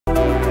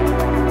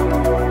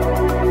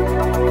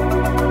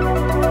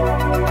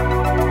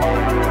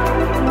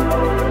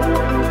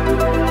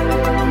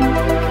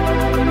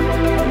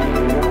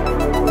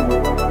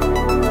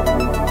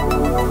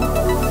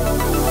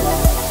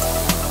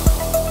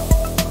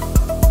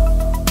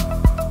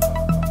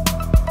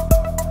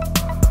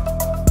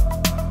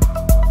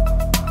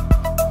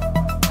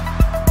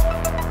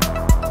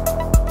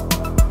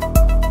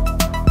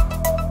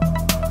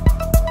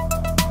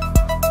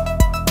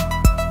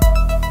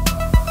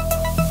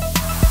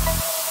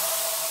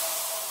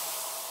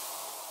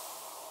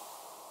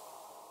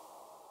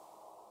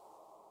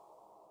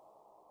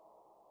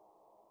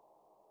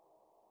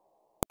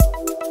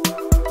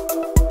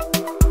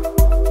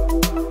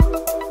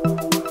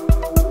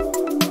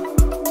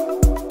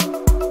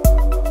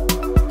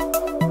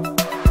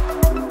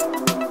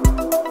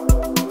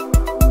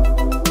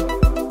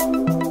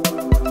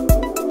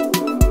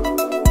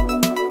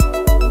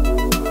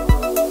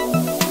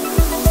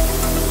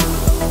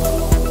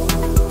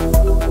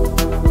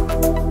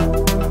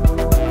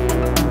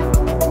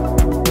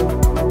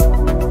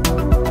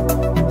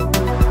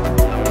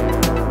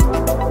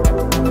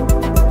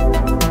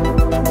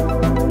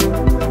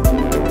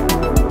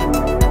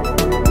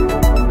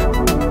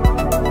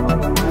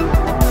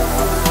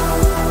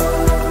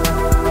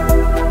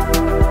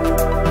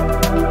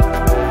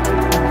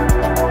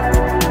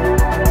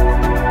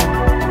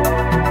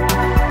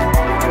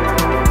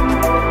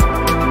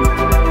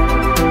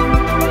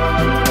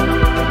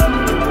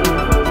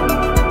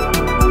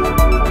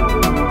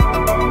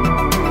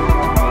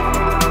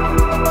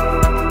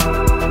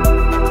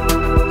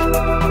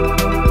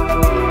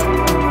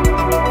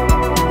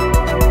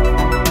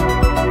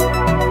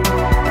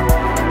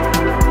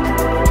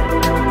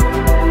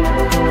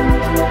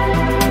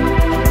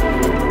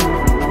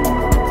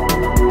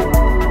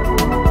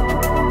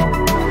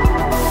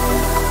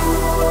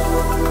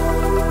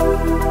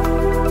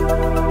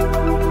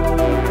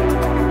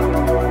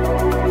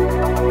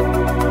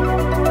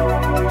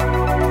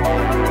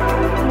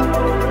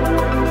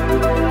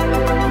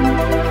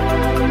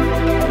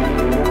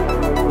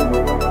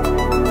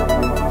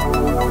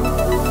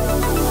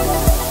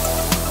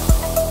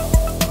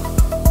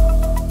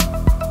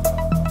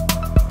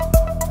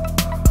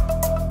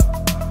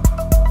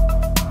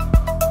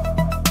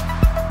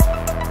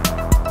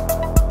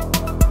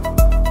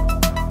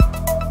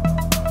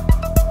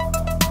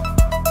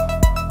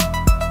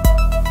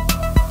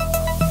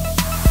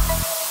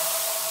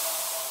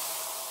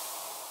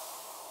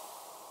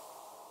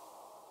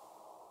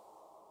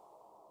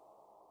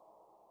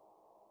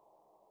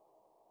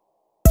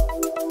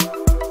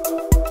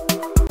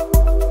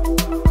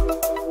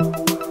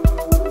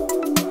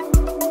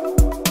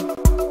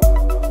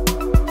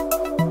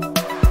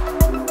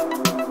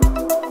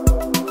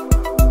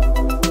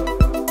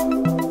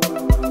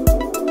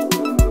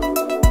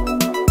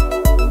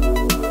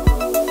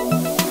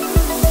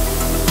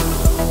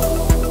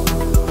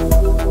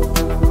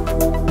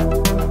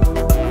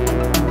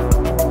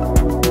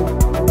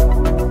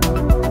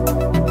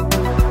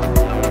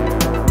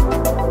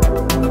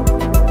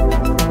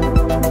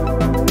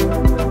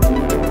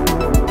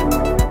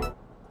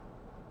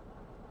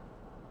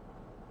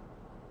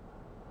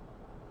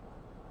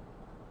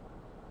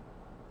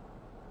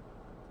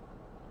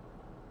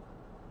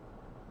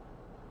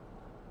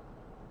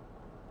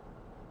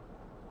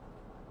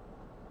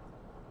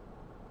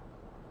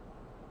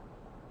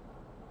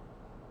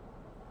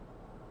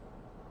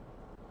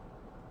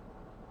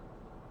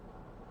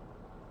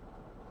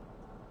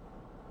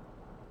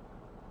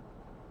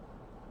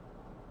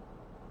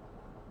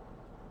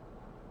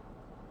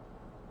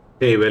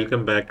Hey,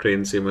 welcome back,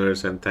 Train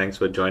Simmers, and thanks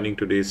for joining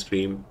today's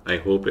stream. I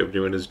hope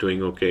everyone is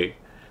doing okay.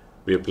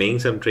 We are playing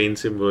some Train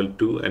Sim World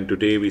 2, and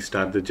today we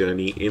start the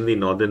journey in the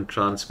Northern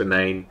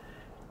Pennine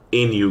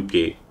in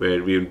UK,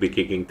 where we will be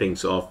kicking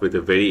things off with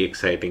a very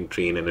exciting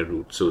train and a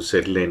route. So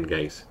settle in,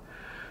 guys.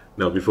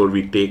 Now, before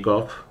we take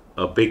off,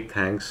 a big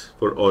thanks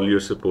for all your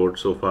support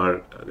so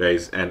far,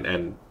 guys,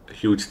 and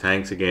huge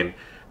thanks again.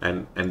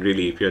 And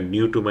really, if you're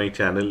new to my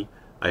channel,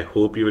 I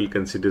hope you will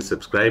consider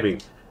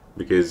subscribing,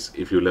 because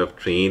if you love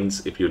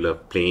trains, if you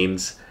love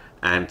planes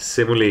and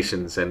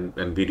simulations and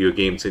video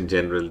games in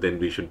general, then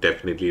we should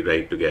definitely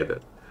ride together.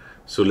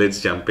 So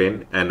let's jump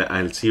in, and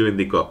I'll see you in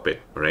the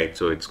cockpit. All right,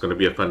 so it's going to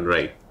be a fun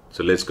ride.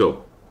 So let's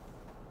go.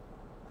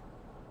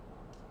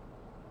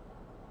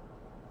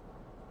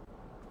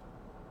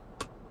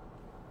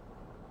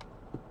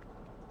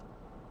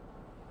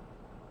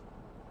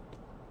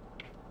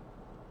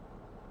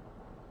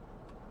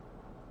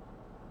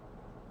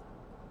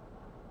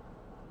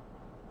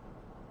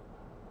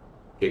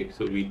 Okay,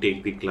 so we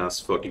take the class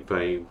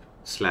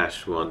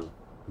 45/1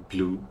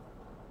 blue.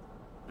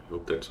 I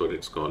hope that's what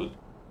it's called.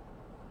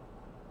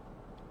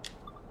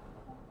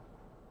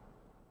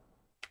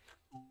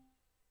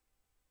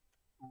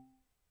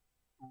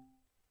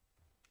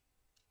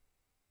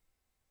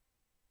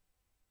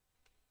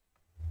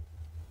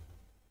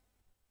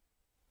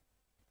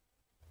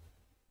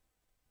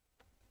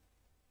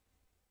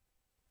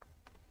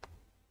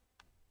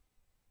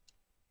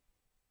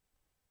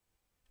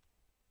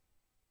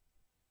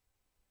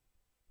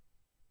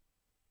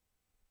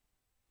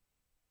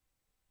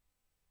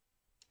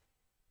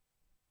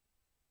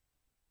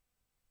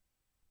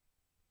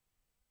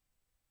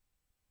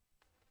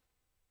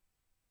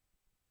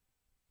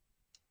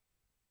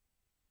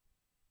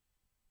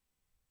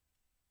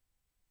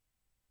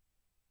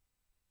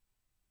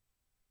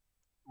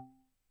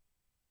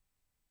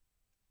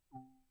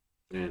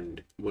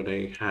 And what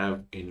I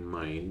have in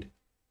mind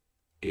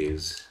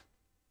is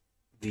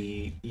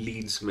the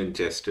Leeds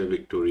Manchester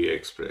Victoria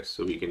Express.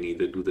 So we can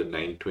either do the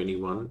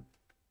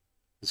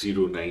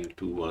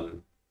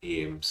 9:21:0921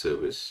 AM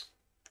service,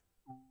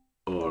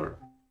 or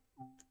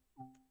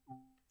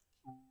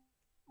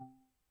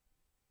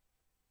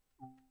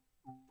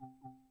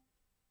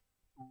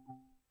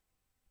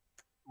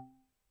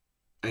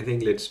I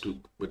think let's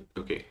do, but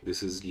okay,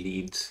 this is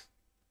Leeds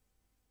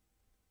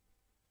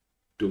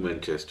to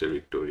Manchester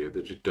Victoria,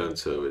 the return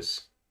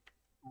service.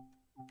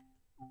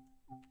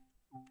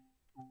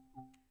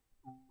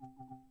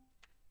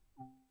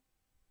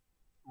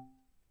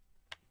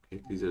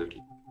 Okay, these are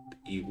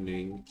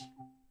evening.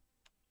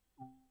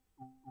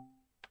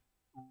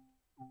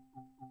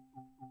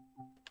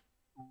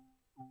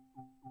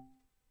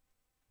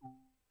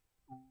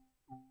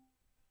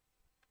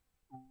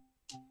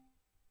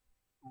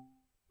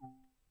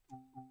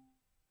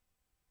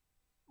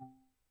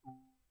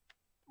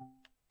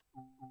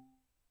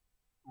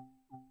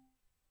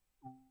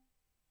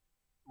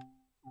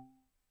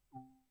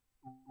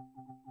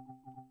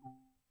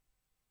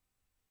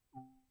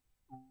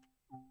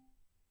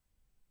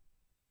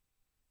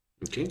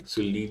 Okay, so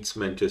Leeds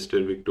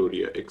Manchester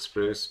Victoria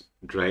Express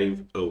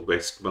drive a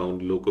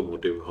westbound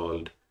locomotive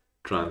hauled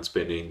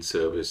Trans-Pennine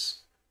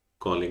service,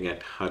 calling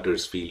at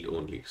Huddersfield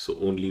only. So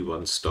only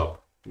one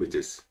stop, which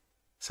is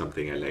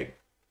something I like.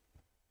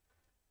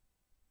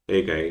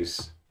 Hey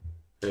guys,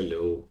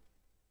 hello.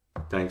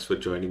 Thanks for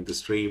joining the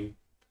stream.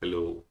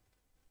 Hello.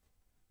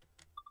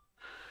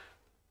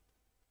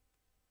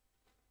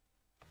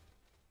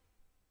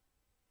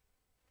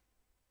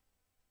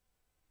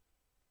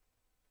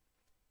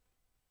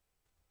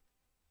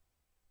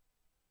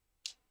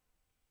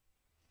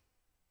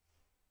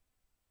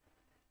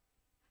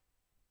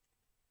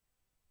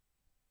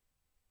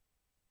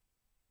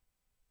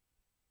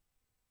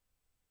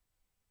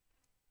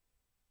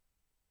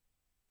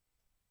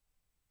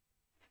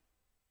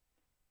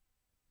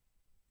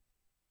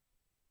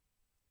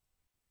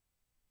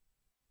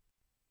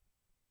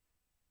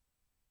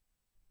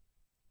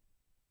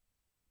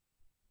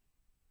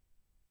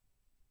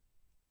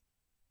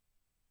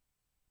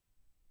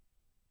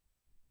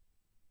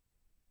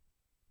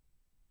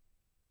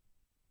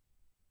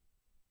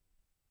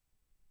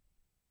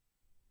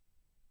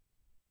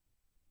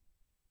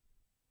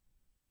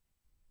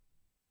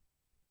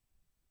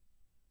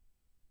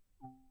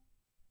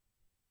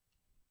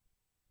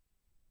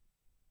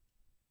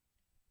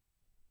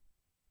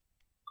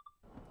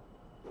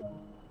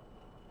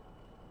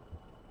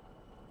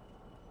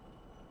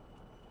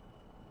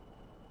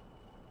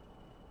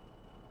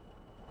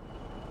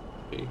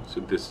 Okay, so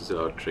this is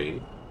our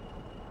train.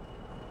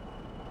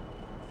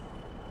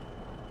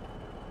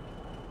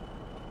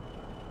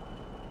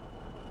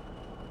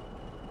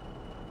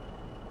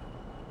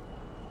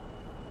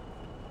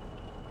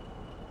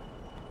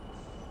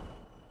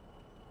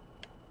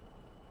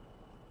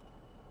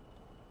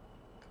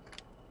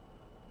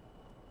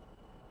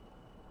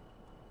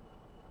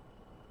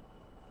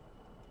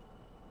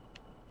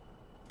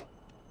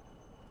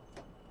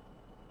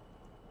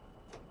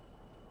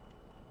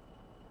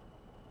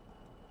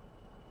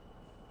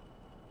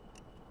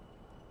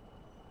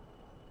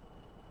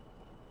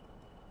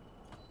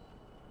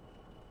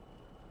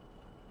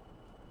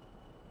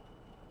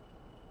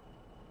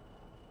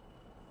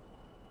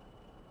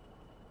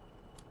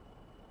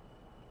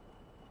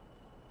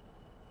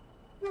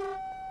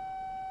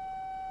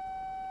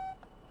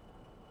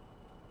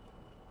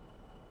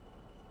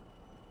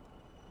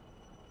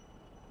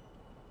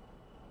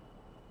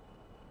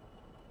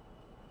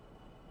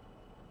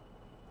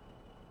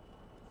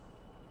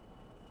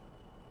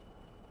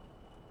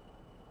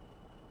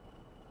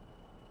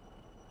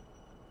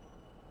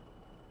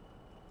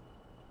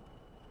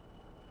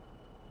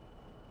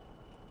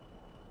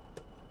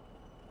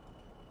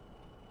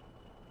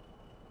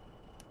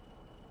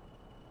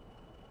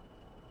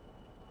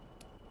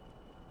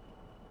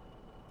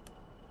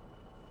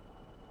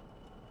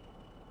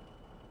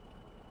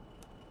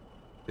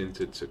 Since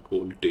it's a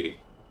cold day,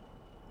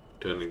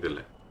 turning the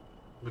lamp,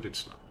 but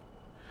it's not.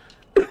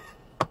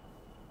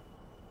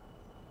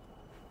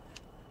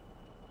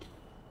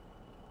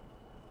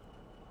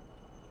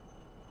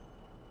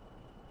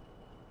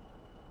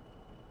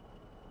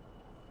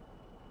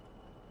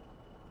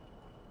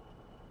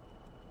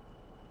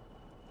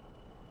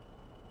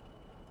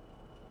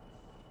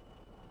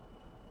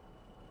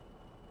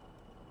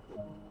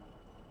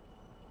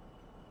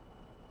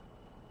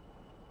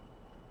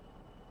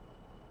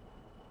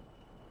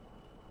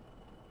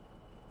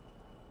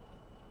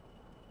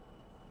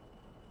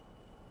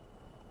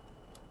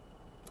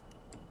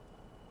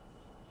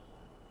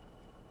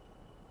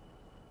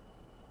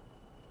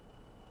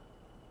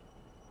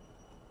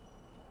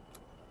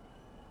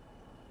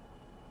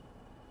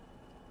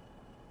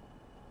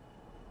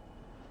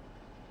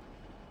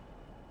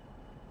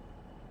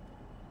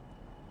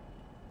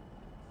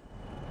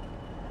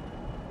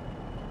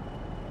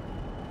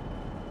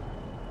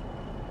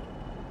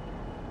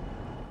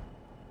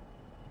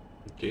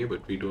 Okay,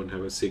 but we don't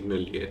have a signal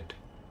yet.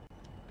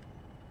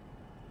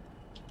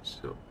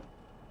 So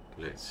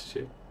let's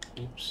check.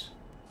 Oops.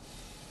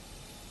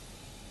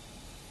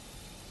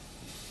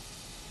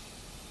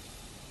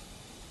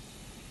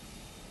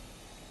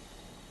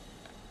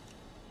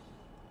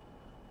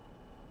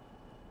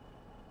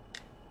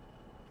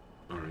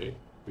 All right,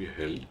 we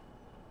held.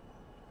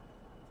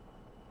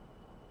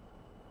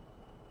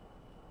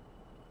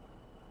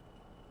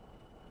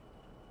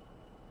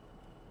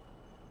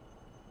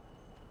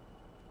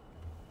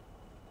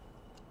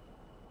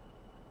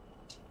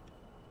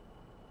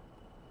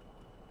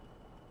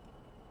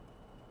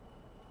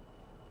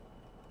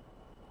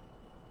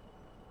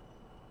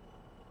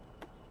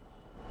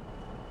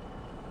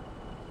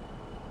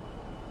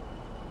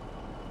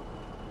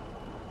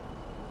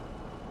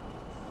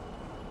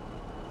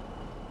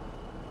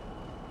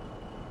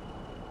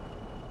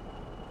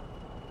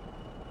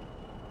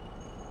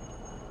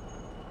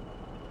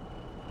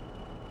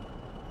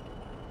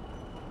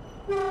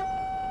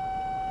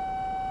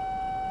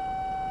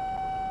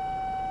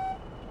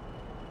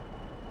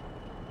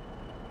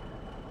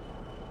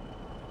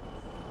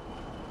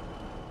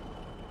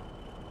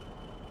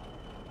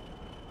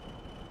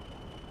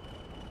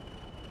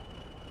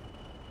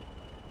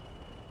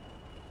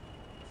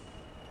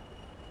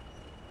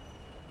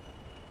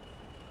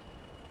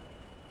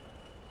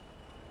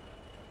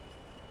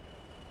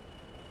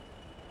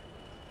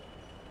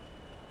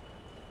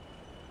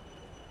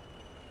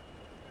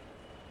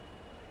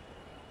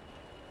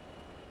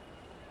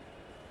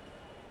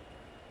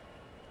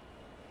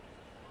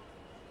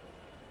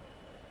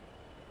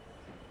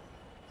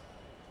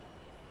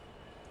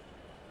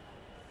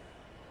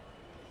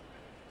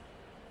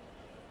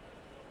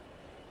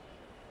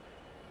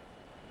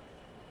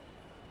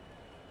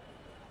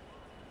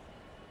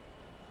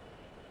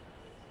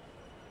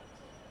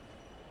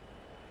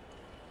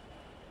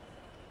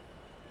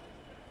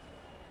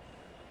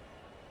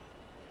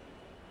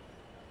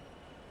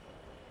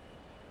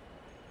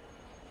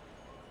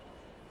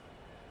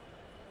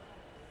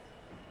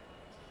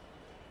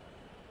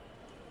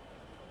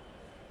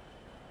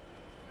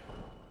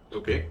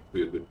 Okay,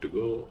 we're good to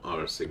go.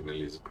 Our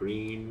signal is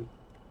green.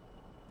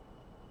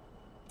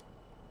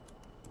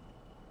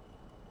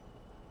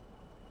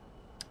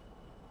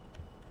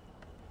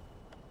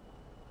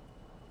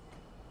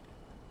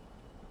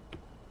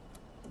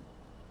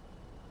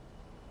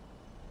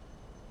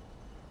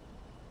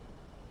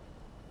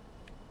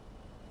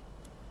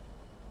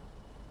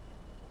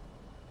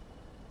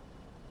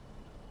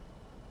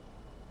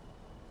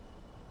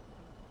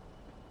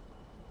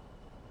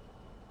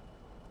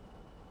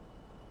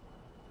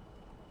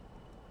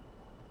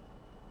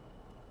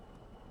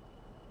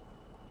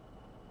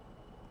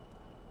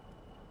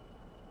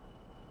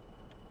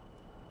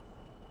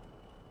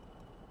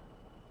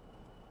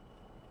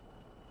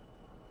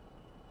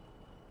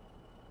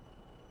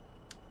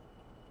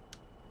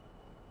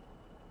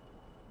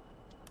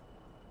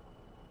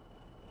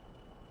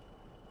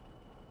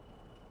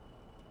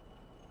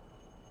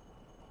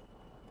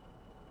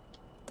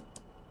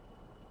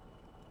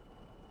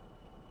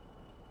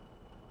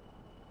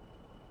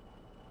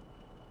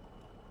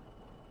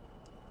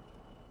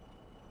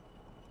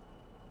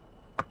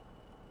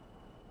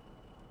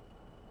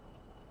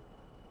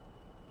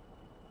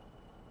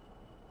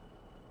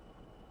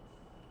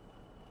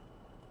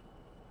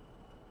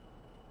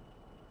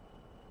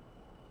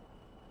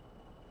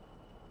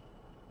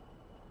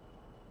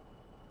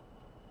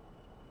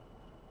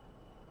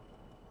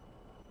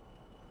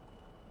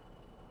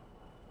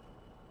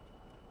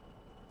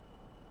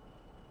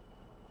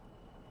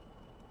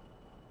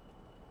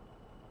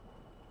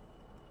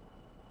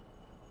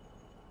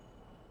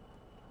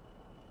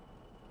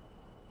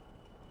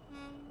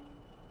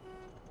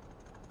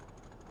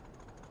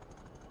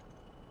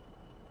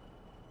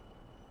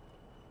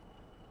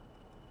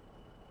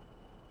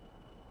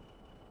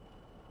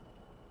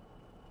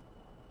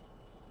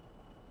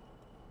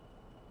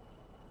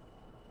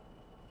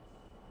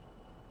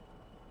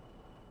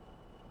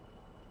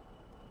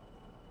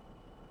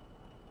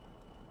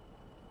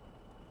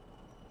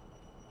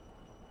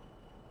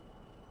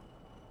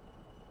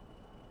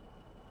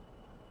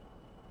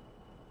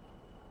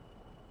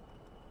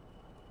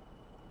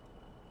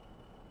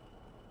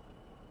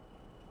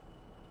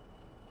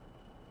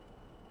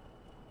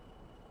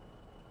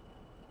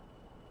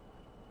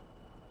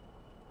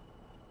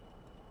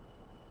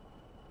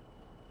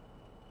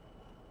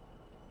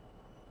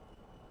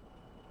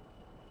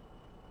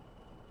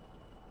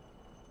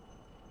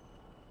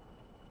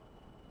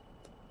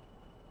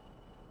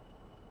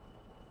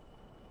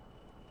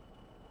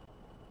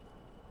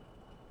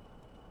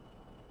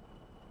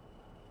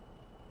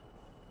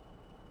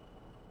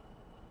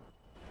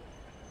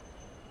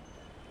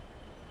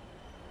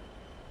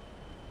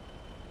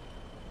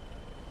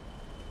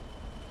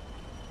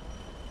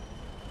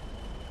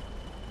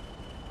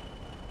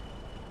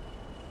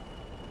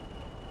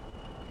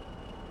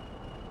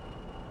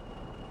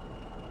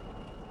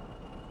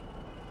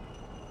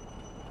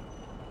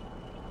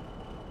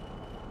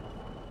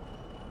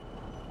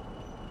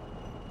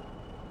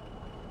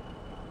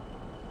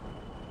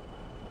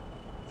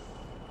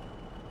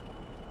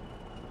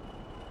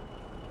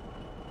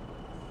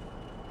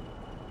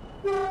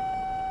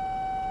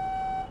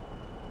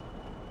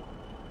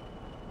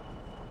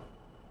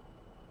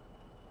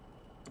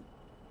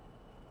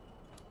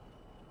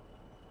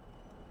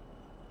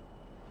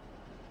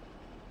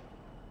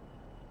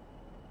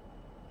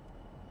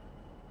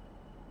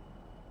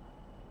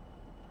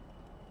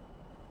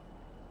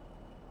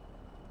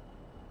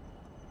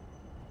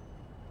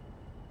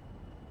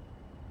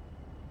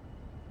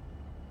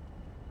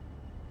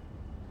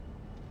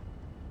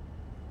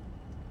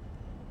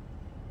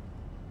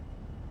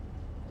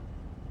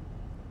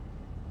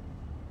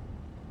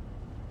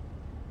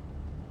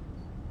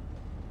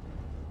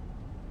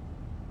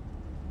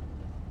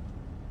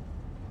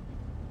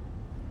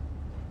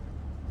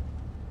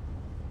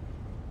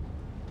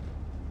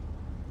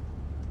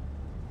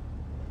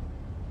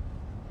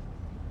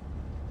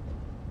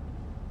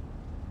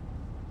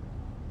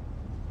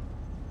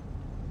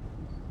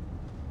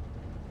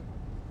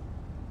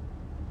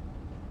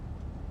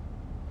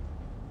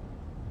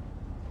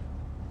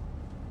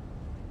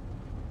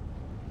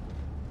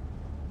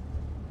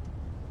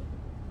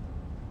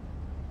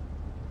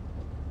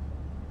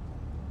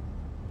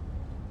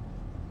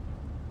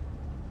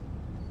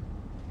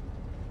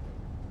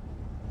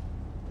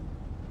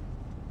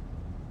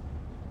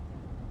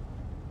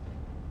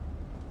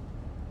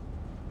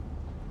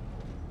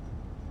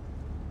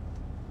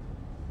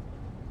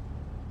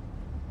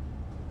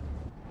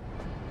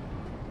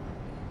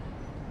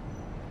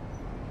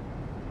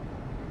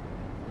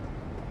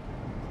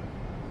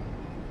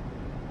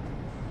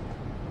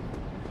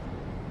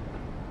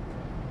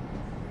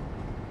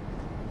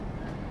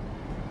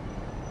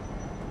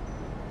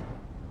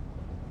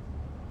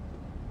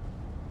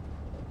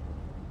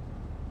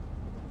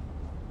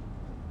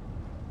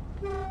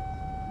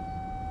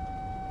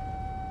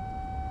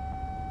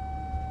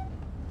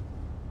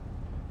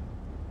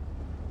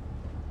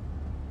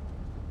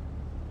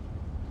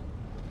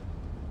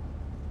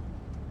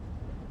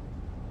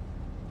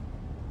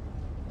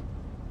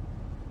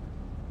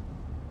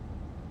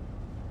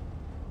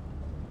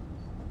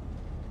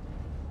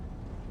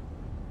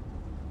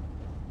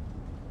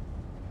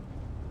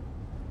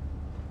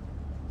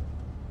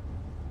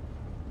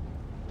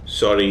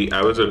 Sorry,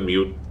 I was on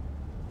mute.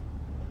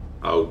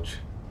 Ouch.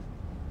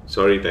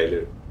 Sorry,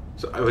 Tyler.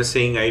 So I was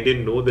saying I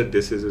didn't know that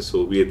this is a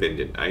Soviet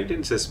engine. I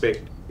didn't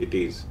suspect it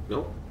is,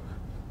 no?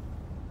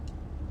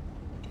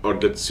 Or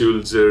that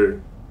Sulzer,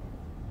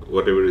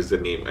 whatever is the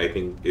name, I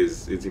think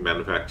is the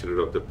manufacturer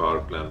of the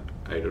power plant.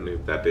 I don't know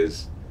if that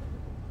is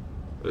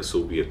a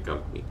Soviet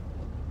company.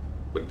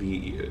 But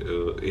the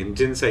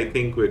engines, I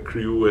think, were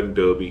Crew and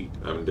Derby.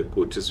 I mean, the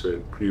coaches were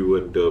Crew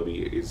and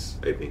Derby is,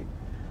 I think,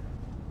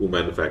 who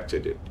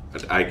manufactured it.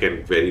 And I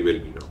can very well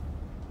be wrong.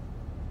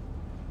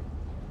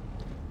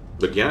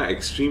 But yeah,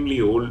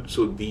 extremely old.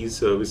 So these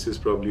services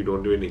probably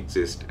don't even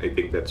exist. I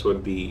think that's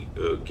what the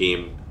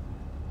game,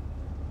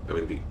 I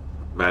mean, the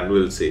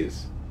manual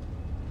says.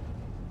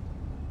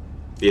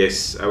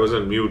 Yes, I was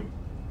on mute,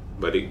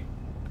 buddy.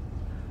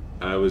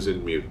 I was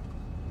in mute.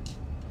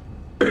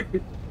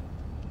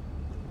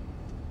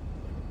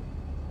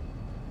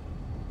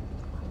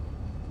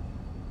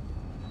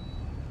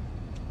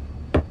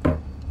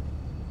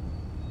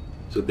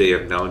 So they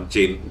have now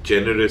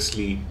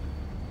generously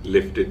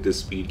lifted the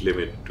speed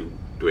limit to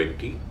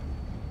 20.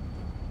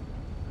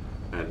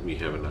 And we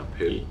have an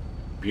uphill.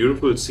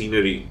 Beautiful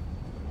scenery,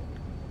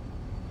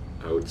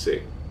 I would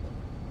say.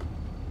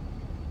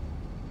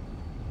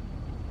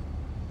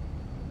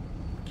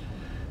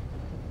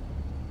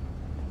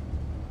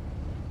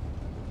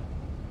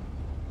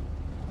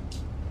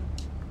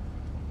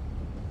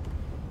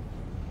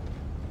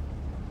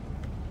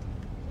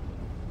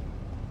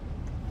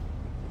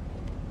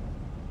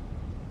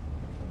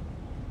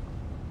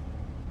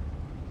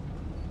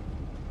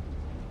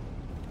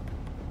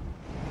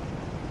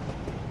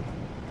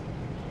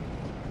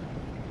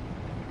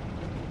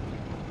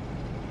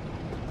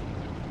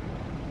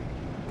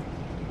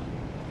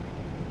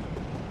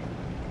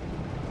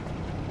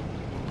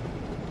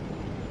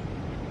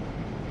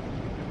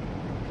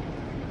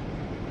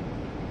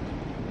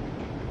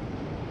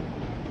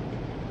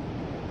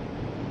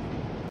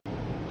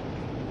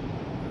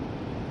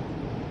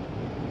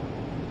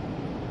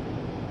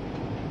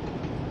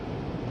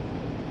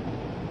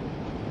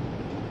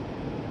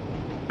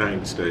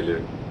 Thanks,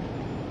 Tyler.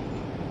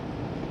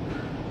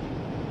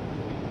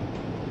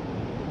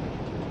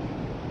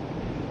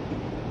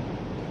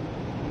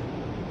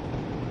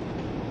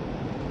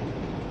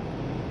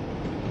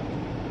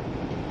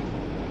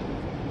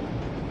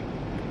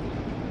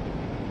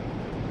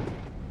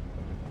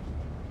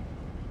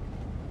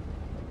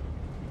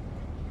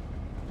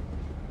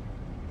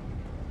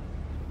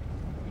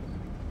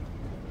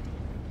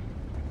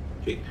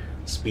 Okay,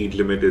 speed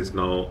limit is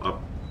now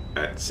up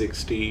at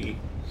 60.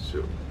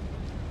 So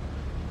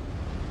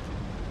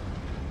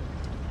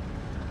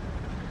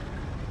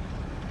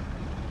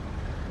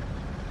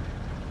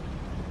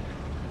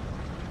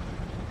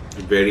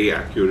very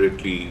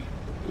accurately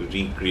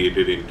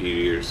recreated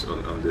interiors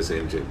on this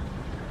engine.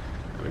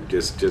 I mean,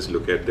 just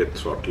look at that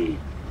throttle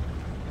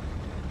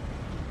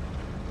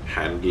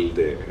handle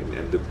there,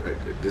 and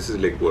this is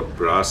like what,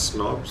 brass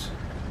knobs?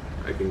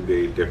 I think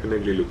they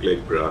definitely look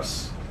like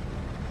brass.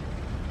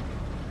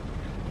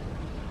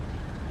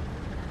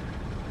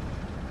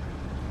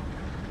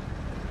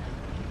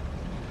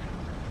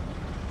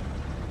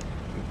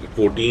 The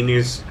 14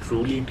 is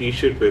truly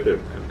t-shirt weather,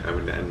 and I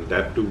mean, and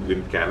that too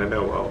in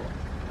Canada. Wow.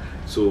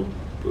 So,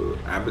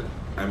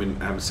 I mean,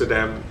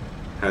 Amsterdam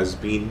has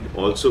been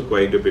also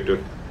quite a bit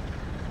of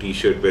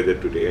t-shirt weather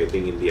today. I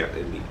think in the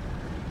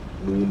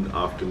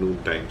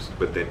afternoon times,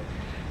 but then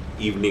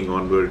evening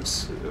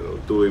onwards,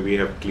 though we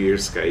have clear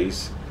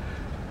skies,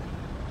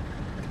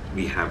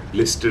 we have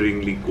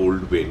blisteringly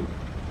cold wind,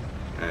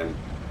 and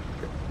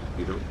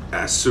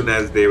as soon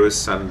as there was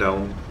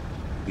sundown,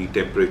 the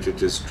temperature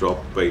just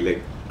dropped by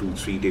like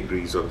 2-3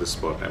 degrees on the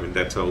spot. I mean,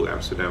 that's how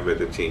Amsterdam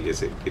weather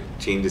changes. It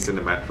changes in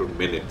a matter of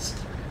minutes,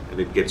 and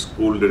it gets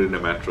colder in a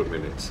matter of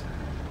minutes.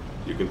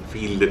 You can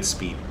feel that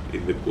speed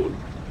in the cold.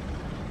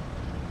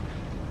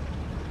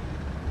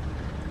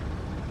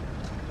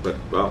 But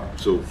wow,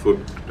 so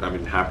I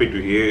mean, happy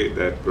to hear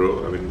that,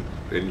 bro. I mean,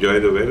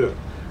 enjoy the weather.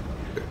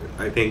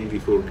 I think the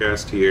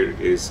forecast here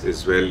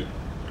is well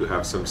to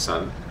have some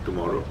sun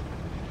tomorrow.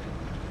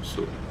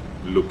 So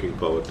looking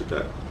forward to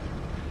that.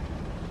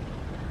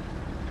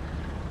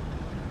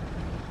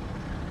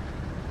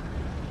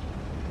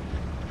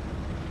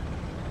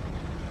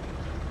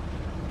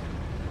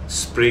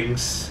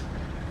 Spring's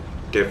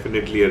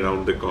definitely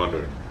around the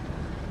corner.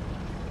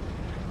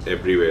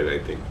 Everywhere, I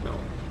think, now.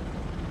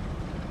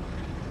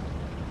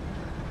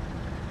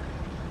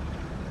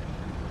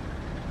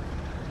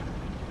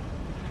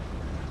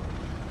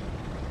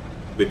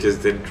 Which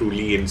is then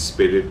truly in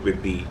spirit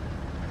with the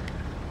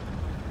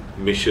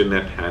mission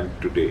at hand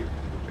today.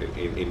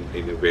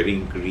 In a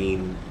very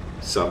green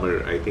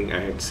summer, I think I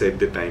had set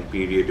the time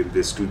period in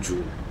this to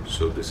June.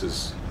 So this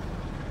is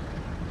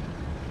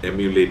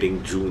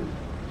emulating June.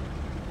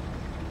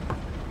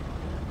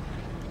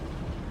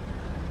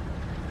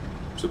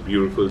 So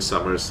beautiful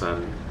summer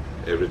sun,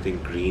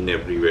 everything green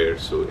everywhere.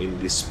 So in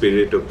the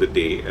spirit of the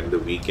day and the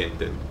weekend,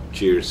 then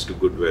cheers to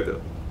good weather,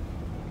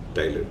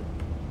 Tyler.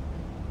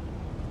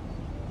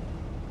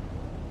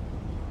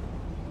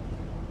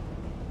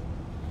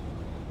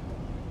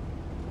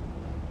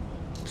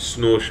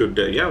 Snow should,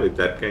 yeah, with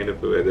that kind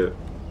of weather,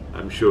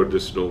 I'm sure the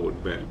snow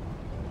would melt.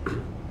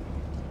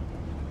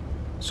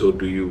 So,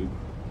 do you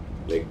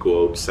like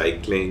go out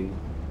cycling,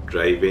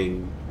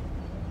 driving,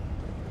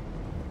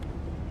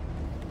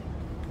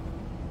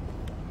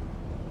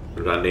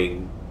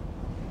 running?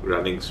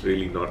 Running's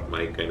really not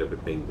my kind of a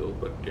thing though,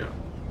 but yeah.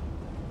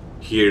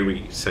 Here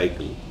we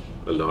cycle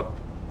a lot.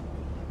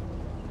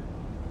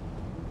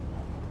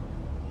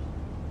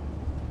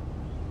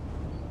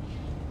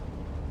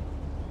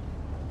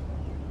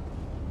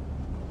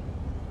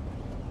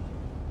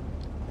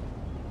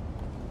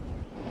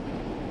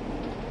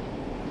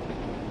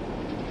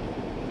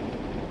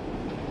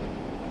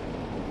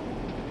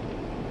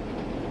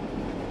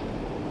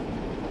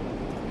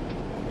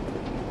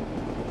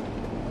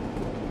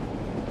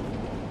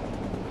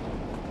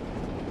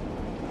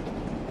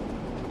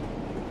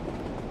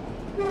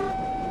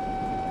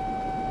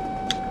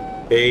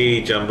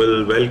 Hey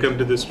Jumble, welcome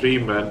to the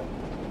stream, man.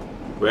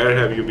 Where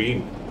have you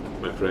been,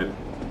 my friend?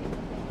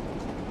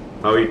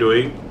 How are you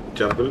doing,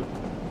 Jumble?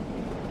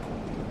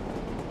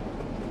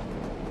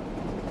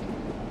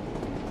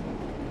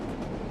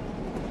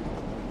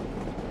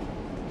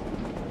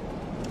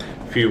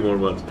 Few more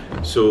months.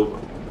 So,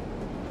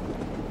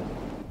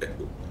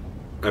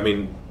 I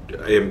mean,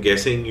 I am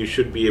guessing you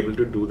should be able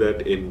to do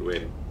that in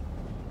when?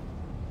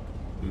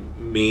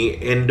 May,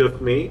 end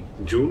of May,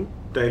 June,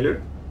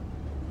 Tyler?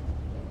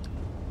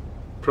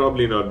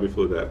 Probably not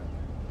before that.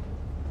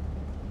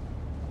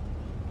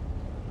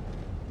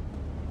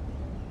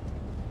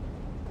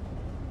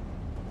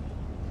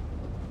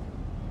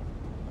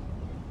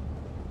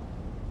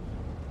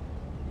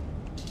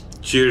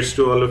 Cheers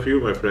to all of you,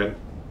 my friend.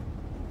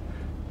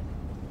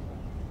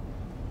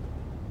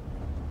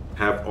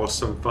 Have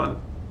awesome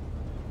fun.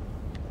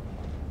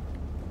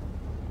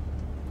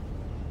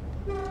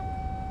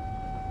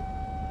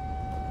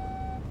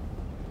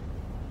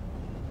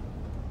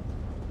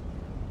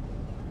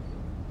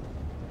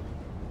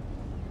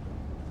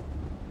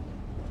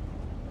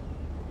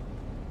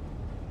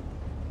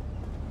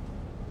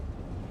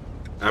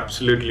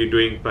 Absolutely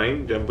doing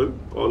fine, Jumble.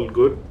 All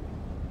good.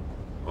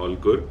 All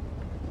good.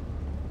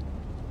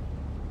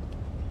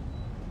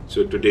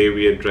 So today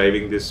we are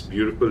driving this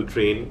beautiful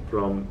train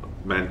from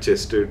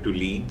Manchester to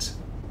Leeds.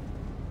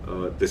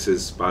 This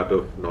is part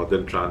of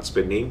Northern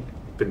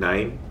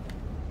Pennine,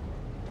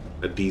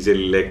 a diesel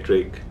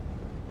electric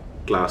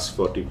class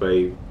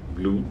 45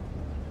 blue.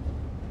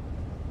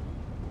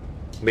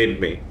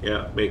 Mid-May,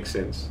 yeah, makes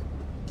sense.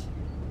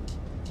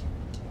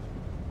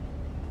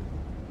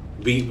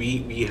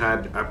 We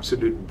had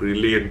absolute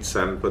brilliant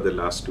sun for the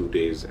last 2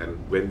 days,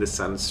 and when the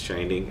sun's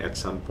shining at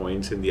some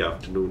points in the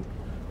afternoon,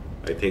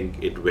 I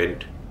think it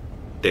went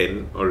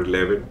 10 or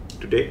 11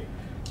 today.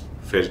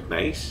 Felt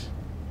nice.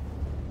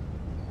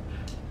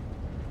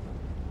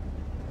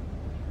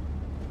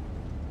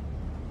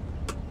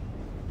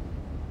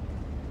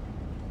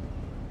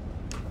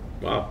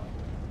 Wow.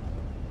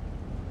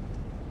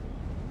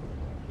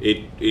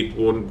 It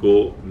won't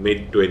go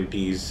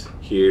mid-20s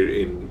here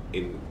in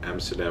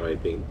Amsterdam, I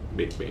think,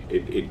 mid-May.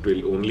 It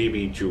will only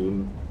be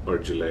June or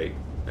July,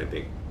 I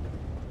think.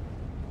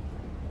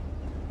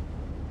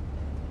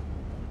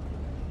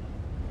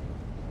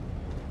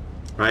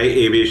 Hi,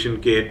 Aviation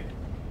Kid.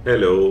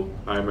 Hello.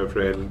 Hi, my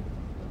friend.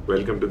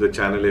 Welcome to the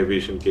channel,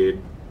 Aviation Kid.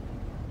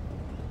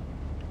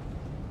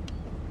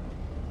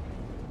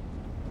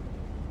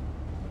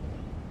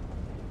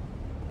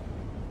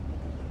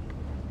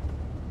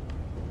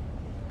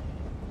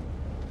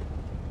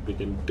 We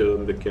can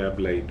turn the cab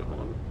light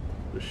on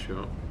for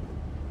sure.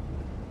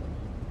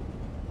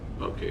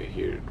 Okay,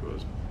 here it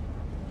was.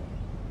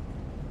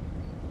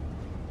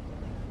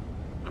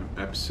 I'm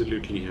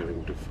absolutely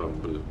having to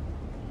fumble.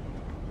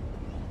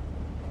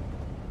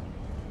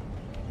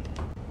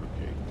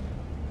 Okay.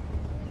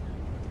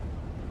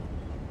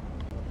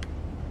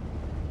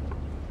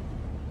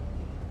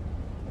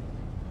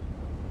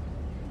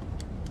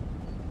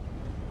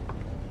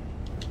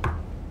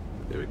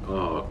 There we go.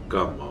 Oh,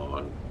 come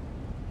on.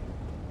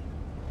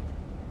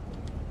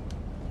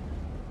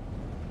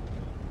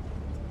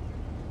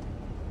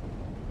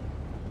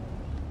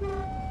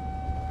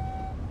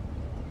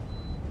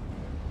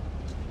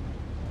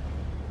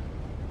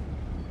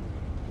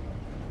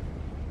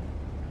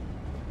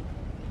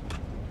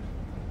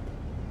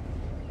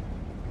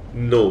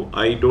 No,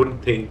 I don't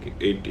think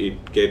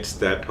it gets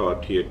that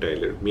hot here,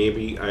 Tyler.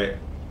 Maybe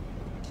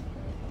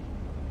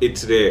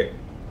it's rare.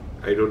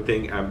 I don't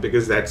think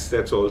because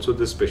that's also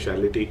the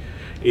specialty.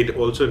 It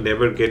also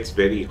never gets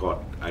very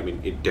hot. I mean,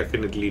 it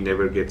definitely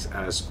never gets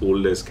as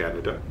cold as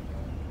Canada.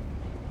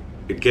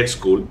 It gets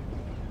cold,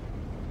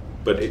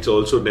 but it's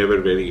also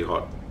never very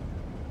hot.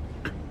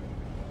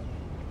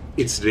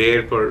 It's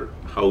rare for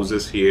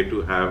houses here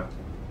to have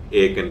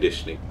air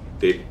conditioning.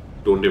 They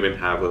don't even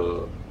have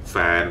a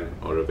fan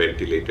or a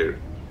ventilator,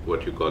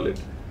 what you call it.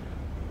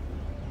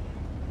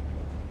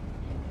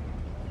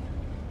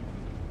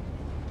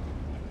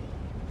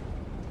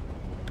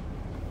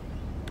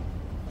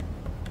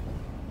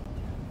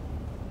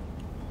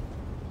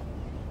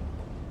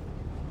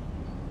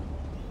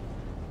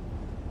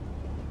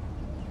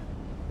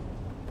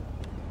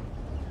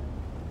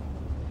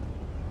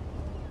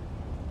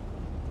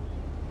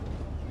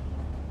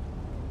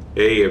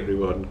 Hey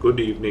everyone, good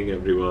evening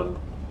everyone.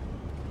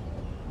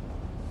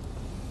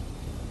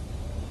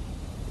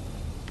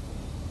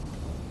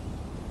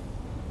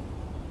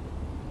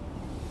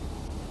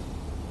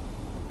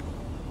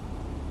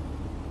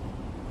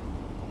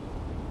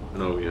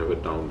 Now we have a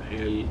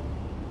downhill,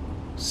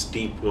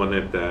 steep one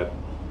at that,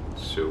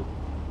 so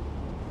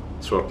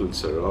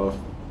throttles are off,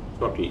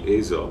 throttle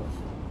is off,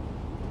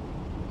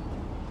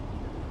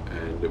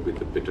 and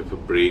with a bit of a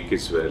brake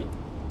as well.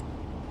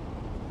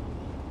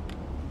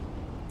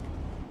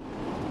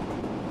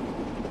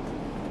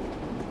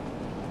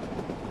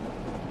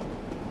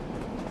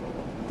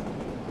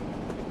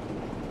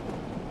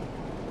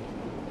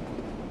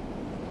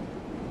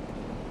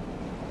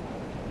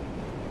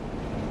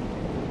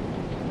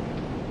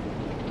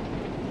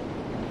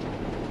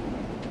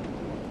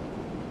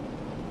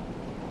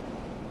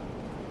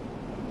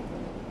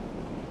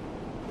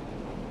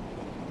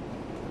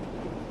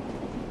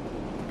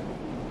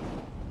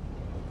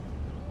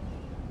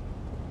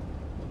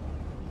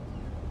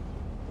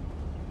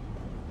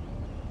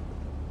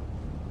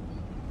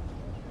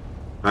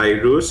 Hi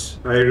Rose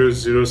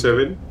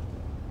 07.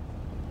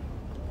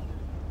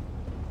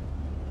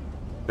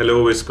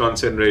 Hello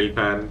Wisconsin Rail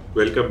fan.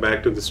 Welcome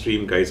back to the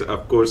stream, guys.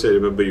 Of course I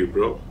remember you,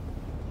 bro.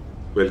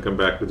 Welcome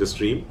back to the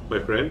stream, my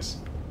friends.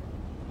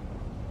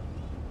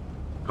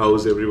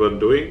 How's everyone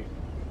doing?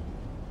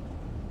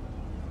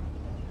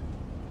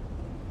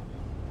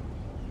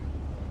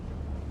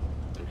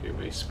 Okay,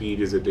 my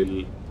speed is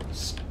still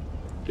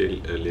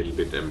a little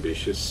bit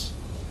ambitious.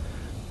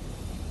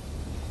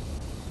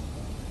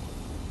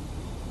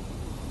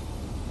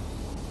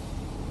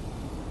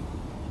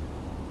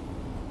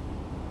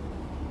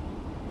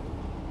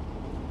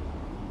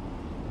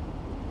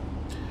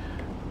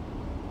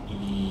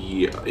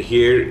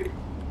 Here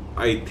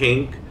I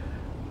think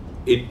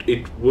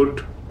it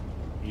would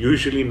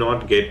usually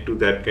not get to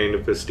that kind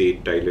of a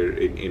state, Tyler,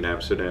 in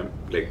Amsterdam,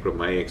 like from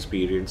my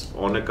experience,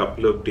 on a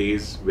couple of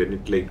days when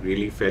it like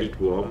really felt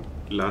warm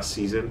last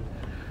season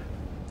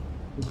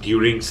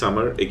during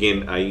summer.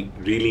 Again, I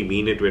really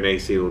mean it when I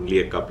say only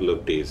a couple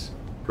of days,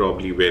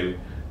 probably when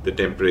the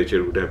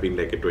temperature would have been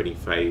like a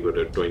 25 or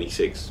a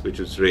 26, which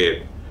is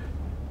rare.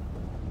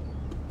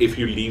 If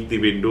you leave the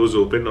windows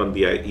open on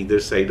the either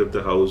side of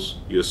the house,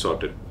 you're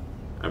sorted.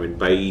 I mean,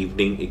 by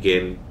evening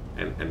again,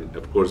 and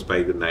of course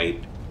by the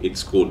night,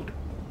 it's cold.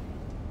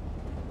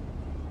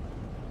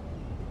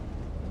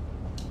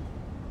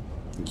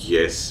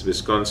 Yes,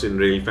 Wisconsin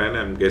Rail fan.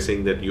 I'm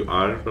guessing that you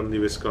are from the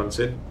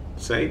Wisconsin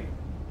side.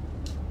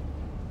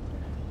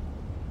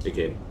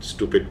 Again,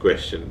 stupid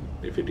question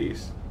if it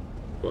is.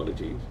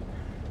 Apologies.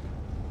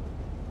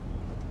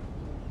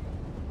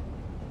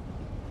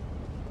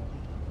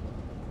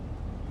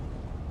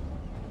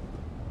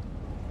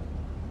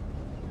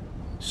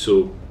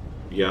 So,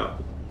 yeah.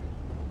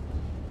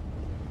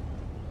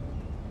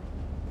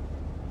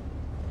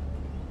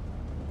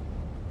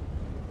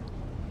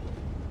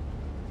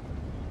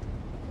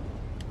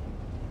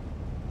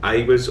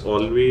 I was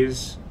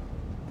always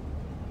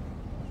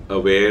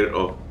aware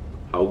of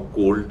how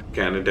cold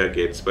Canada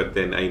gets, but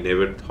then I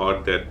never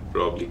thought that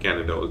probably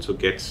Canada also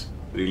gets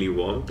really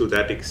warm to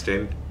that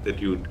extent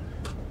that you'd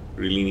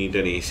really need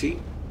an AC.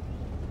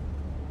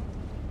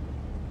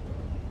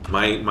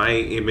 My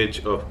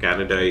image of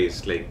Canada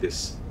is like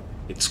this.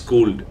 It's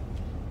cold.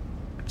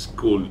 It's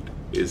cold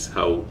is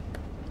how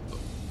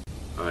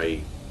I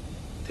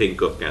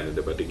think of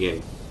Canada. But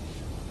again,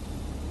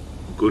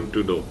 good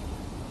to know.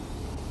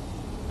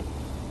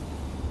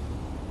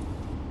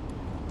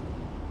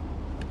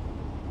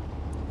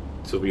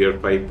 So we are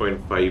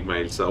 5.5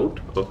 miles out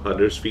of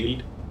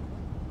Huddersfield.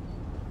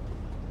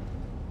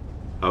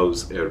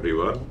 How's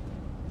everyone?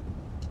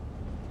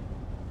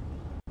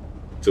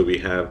 So we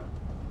have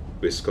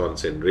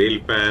Wisconsin Rail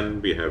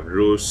fan, we have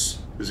Roos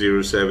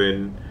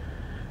 07,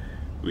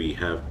 we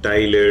have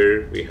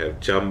Tyler, we have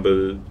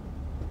Jumble.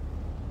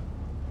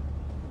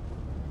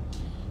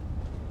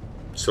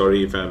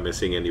 Sorry if I'm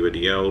missing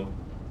anybody out.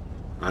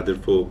 Other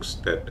folks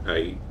that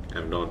I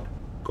am not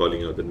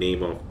calling out the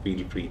name of,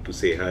 feel free to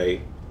say hi.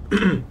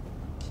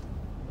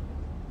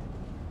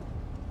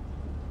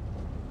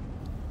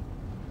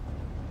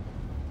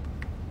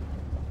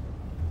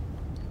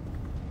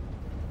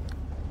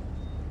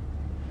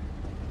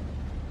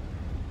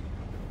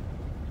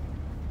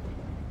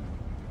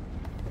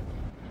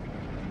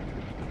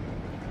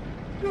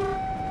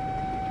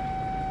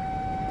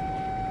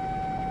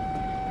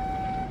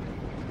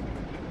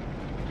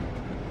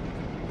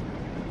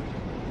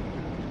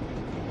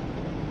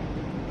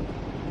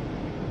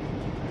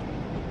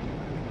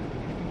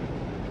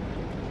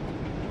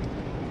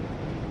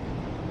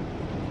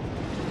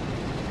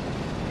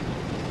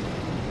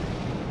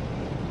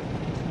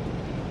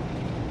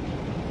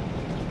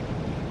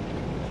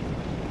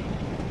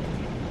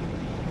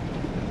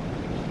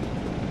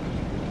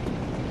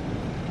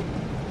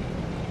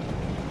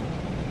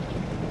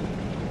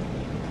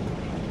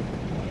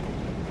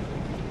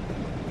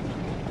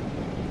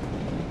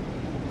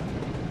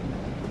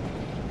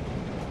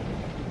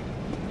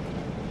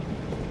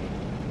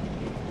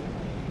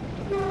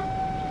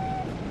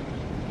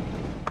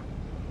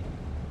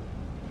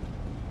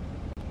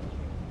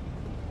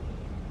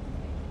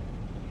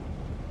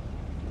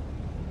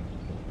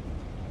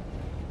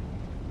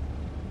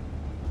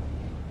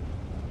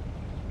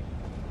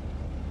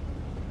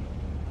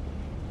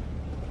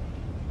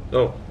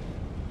 Oh,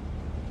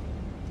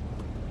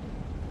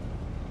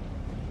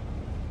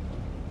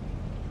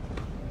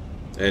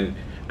 and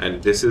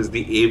and this is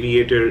the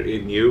aviator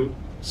in you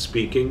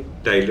speaking,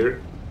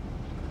 Tyler.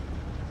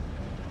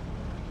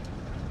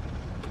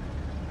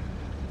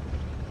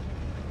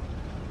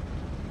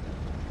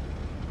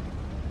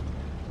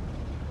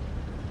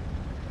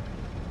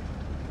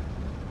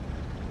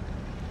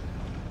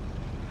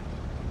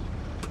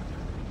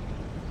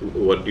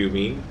 What do you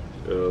mean?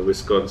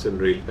 Wisconsin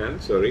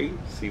Railpan, sorry.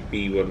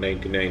 CP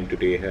 199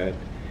 today had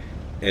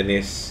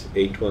NS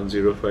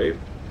 8105.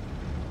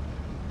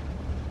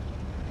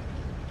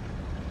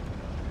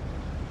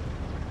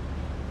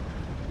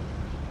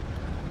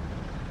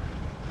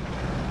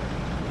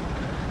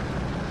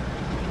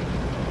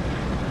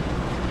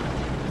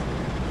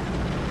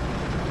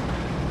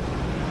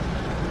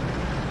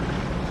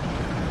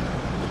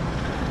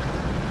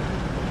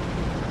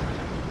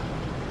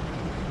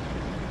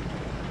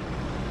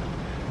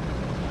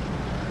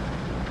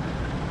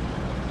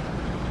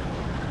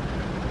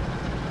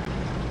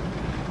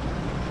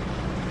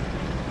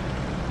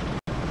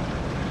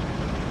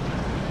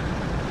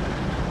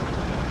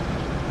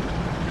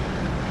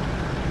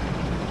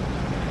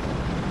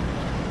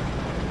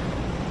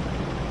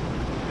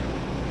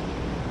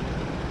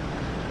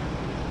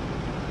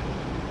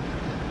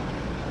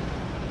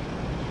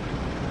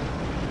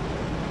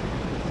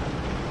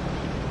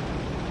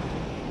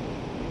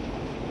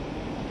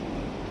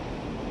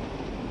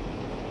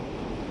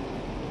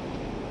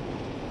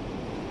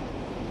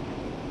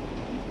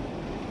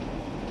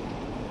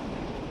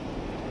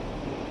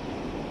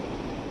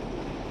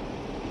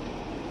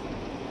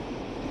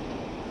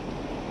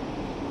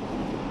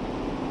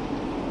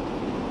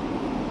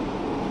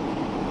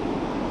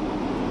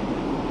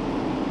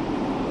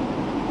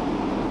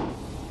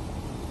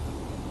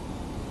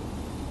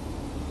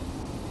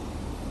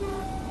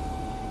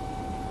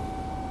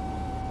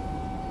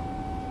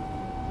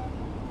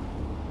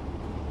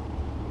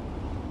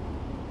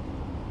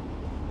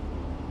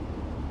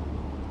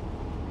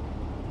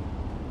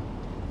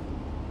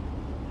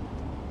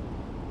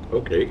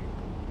 Okay.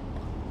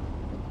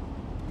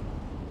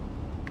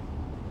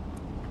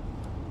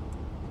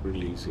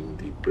 Releasing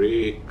the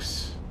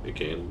brakes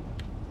again.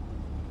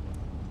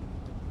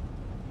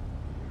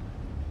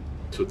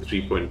 So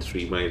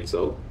 3.3 miles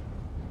out.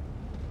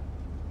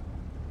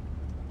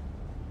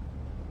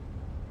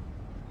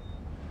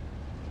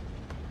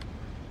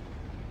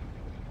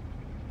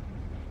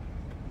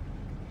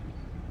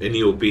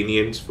 Any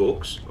opinions,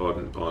 folks,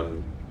 on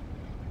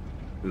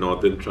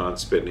Northern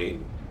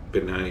Pennine,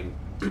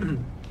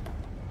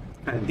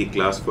 and the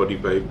Class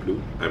 45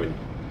 Blue? I mean,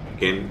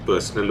 again,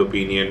 personal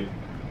opinion,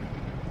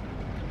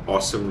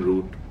 awesome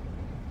route.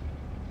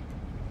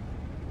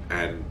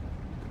 And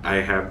I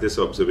have this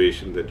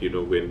observation that,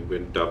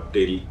 when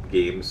dovetail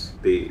games,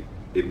 they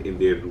in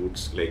their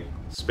routes, like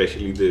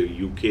especially the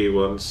UK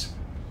ones,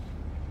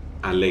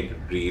 are like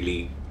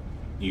really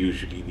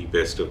usually the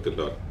best of the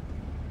lot.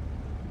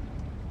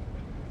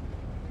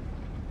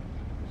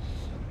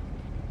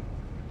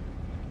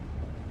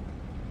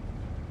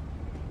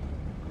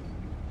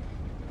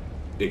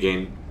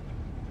 Again,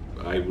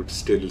 I would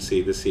still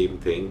say the same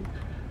thing.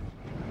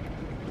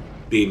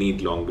 They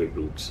need longer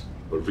routes,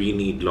 or we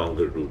need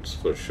longer routes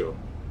for sure.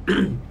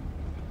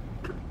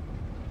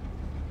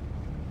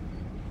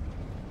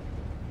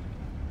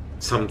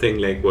 Something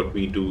like what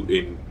we do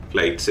in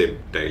flight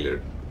sim,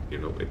 Tyler.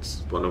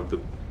 It's one of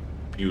the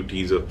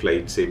beauties of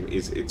flight sim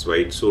is it's why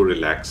it's so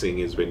relaxing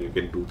is when you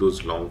can do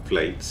those long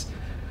flights.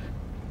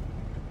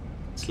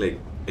 It's like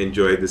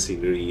enjoy the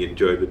scenery,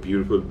 enjoy the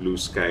beautiful blue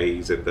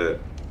skies at the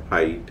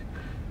height,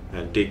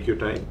 and take your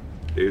time.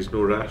 There is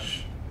no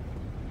rush.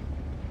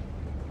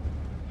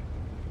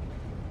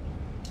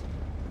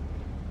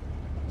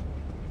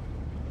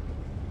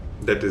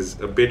 That is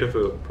a bit of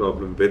a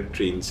problem with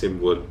Train Sim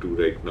World 2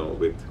 right now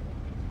with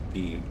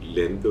the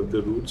length of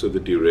the routes or the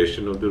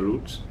duration of the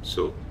routes.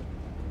 So,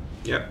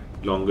 yeah,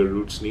 longer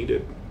routes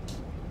needed.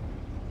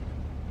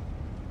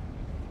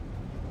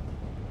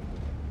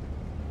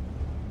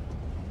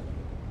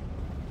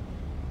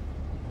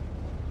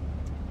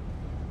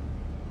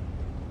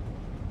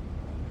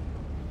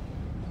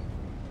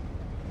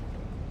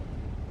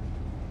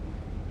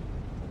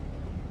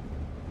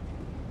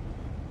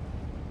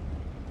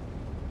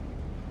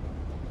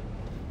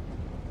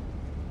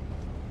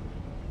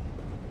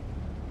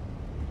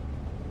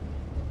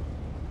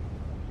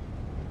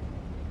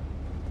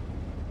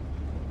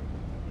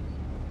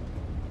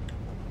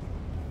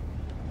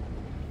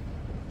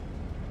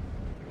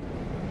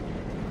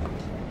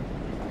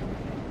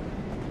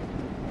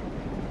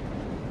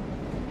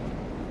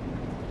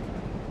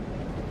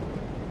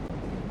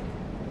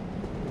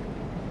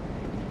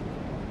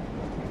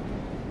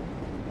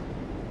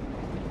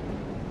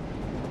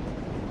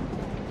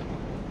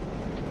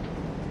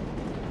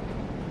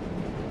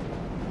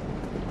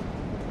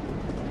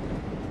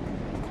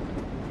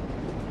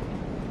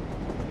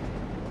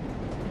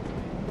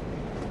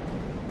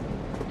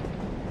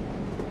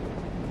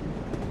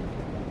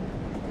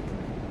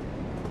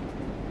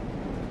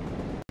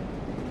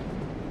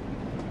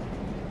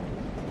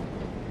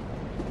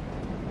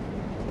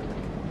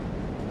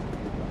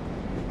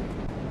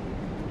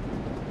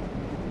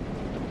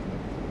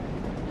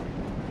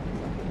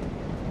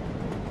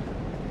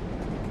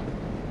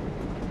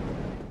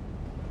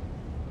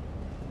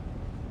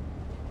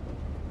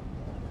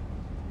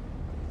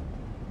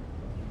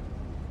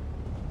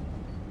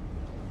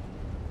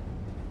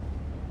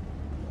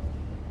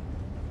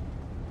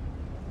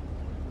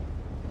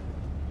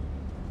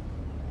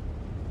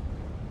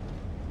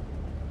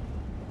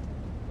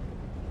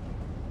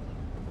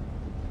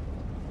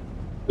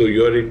 So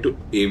you're into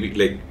AV,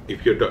 like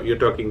if you're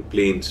talking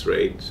planes,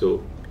 right?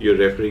 So you're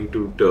referring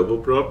to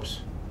turboprops,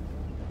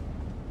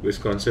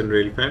 Wisconsin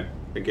Railfan,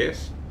 I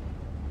guess,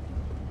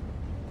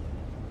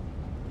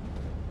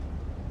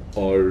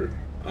 or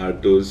are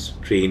those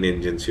train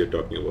engines you're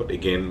talking about?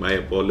 Again, my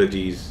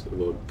apologies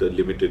about the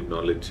limited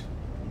knowledge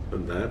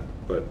on that,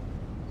 but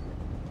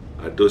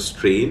are those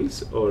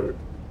trains or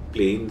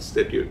planes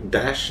that you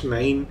Dash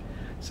 9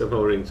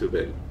 somehow rings a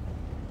bell.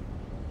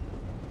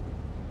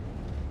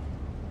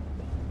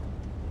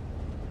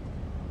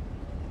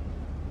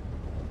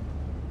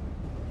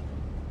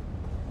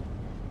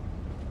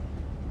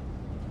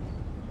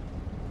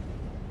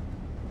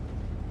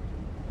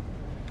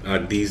 Are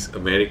these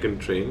American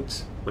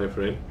trains, my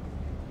friend?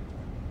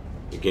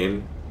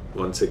 Again,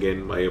 once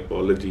again, my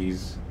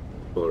apologies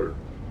for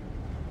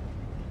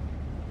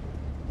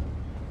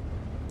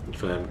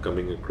if I am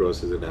coming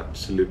across as an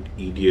absolute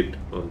idiot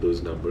on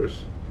those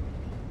numbers.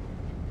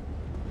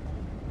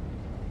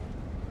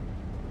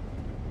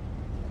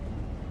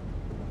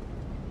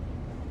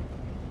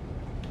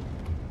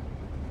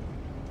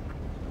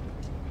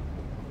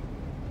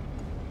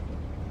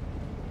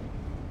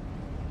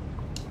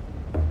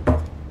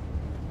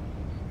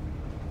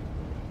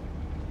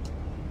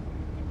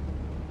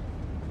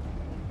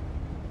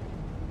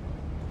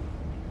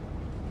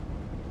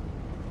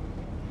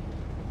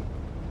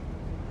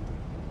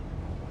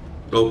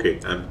 Okay,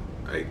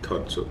 I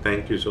thought so.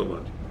 Thank you so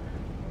much.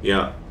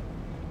 Yeah,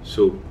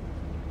 so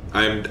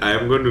I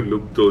am going to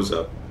look those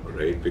up,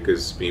 right?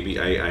 Because maybe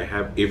I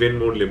have even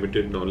more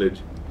limited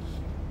knowledge,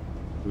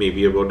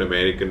 maybe about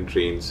American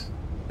trains,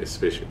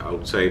 especially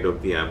outside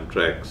of the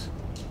Amtraks,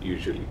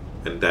 usually,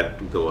 and that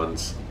too the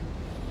ones.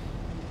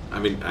 I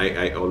mean,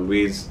 I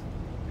always,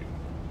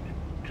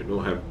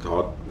 have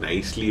thought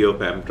nicely of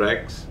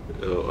Amtraks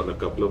on a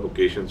couple of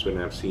occasions when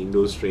I've seen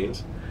those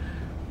trains,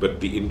 but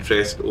the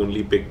interest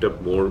only picked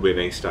up more when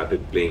I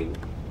started playing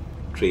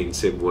Train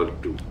Sim World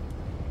 2.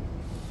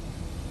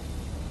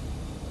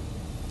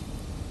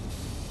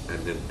 And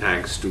then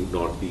thanks to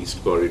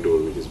Northeast Corridor,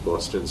 which is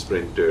Boston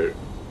Sprinter,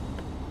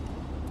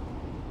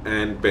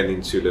 and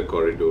Peninsula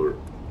Corridor,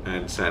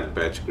 and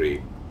Sandpatch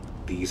Grade,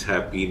 these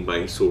have been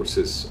my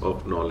sources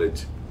of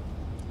knowledge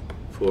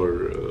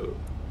for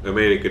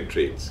American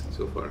trains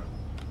so far.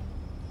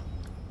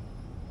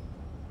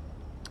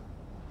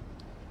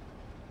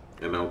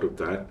 And out of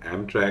that,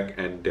 Amtrak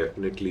and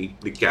definitely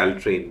the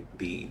Caltrain,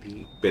 the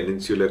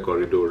Peninsula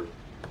Corridor,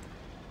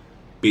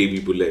 Baby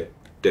Bullet,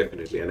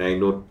 definitely. And I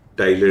know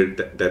Tyler,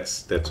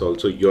 that's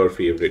also your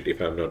favorite,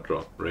 if I'm not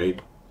wrong, right?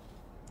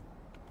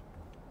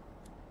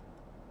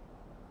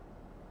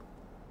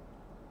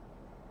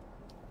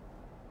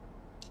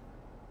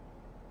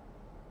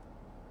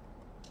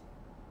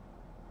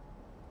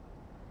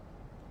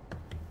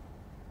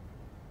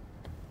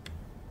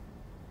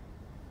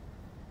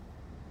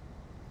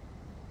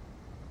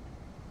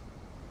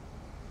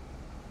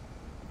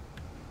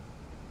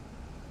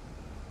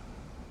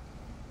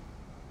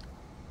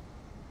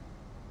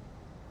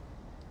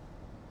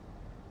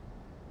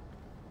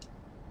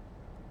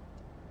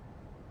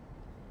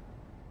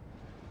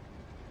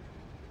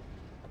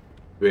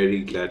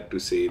 Very glad to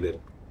say that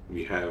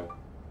we have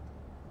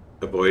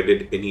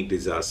avoided any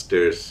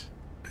disasters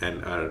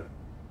and are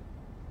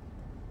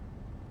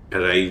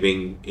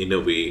arriving in a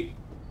way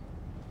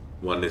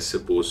one is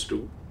supposed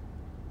to.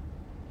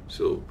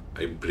 So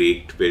I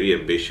braked very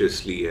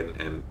ambitiously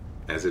and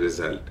as a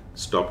result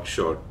stopped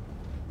short.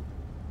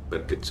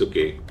 But it's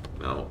okay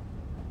now.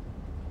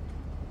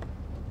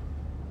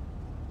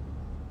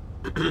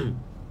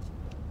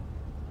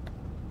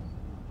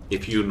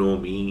 If you know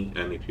me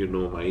and if you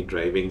know my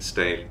driving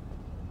style,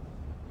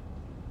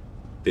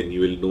 then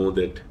you will know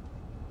that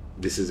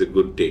this is a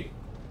good day.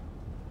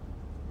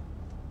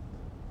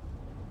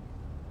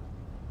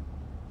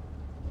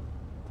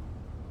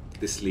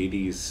 This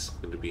lady is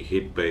going to be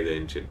hit by the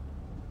engine.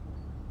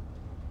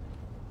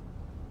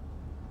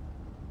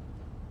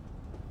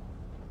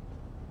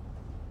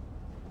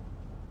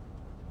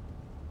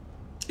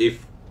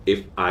 If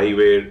I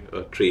were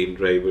a train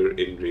driver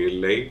in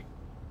real life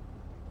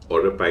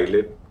or a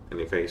pilot, and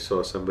if I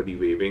saw somebody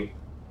waving,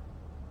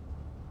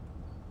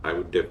 I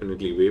would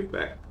definitely wave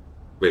back.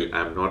 Well,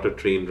 I'm not a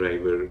train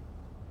driver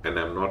and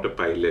I'm not a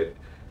pilot,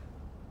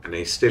 and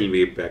I still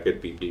wave back at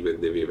people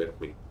when they wave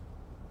at me.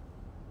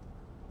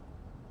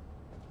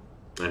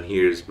 And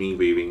here's me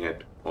waving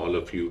at all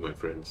of you, my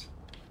friends.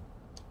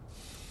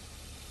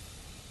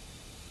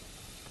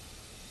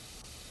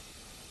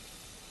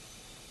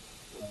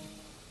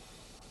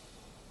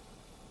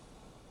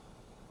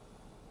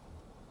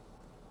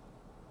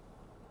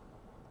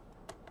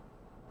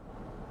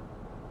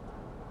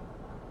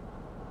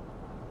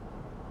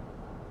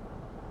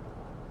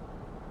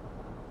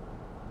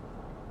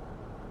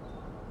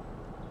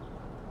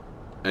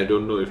 I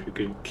don't know if you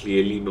can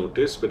clearly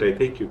notice, but I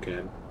think you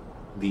can.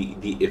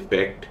 The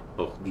effect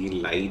of the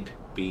light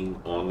being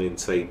on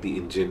inside the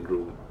engine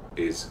room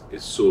is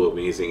so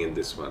amazing in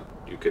this one.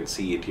 You can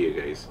see it here,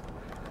 guys.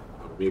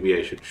 Or maybe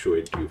I should show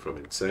it to you from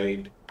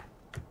inside.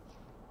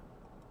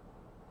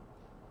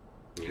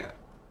 Yeah,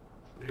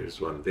 there's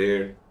one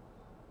there,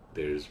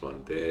 there's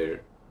one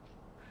there,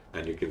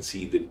 and you can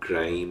see the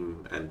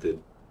grime and the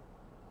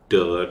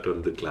dirt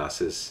on the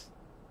glasses,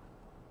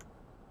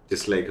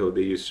 just like how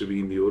they used to be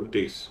in the old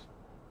days.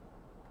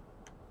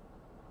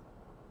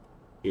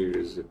 Here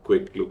is a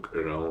quick look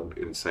around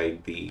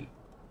inside the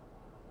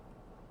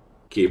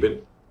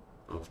cabin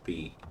of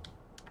the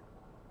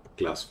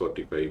Class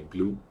 45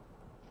 Blue.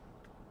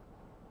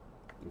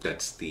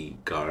 That's the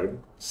guard,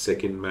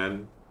 second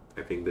man,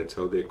 I think that's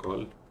how they're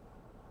called,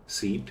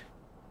 seat.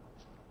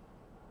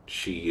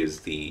 She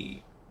is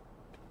the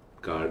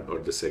guard or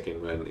the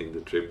second man in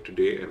the trip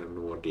today. I don't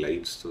know what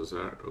lights those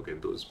are. Okay,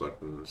 those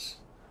buttons,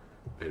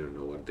 I don't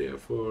know what they are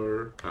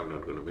for. I'm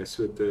not going to mess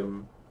with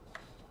them.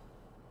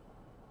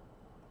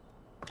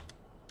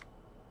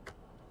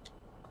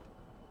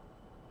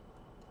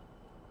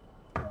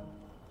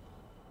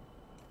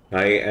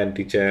 Hi,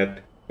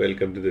 anti-chat.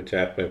 Welcome to the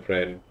chat, my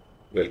friend.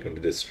 Welcome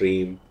to the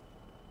stream.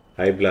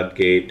 Hi,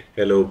 Bloodgate.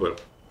 Hello, bro.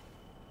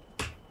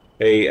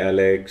 Hey,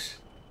 Alex.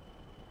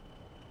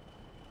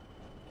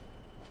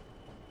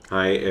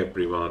 Hi,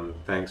 everyone.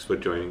 Thanks for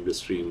joining the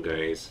stream,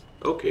 guys.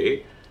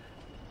 Okay.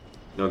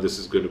 Now this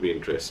is going to be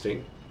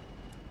interesting.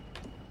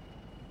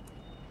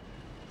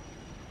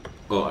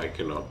 Oh, I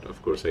cannot.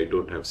 Of course, I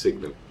don't have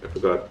signal. I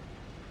forgot.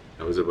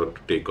 I was about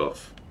to take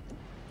off.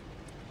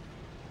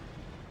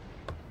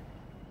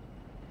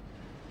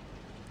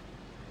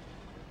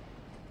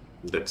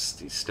 That's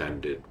the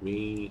standard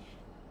me,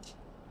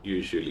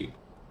 usually.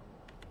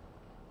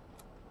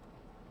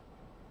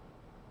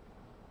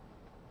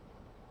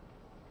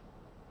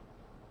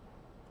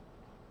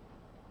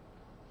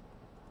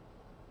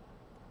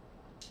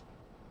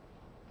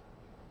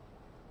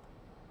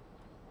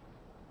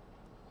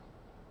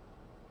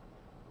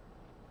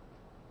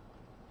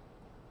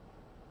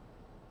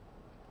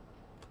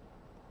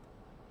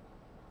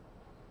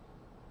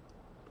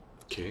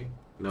 Okay,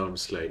 now I'm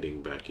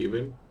sliding back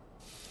even.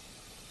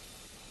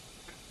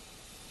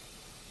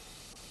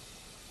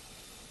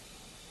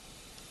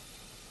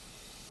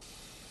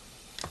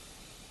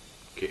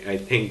 Okay, I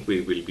think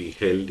we will be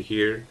held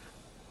here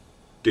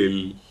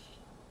till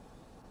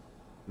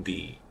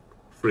the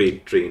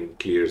freight train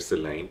clears the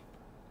line,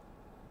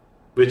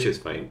 which is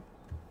fine.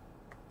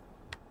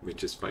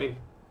 Which is fine.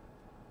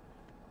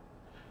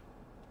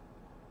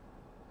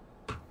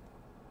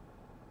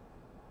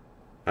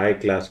 Hi,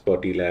 Class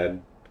 40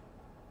 lad.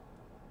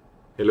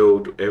 Hello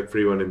to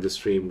everyone in the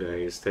stream,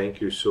 guys.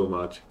 Thank you so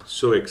much.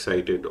 So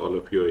excited all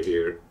of you are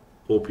here.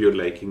 Hope you're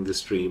liking the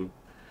stream.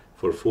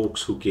 For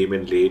folks who came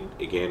in late,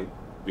 again,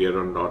 we are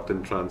on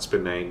Northern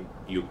Pennine,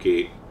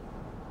 UK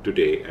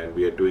today, and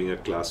we are doing a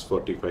Class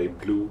 45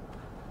 Blue.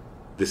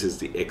 This is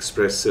the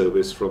express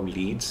service from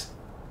Leeds.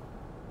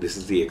 This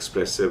is the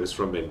express service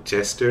from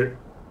Manchester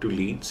to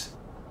Leeds.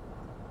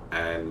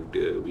 And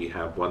we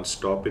have one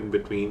stop in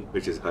between,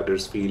 which is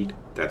Huddersfield.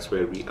 That's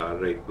where we are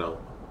right now.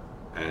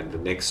 And the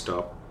next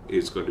stop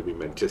is going to be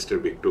Manchester,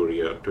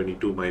 Victoria,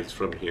 22 miles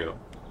from here.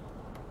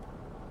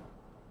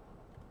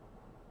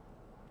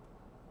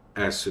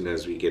 As soon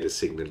as we get a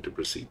signal to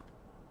proceed.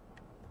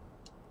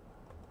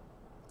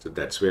 So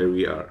that's where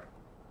we are.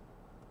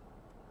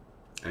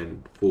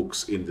 And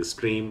folks in the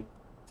stream,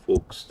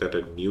 folks that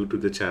are new to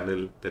the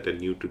channel, that are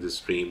new to the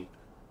stream,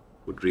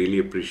 would really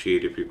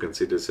appreciate if you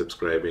consider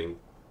subscribing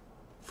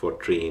for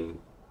train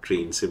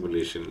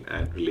simulation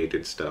and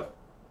related stuff.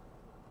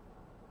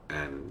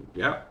 And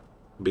yeah,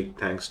 big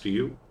thanks to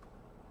you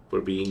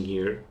for being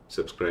here,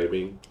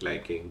 subscribing,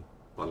 liking,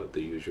 all of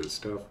the usual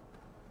stuff.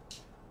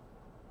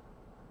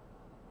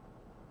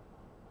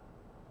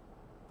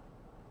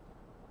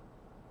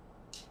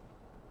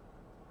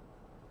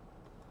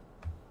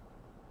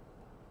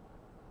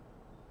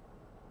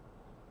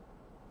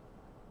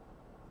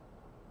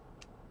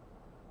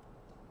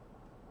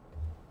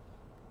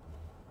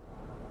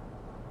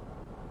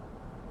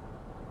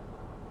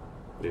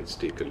 Let's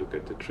take a look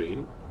at the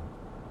train.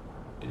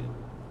 In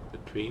the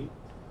train.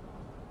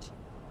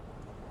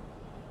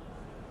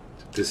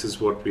 So this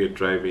is what we are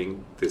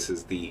driving. This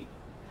is the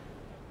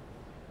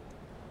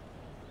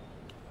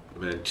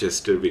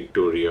Manchester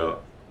Victoria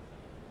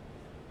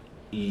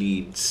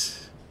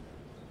Leeds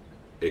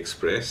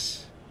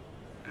Express.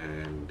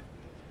 And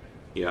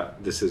yeah,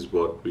 this is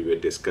what we were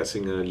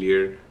discussing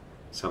earlier.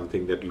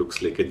 Something that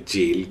looks like a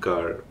jail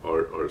car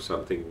or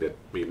something that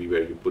maybe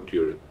where you put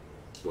your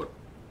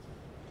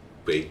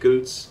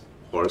vehicles,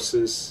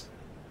 horses,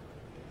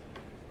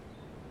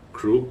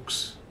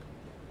 crooks.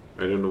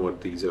 I don't know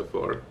what these are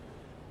for.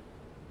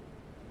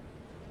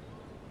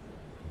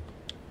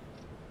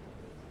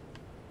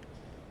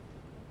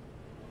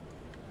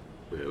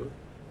 Well,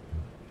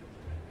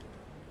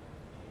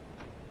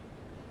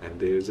 and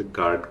there's a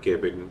guard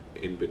cabin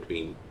in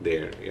between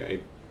there. Yeah,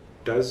 it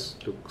does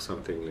look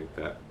something like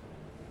that.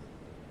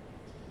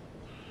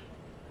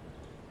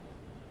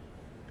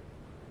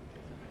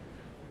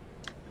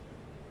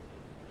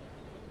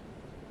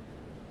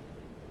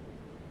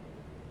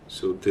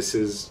 So this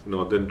is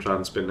Northern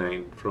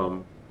Pennine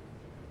from,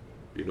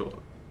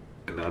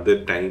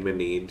 another time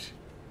and age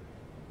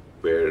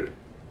where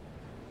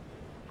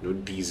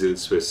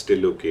diesels were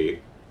still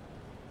okay.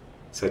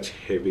 Such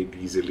heavy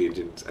diesel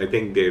engines, I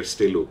think they're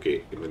still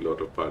okay in a lot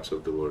of parts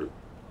of the world.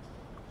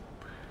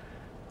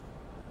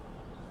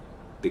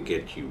 They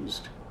get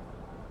used.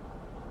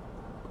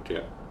 But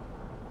yeah,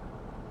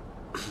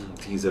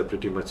 these are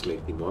pretty much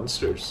like the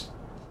monsters.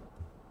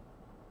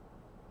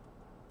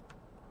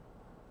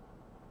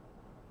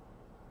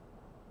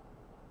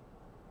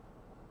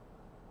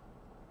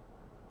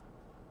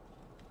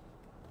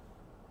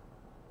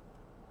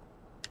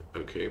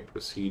 Okay,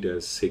 proceed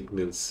as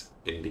signals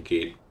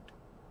indicate.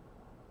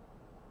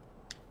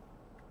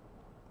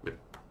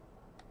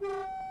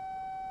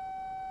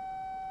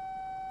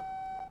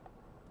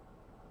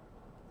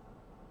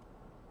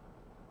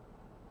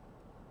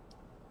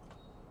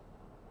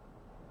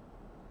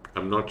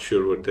 I'm not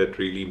sure what that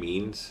really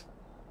means,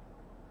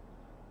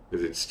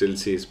 because it still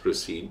says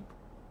proceed.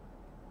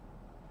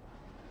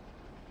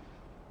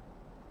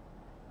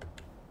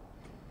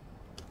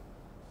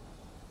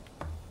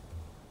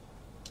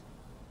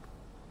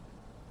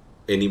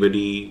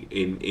 Anybody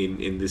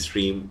in the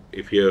stream,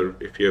 if you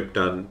have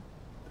done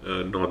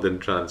Northern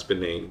Trans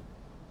Pennine,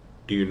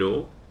 do you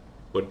know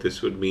what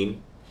this would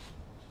mean?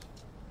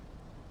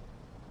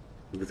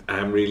 Because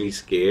I'm really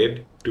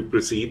scared to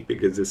proceed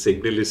because the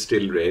signal is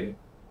still red.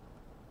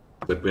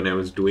 But when I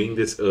was doing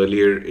this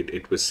earlier,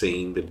 it was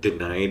saying the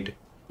denied,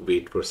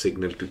 wait for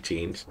signal to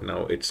change.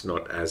 Now it's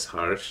not as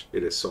harsh.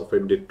 It has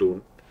softened its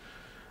tone.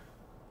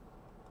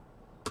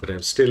 But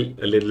I'm still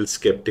a little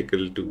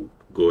skeptical to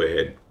go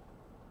ahead.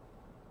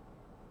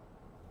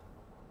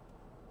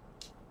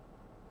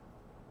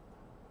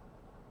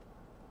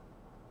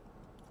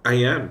 I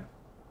am.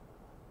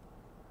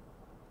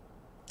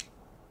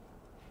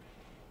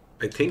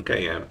 I think I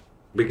am.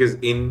 Because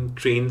in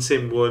Train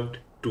Sim World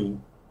 2,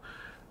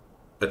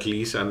 at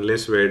least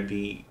unless where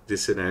the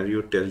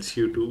scenario tells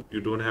you to, you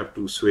don't have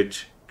to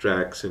switch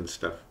tracks and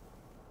stuff.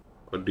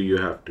 Or do you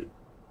have to?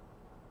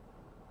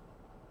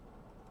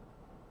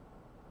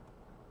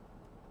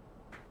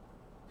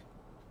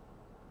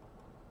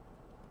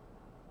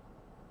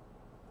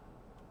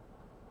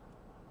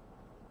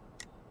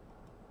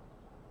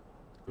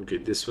 Okay,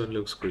 this one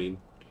looks green.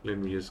 Let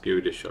me just give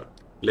it a shot.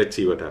 Let's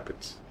see what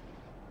happens.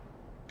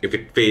 If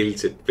it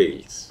fails, it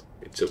fails.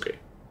 It's okay.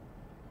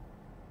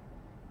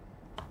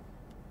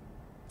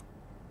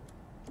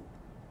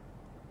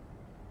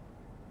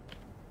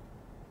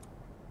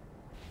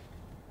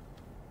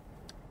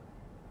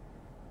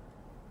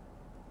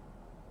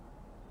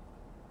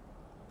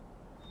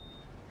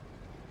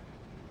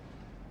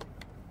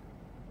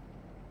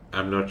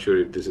 I'm not sure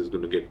if this is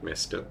going to get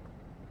messed up.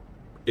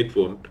 It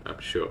won't, I'm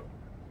sure.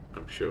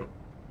 I'm sure.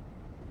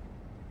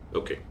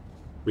 Okay,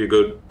 we're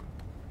good.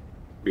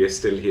 We are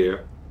still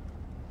here.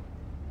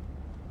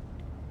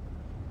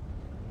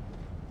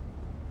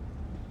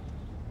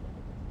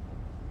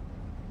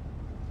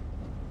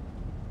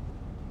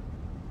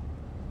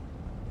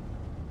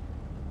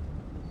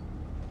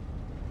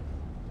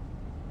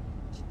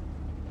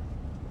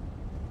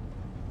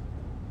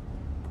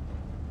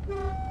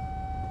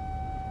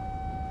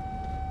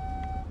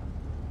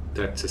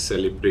 That's a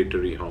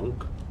celebratory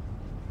honk.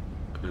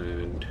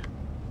 And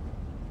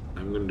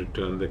I'm going to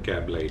turn the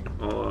cab light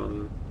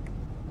on.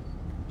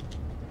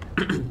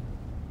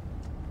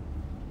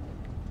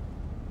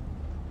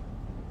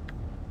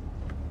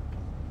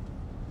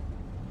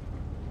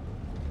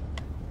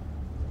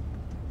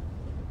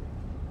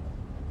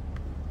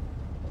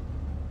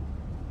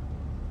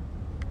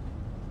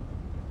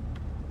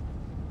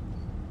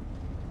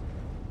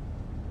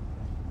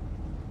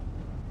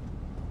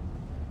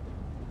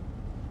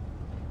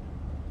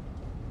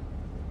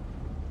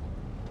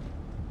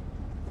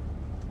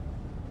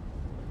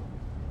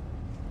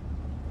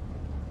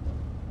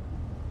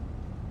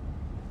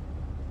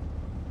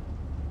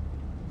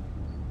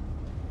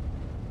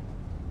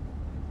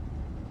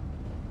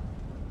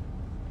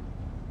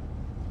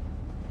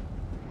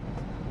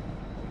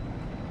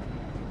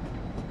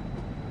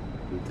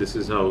 This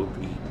is how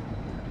the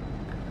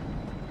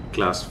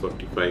Class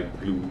 45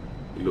 blue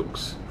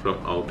looks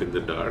from out in the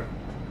dark.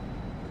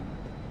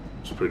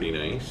 It's pretty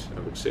nice,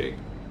 I would say.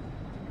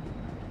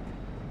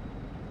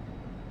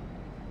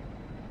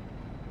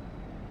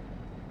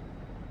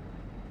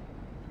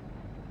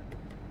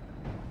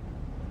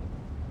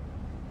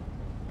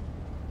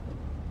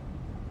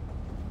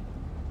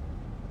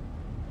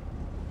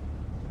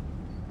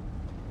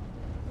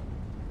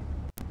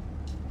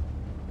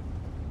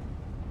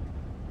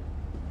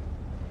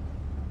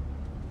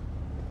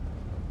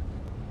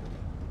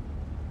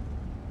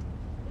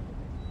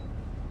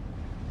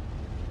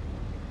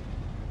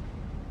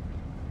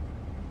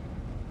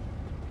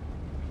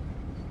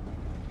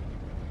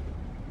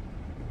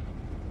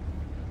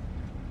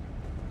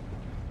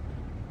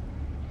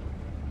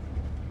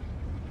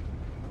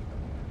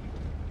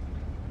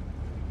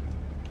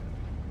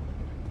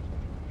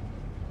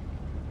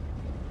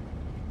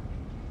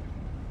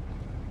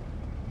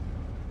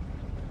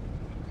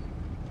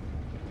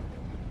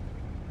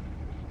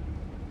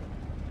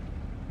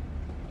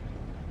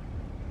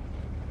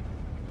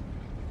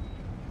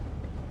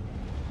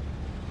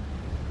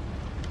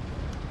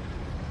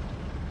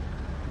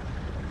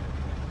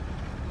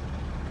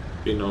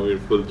 Okay, now we're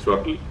full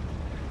throttle.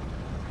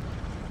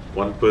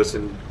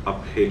 1%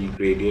 uphill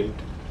gradient,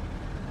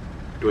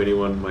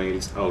 21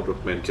 miles out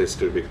of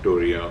Manchester,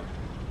 Victoria.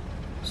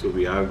 So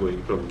we are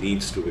going from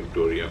Leeds to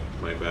Victoria,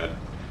 my bad.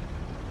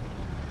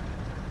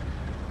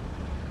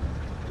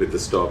 With a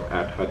stop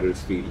at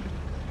Huddersfield.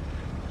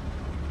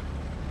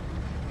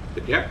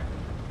 But yeah,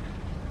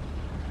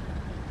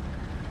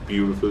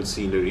 beautiful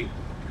scenery.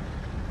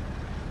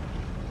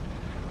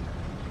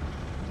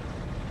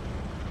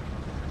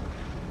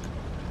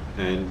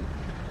 And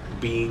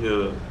being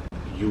a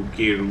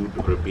UK route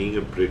or being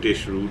a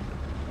British route,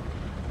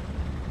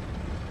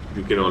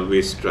 you can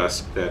always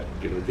trust that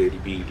there'll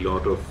be a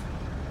lot of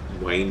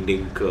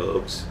winding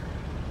curves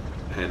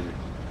and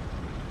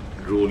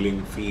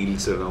rolling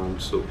fields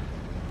around, so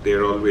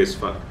they're always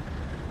fun.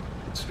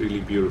 It's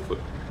really beautiful.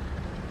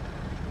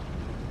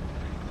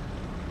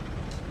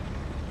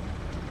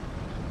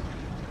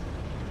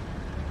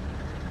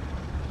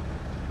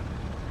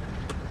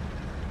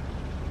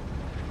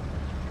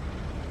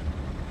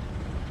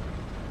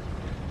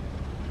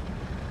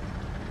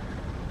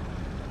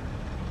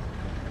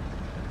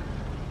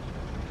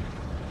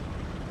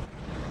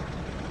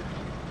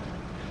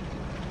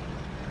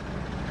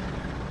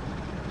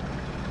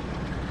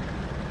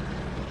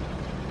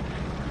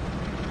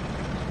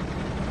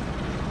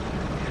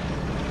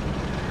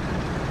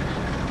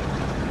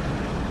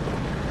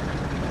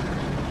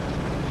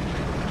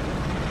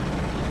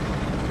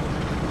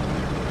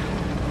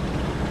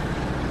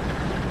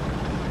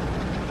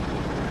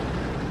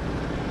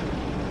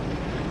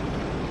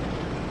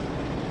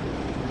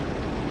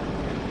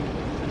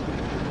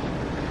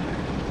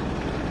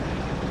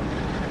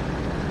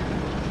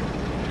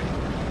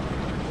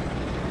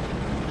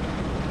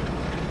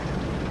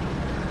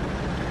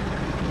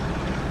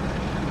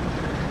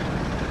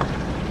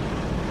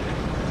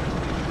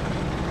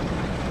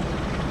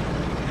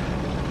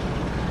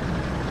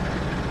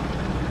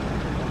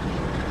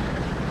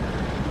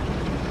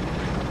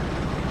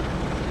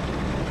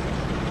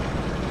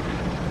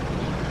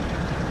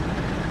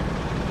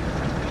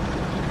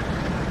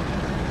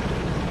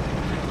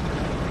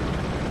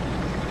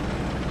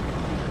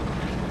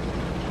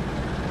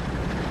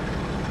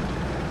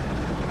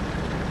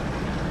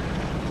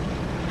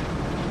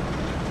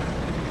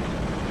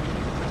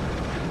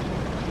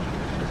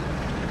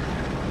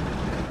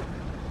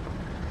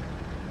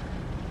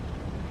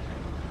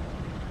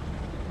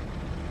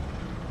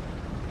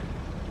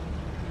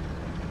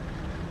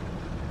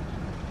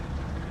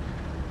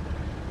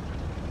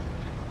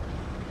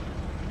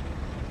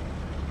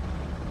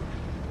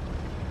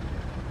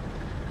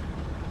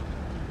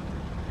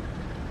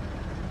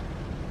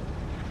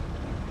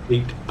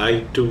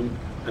 I too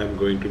am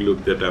going to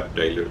look that up,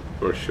 Tyler,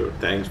 for sure.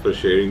 Thanks for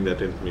sharing that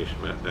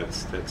information, man.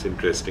 That's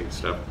interesting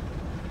stuff.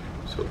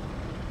 So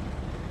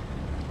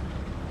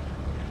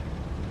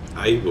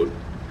I would.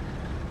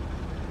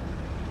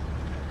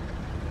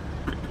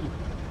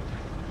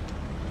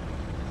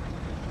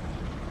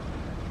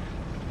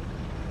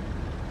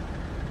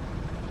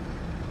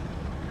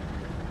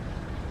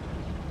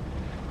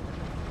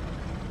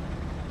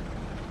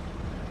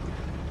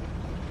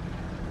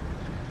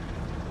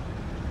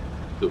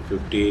 So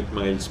 58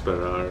 miles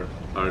per hour,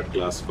 our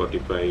class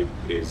 45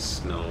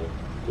 is now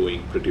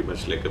going pretty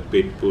much like a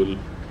pit bull,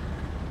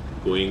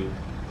 going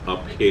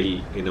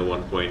uphill in a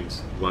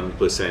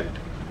 1.1%,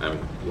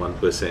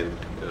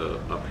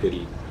 1%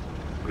 uphill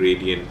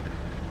gradient,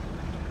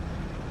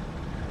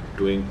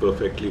 doing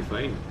perfectly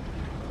fine.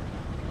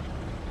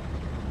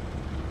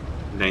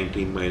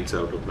 19 miles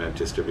out of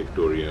Manchester,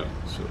 Victoria.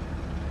 So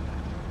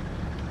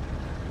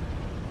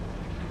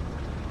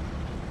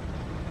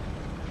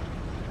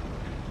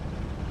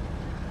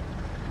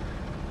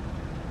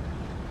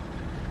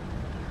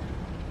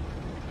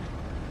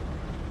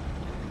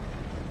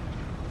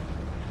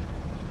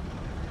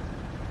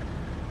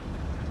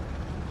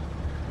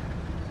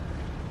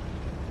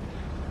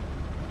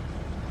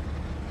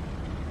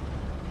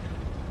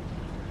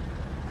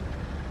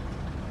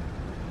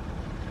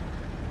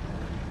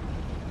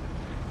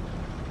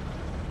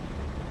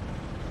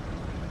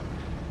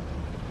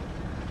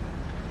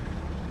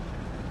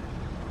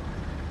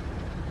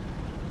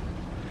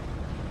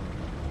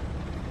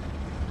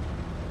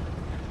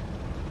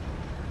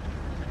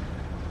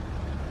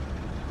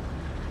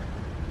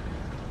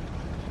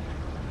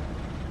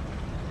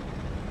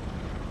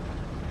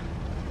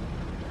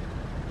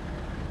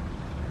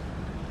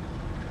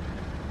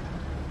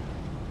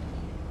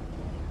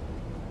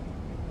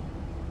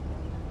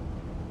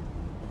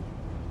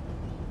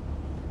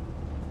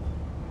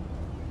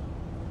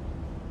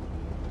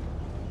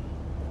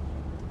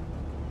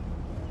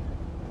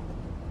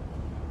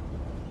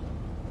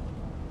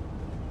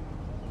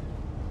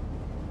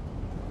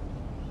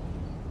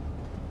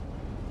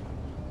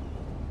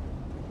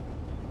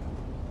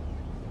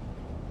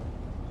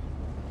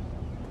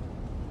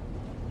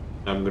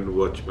I'm going to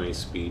watch my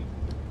speed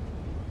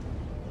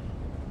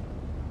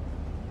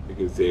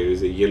because there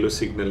is a yellow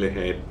signal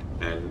ahead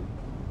and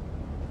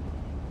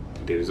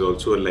there is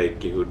also a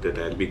likelihood that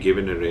I'll be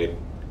given a red.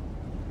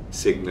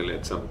 signal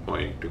at some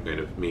point to kind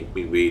of make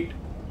me wait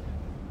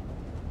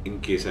in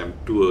case I'm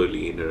too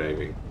early in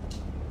arriving.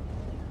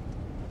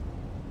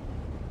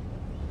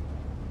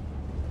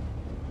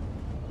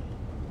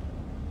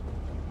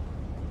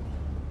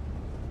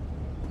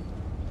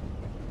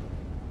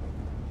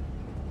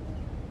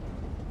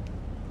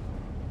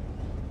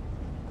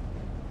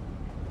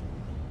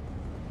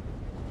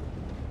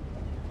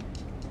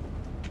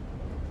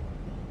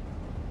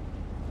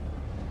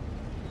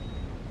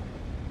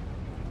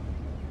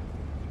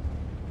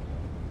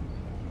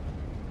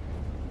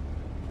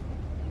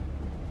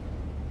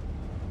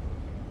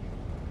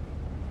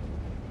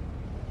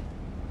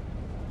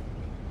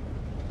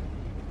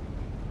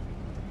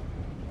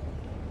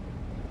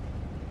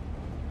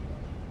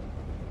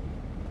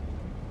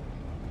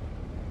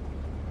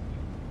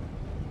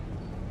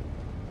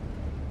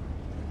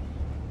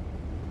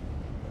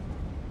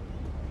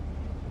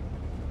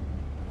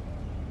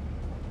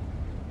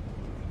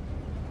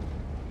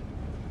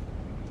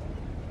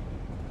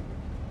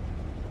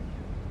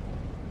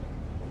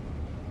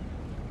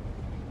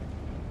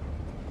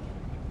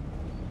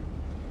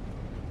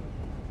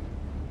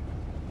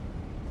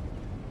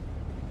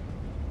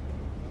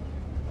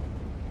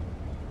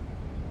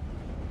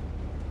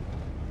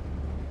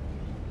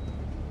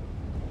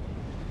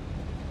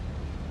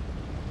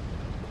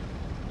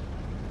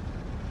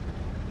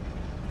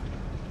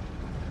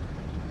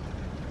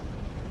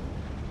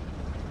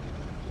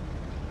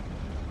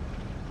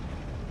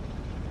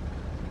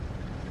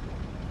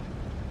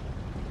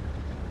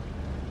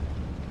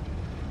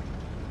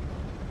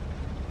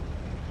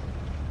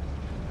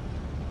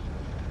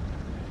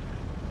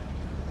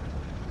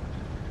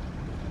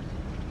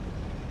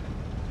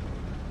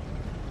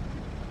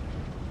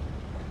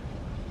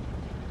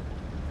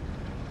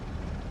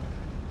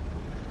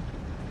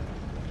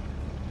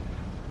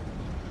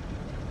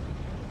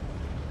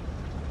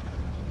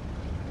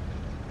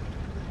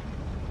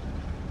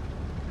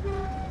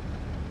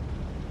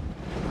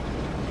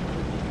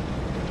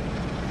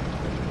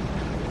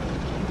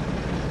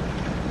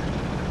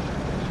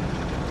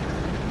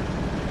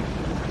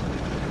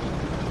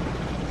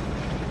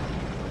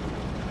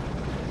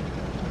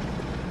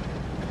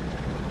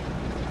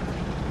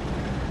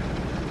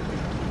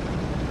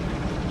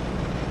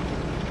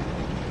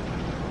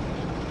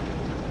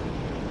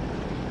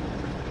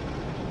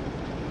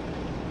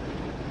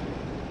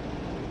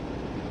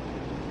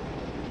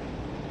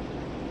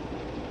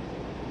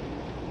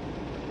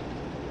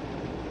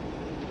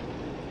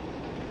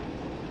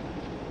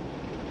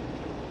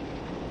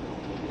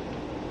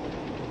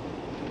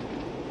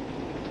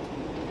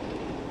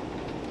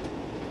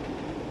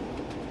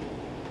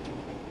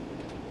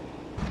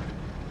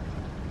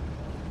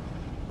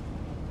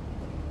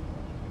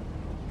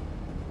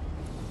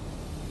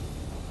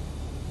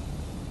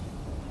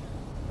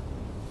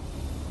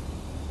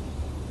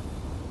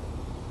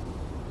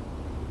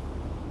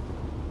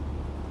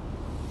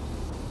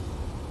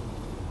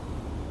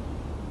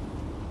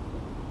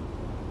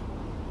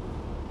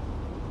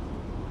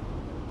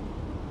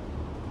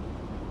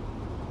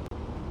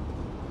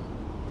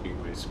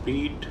 My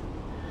speed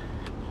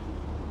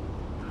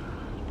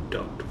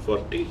down to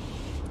 40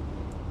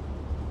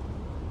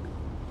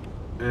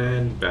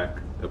 and back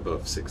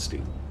above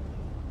 60.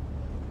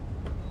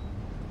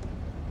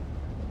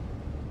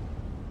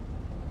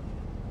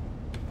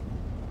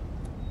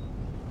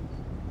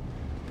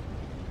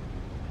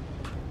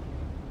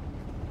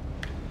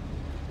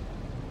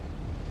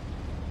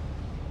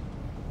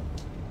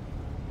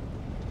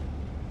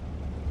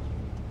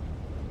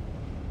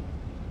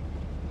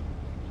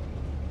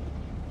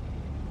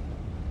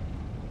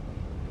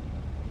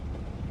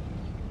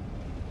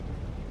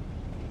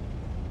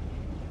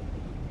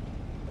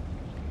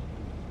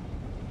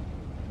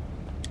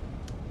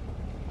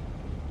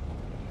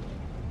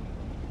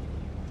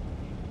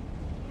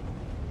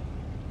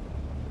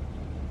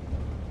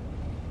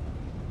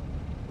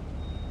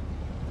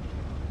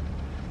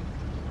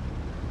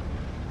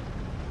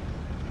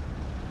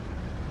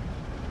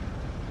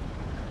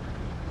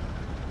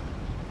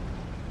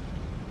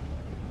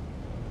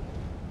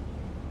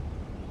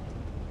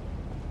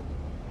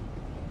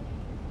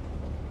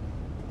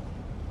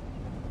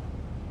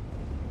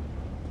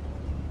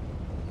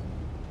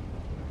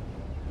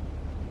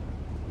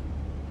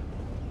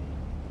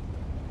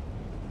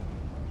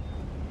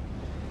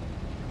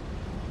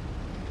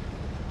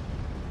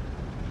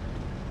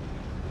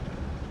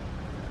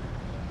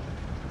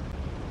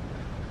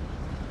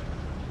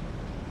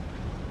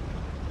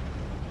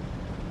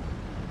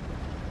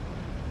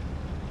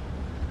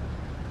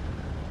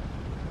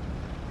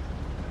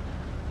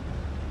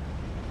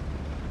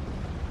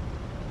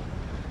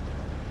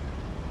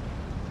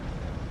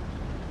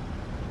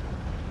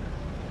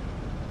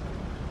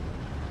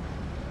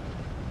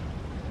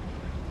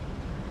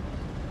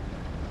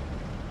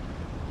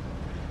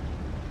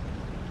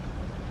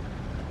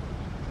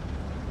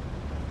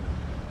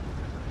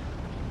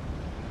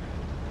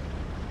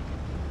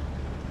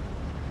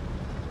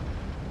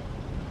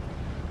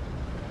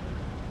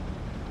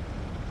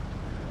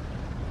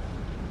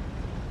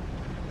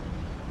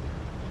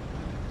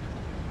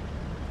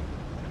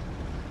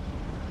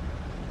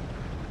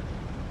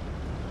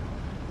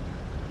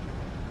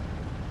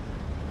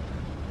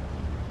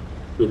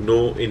 So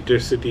no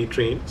intercity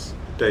trains,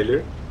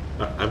 Tyler?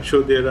 I'm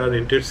sure there are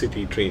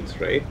intercity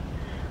trains, right?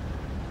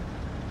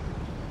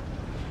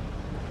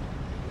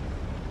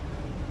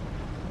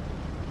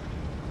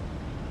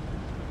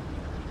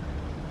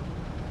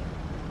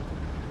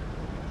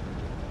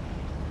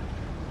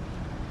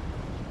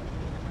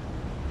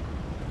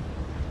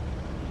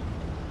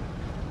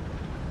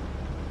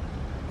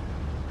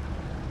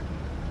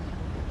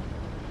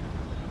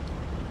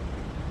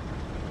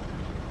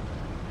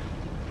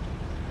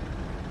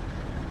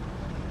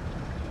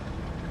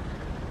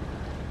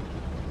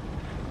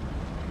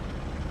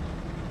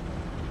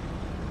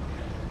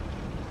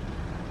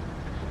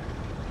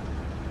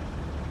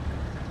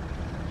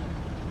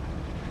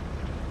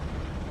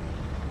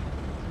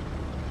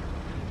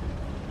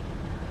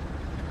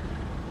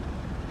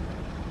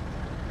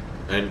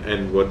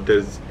 And what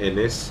does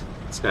NS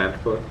stand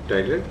for,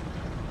 Tyler?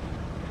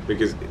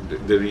 Because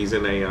the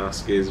reason I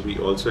ask is we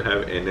also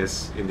have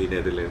NS in the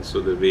Netherlands. So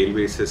the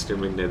railway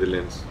system in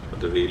Netherlands, or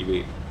the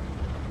railway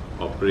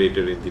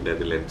operator in the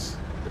Netherlands,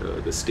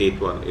 the state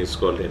one is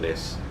called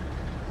NS,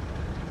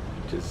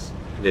 which is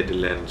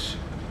Netherlands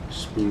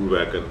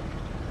Spoorwagen.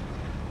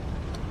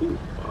 Ooh,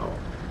 wow.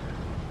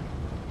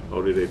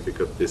 How did I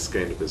pick up this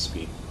kind of a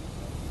speed?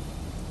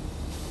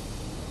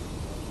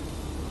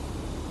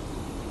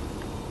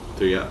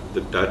 So yeah, the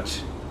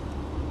Dutch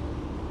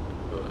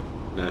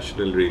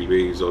National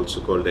Railway is also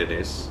called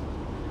NS.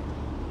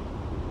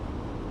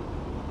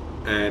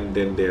 And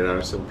then there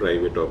are some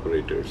private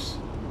operators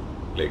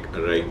like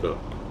Arriva.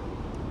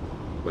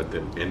 But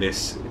then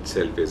NS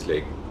itself is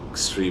like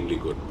extremely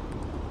good.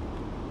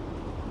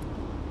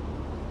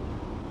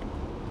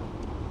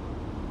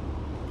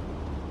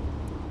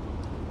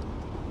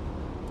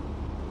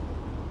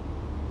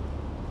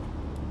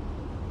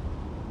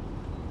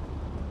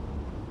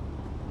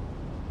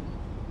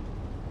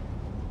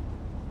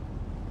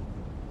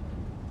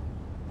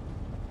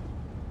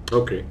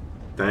 Okay.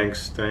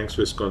 Thanks,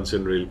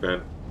 Wisconsin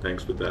Railpan.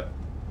 Thanks for that.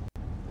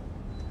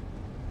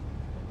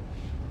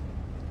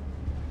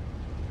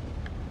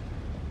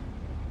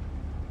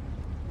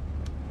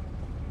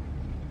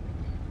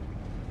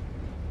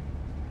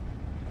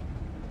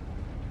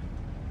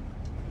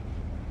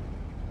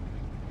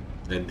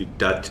 And the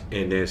Dutch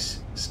NS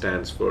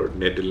stands for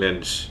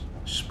Netherlands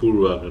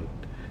Spoorwagen.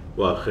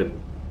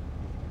 Wagen.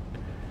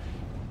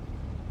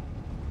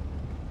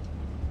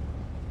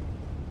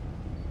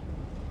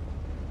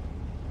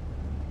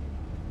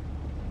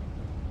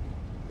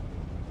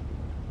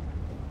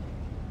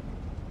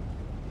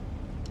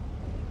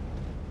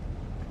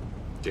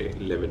 Okay,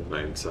 11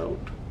 miles out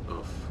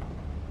of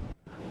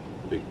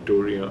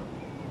Victoria.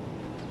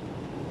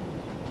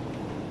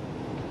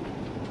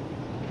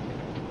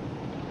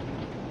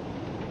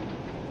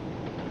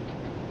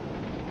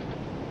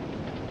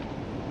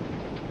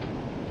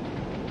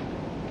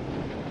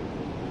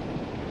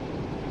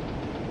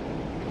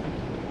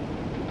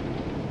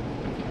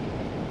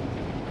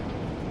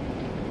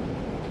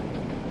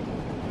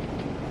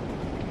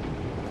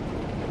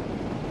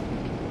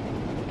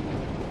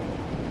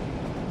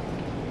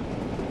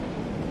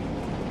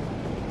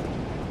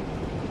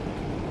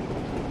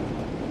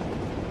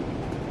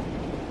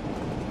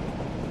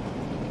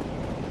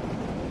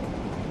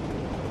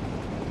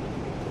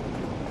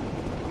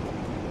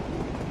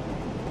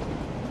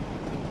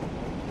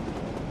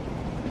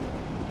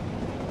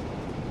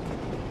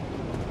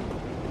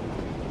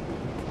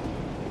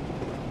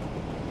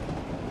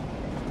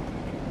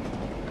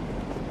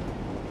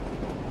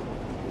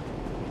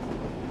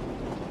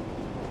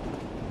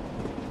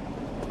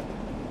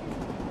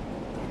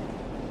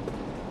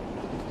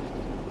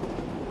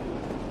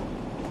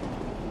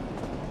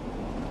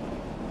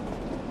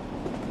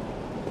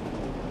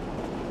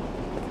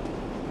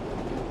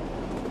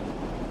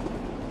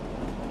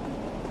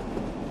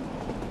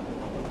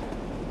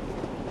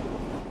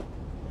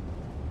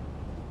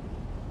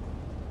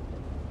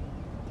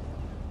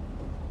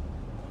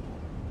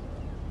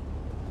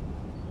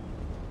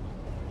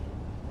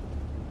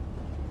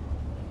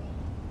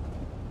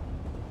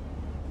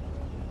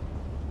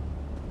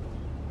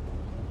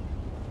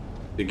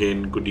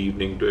 Again, good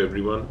evening to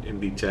everyone in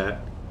the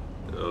chat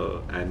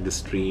and the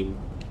stream.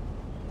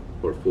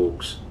 For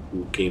folks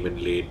who came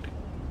in late,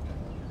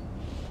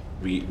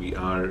 we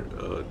are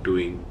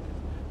doing.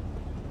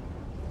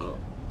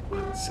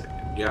 1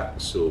 second. Yeah,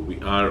 so we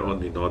are on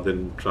the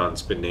Northern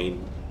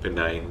Pennine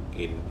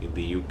in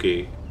the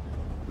UK.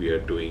 We are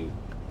doing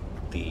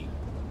the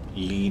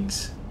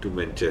Leeds to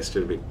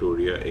Manchester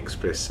Victoria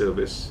Express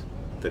service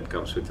that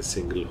comes with a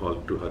single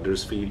halt to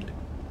Huddersfield,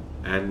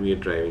 and we are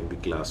driving the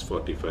Class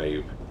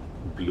 45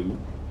 Blue,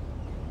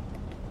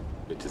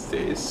 which is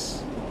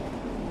this.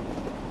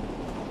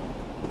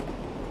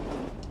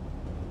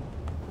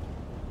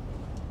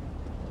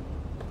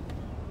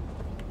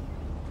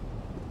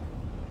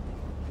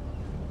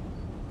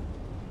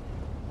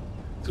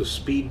 So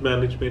speed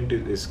management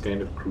is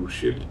kind of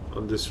crucial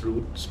on this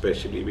route,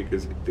 especially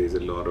because there's a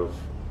lot of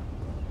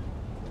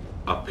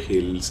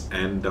uphills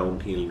and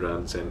downhill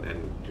runs, and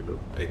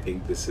I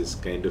think this is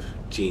kind of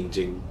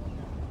changing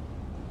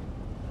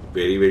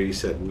very, very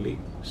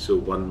suddenly. So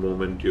one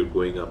moment you're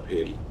going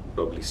uphill,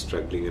 probably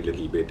struggling a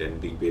little bit,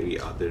 and the very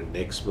other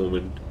next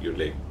moment you're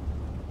like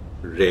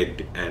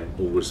red and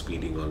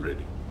overspeeding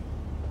already.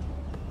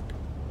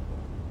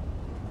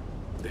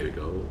 There we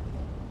go.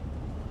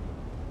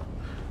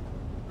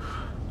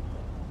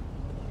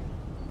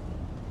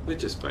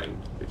 Which is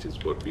fine, which is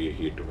what we are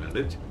here to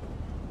manage.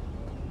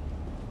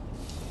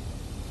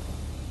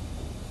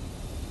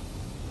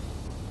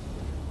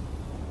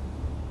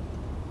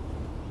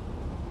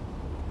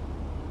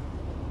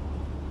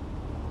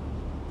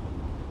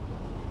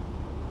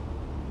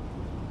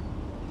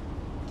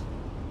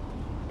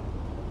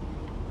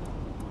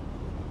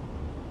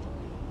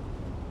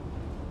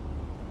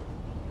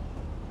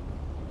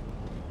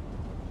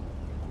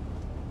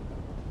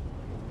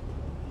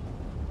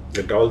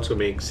 That also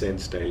makes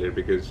sense, Tyler,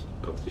 because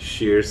of the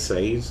sheer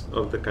size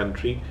of the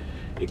country.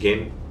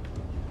 Again,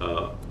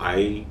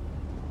 I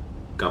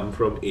come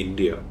from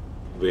India,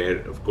 where,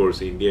 of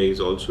course, India is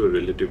also a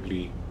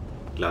relatively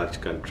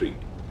large country,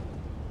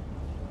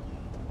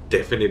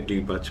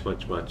 definitely much,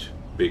 much, much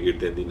bigger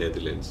than the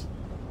Netherlands.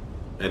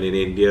 And in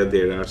India,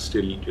 there are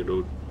still,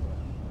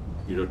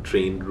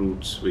 train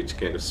routes which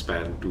kind of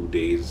span 2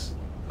 days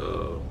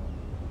uh,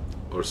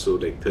 or so,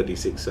 like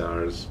 36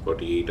 hours,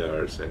 48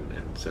 hours,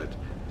 and such.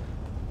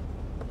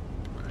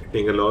 I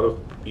think a lot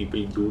of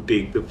people do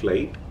take the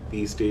flight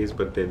these days,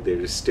 but then there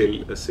is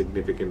still a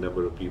significant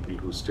number of people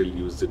who still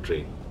use the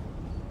train.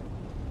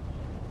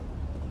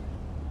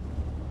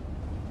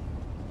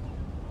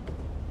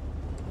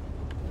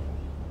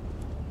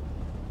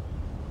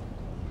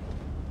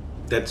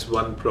 That's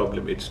one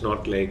problem. It's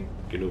not like,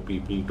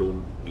 people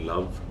don't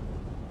love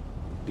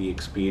the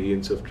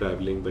experience of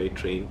traveling by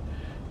train,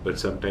 but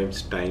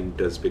sometimes time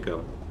does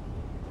become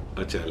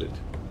a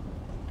challenge.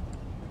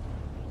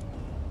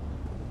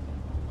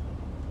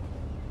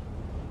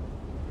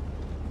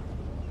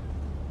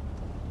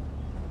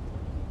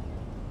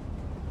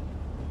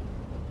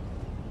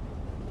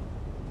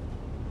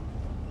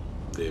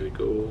 There we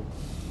go.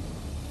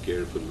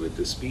 Careful with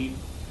the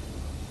speed.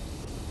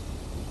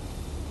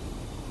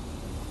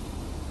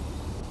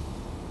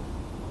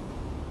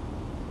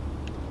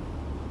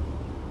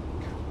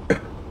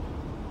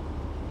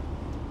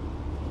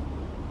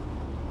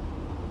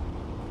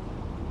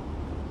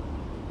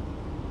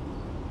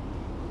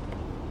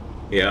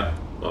 Yeah.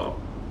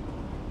 Oh,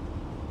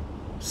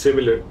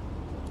 similar.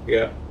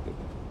 Yeah.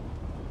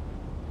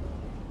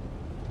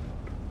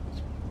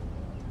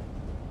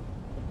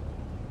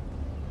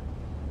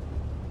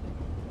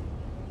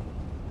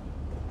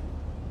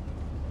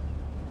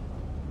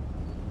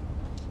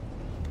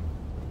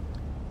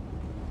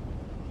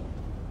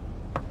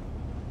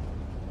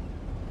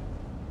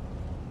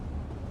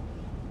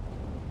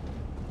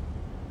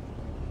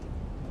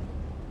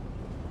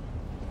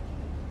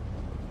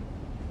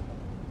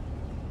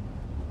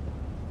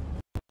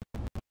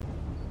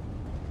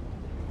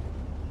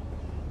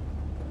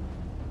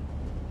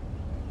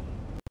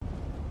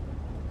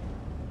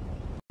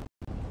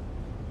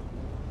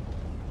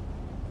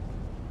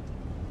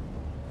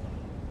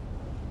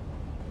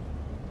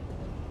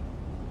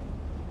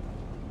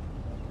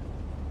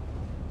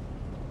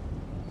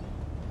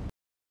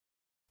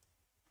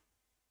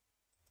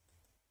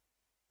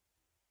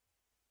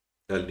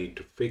 I'll need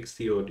to fix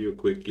the audio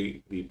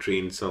quickly. The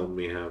train sound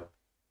may have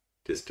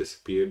just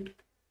disappeared.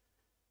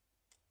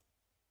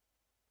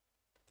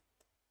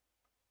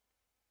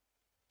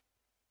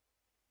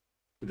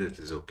 That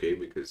is okay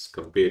because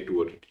compared to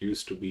what it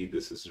used to be,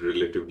 this is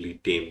relatively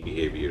tame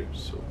behavior.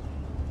 So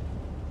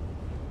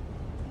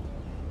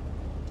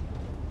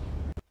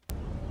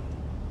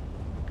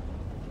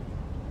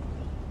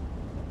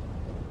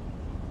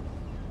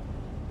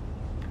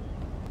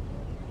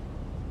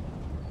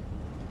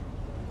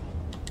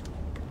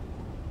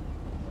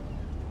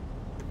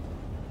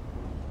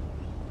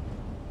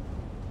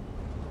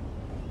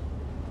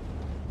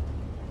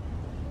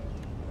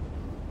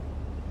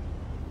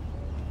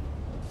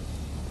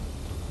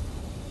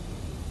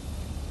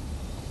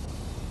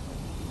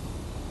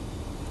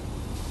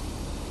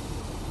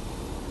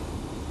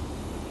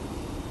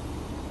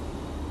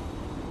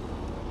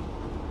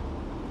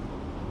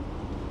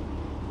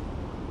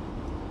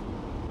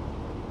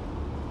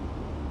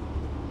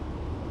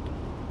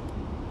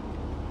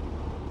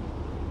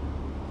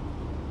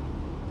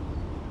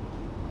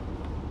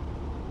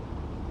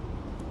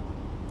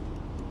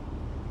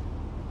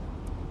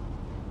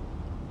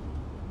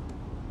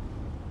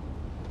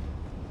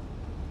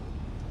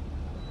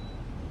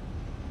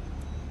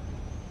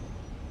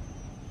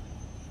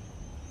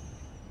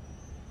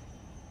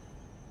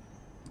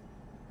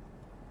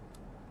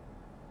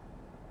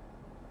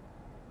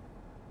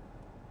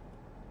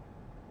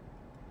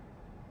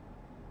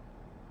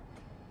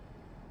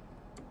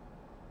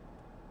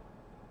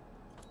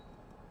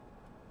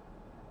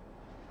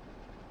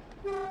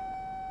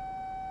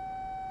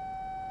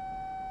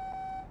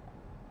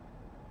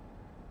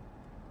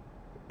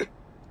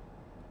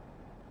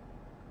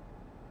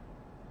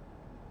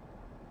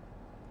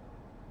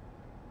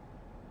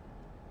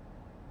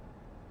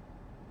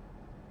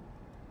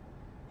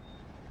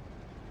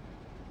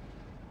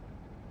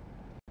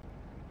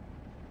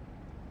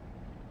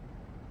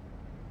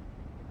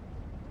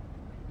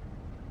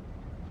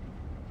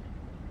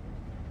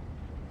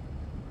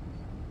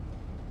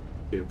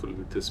Careful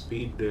with the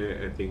speed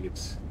there. I think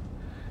it's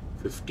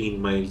 15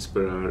 miles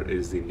per hour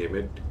is the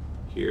limit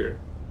here.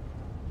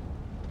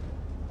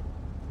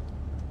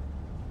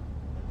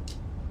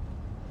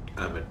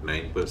 I'm at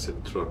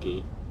 9%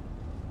 throttle.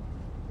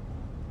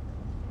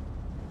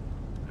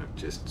 I've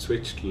just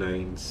switched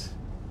lines.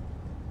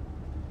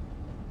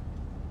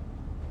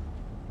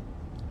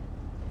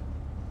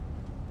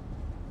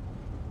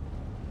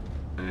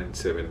 And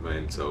 7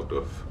 miles out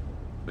of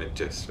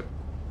Manchester.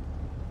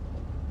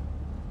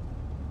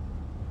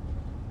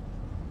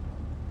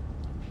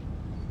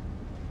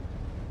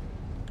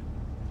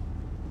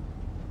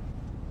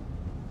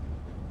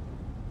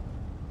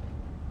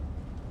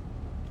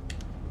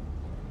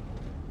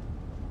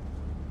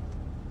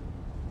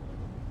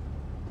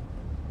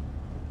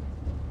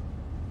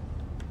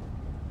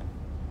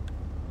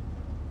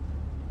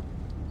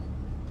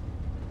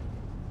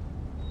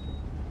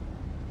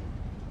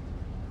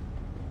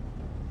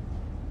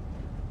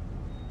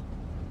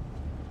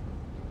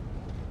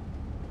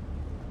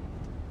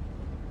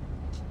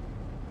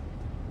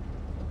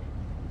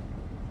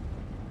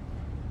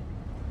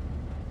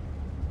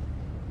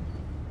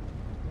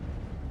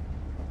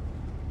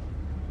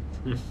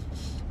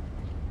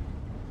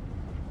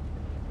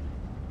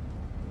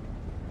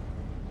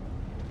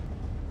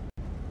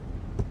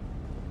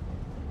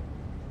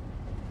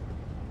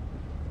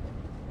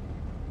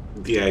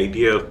 The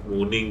idea of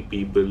mooning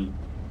people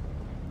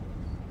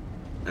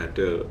at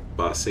a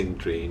passing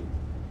train,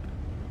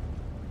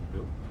 you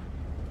know,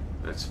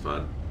 that's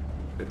fun.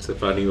 It's a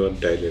funny one,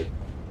 Tyler.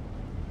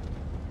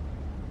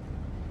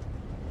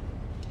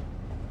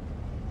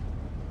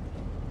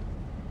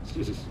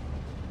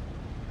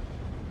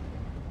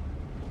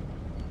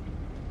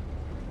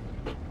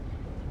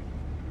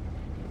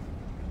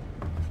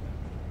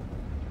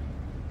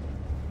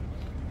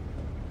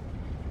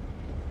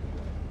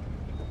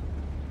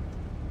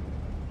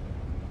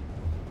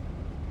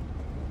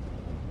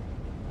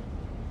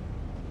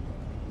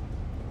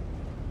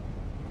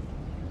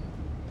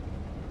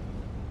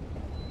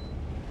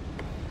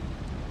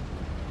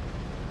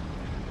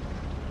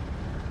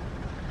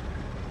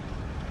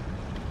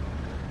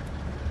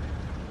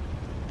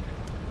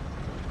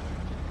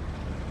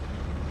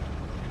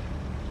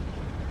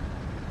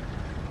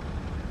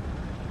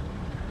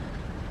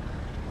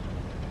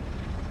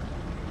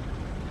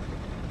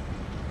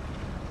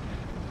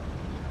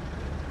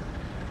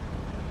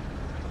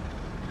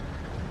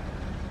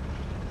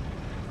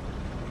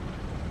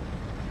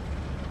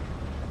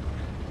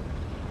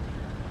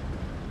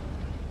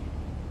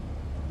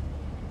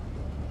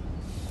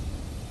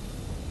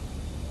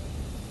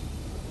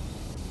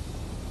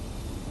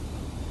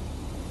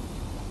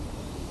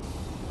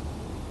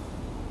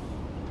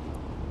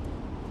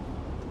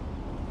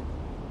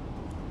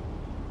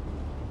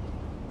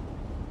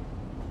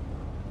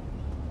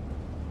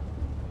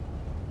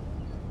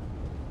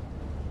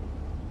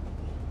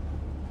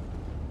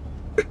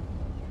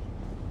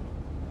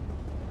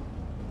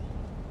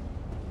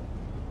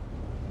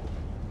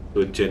 To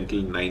a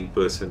gentle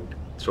 9%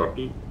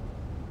 throttle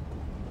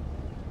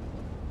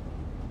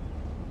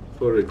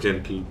for a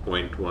gentle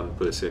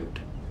 0.1%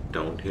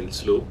 downhill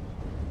slope.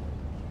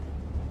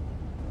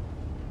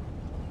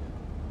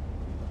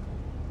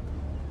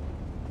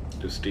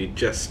 To stay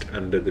just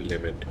under the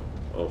limit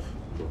of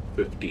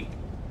 50.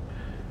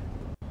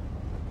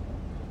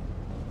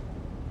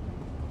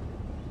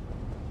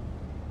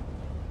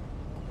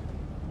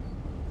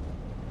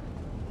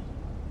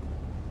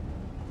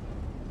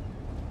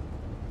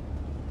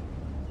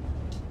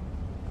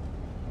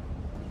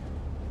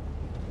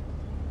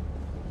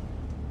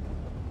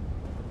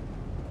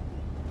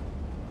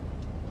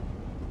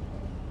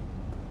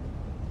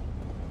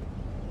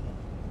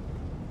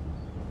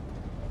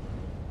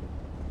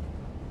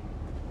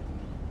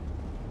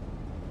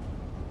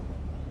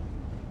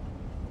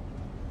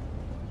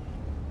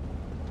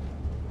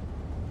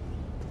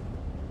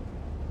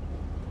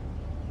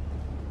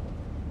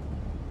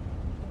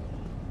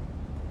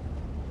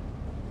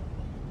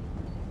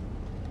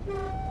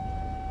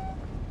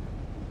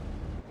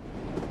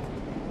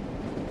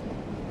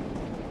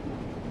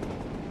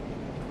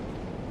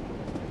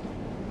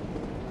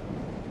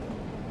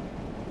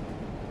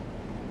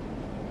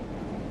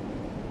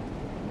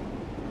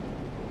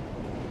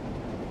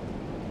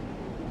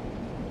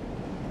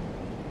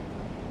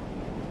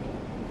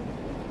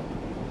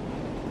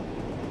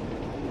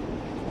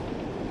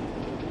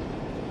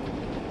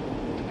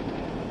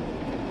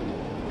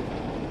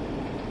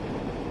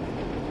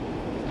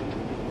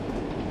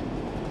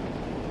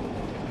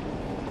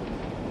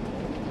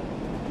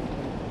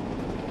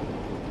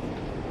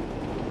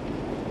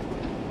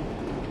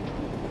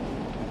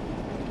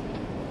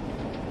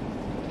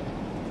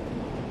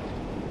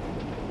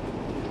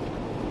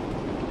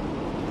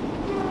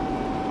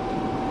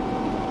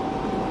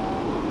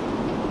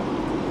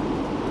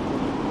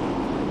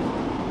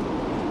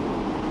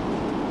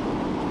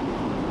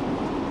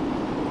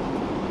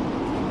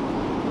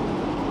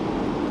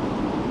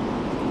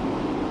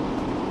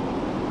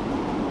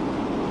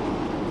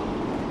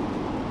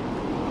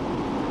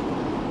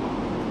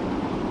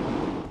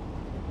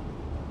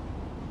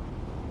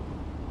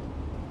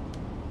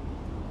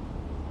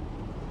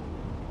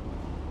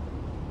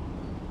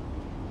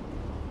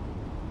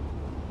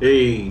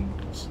 Hey,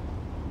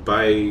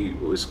 bye,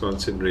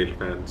 Wisconsin Rail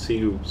fan. See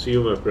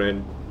you, my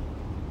friend.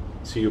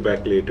 See you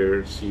back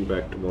later. See you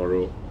back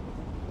tomorrow.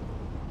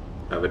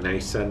 Have a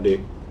nice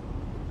Sunday.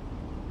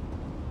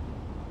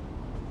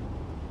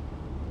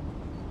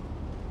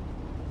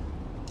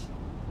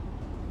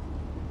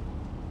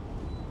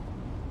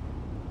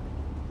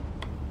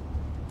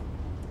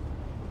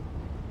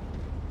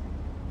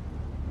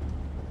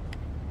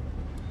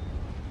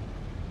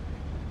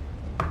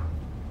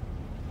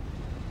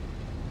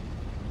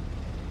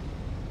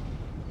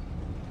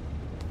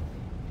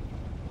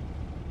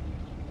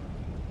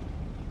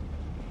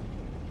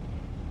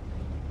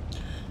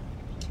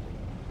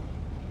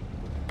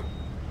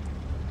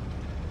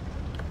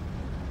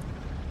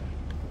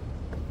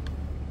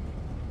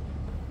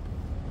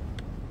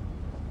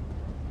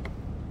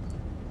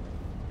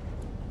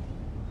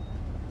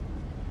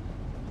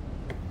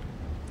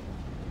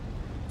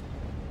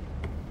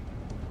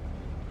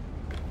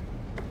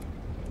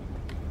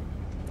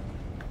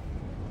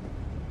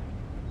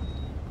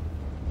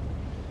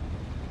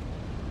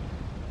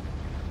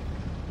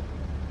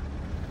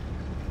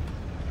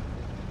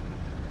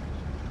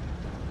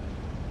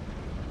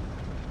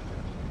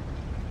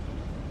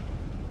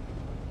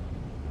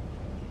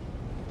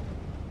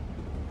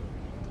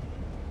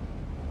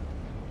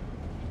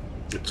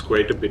 It's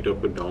quite a bit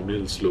of a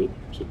downhill slope,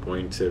 so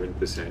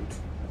 0.7%.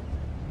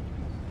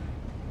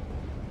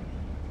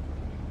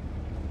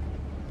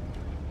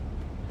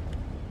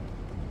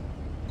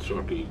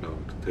 Throttle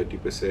down to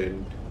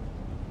 30%.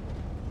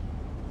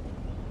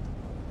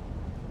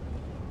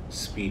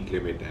 Speed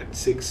limit at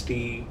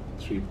 60,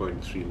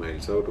 3.3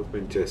 miles out of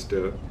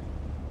Manchester.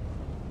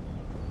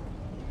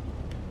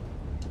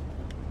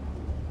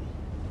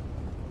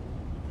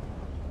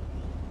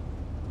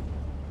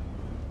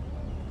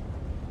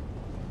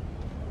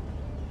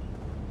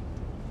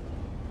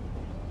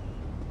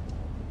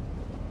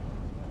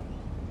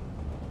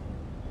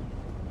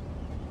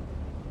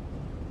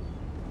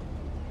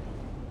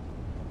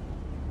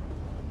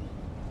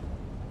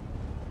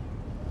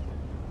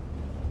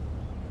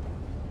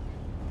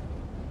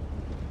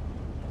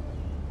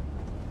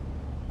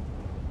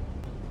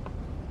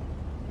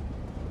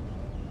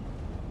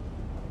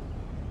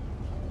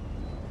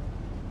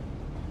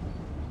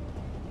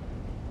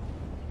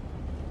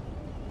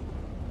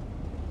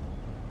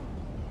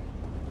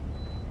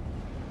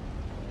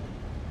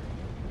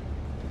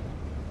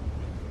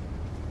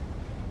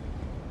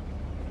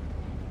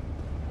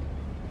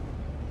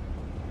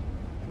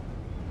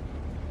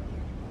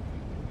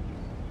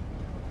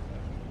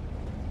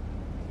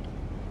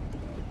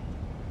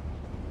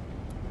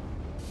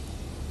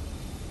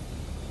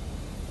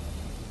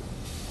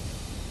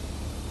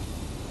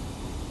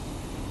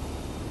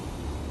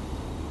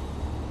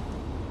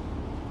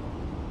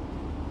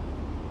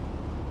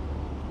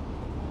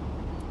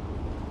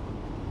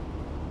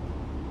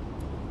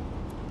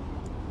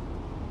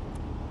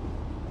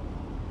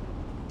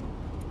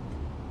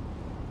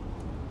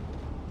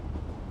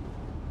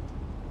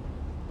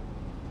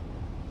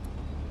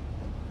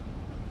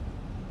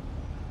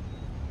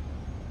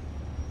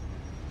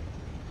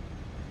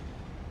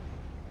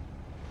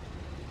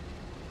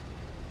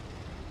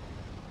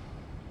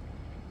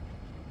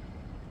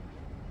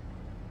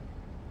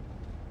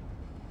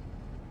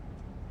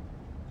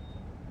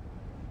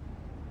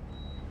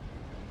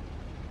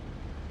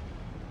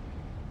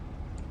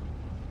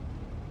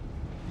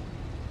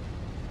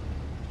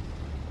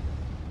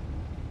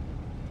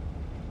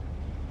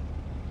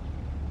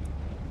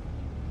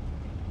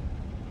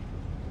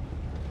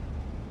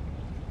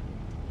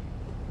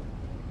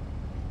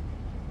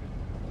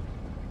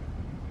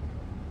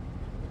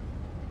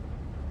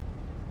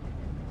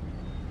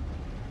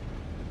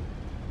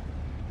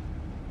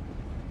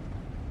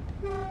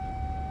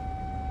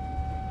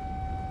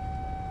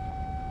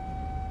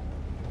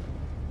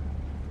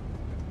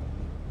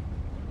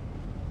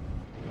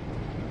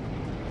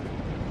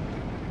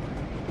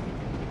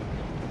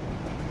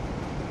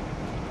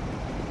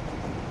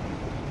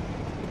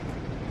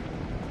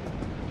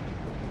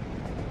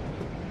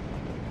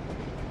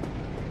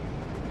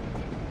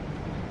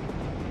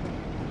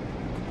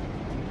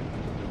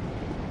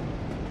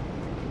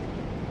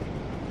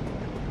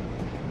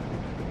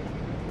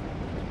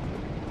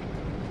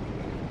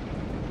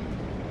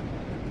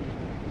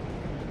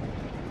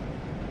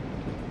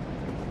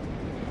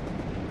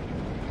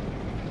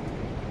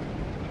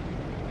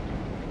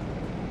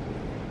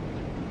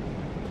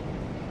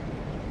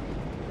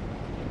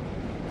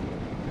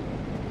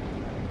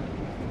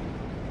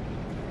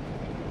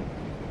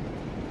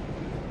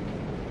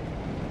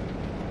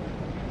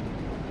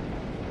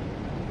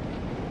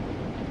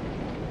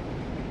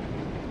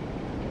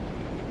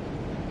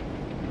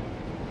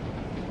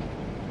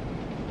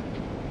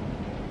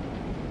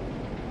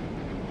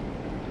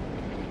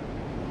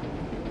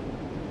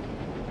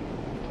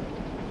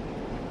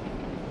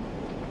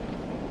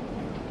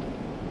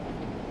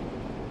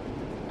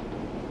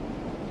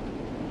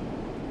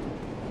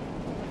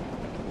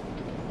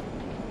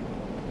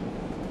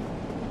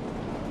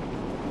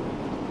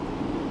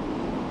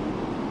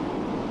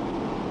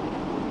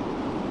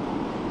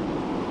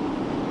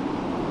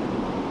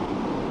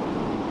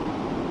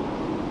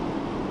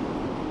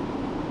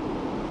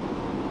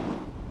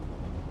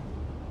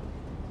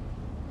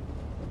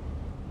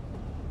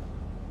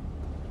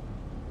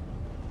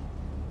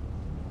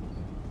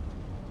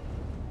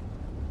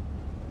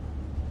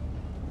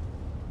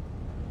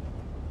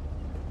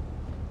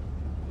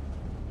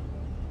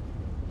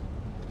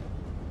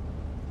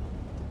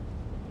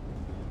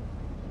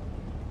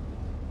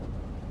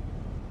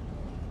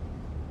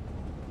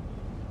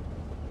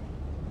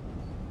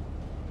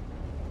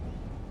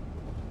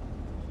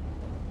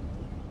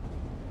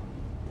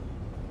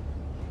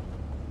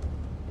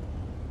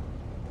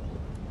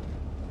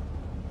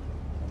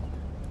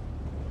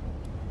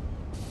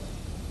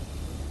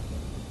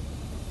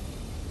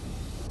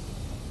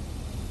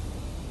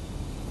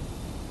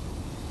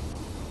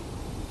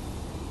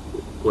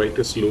 quite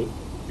a slow.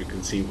 You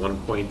can see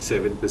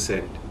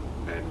 1.7%,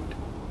 and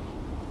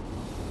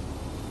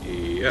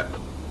yeah,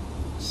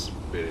 it's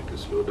better to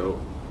slow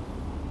down.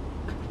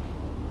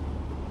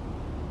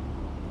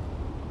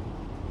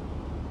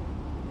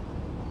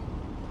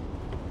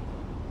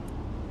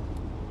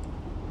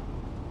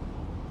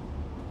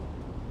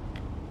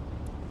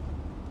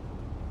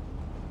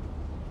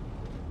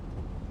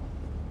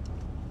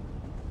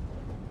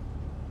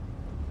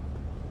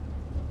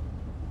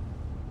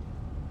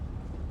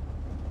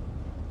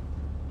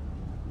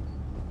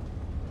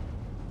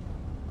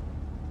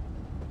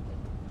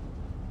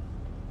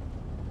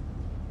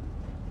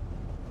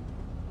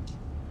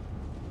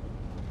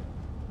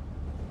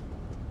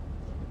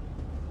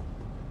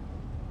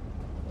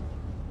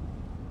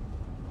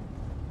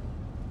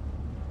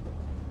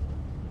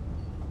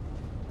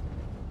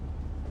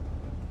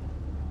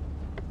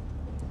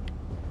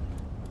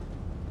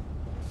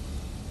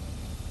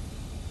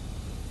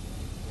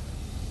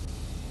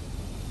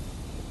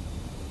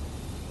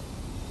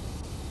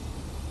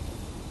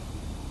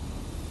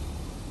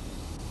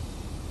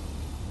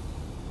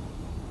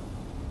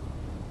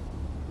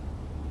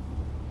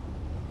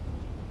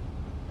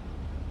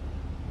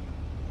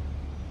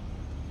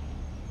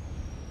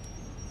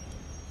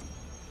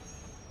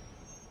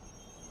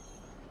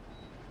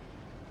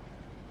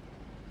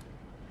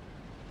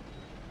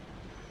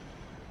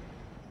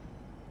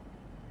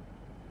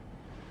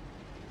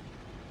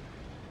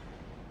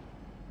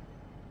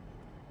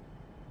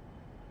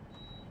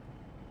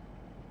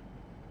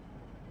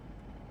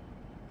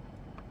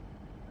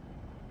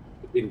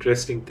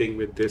 Interesting thing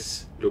with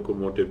this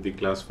locomotive, the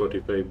Class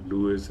 45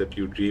 Blue, is that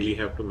you really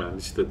have to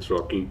manage the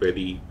throttle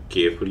very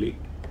carefully.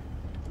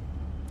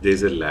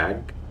 There's a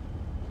lag.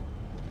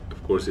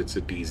 Of course, it's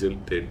a diesel.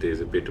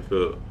 There's a bit of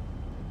a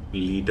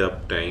lead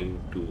up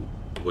time to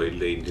while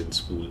the engine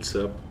spools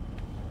up.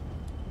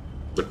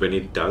 But when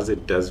it does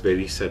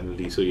very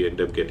suddenly, so you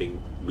end up getting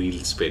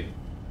wheel spin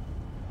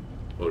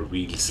or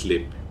wheel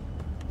slip,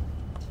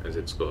 as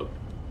it's called.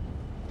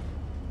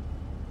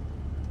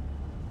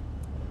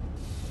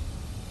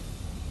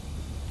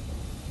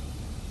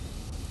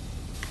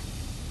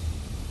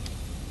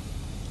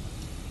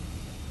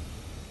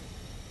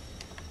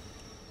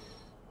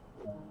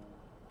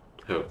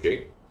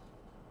 Okay,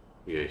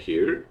 we are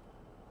here,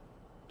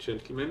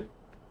 gentlemen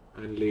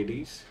and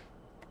ladies.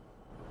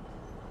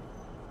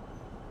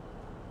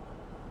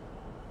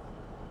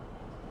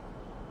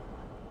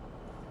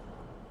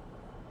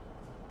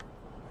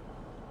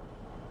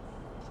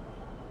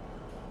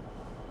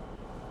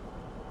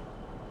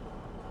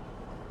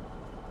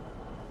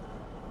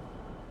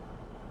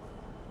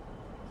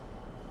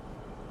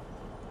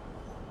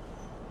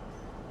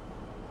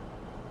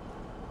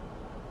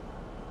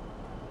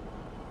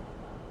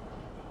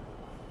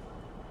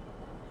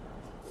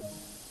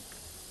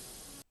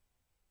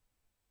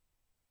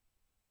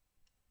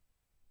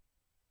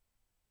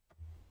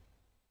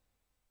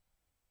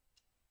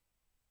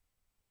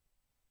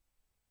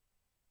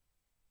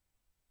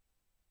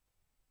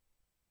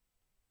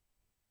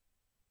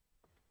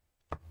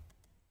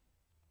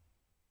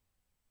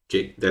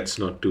 Okay, that's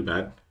not too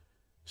bad.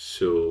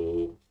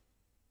 So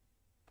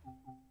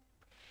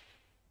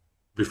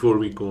before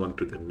we go on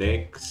to the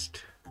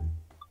next,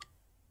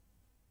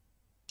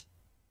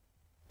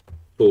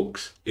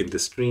 folks in the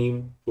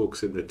stream,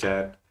 folks in the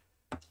chat,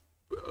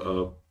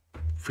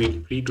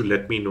 feel free to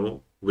let me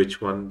know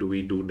which one do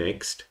we do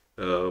next.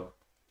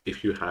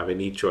 If you have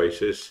any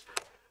choices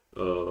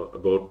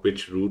about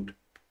which route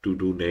to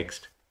do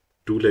next,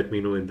 do let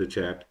me know in the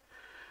chat.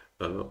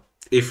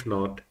 If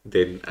not,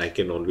 then I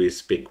can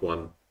always pick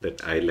one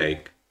that I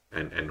like,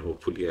 and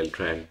hopefully I'll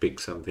try and pick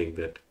something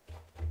that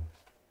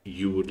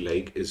you would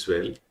like as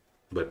well.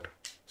 But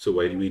so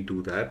while we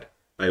do that,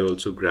 I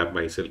also grab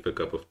myself a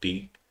cup of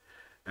tea,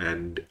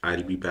 and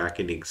I'll be back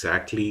in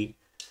exactly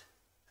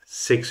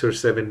 6 or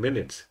 7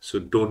 minutes. So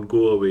don't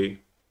go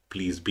away.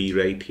 Please be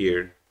right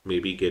here.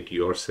 Maybe get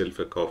yourself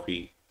a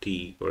coffee,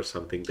 tea, or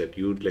something that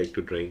you'd like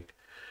to drink.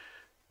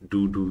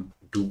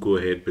 Do go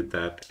ahead with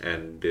that,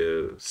 and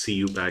see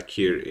you back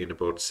here in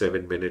about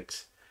 7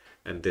 minutes,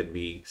 and then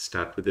we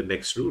start with the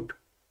next route,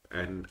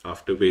 and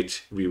after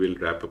which we will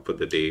wrap up for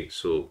the day.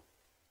 So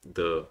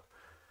the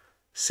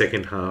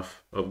second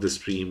half of the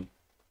stream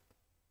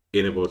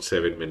in about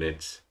 7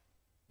 minutes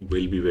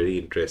will be very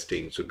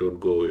interesting. So don't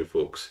go away,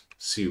 folks.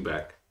 See you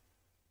back.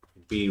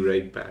 Be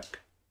right back.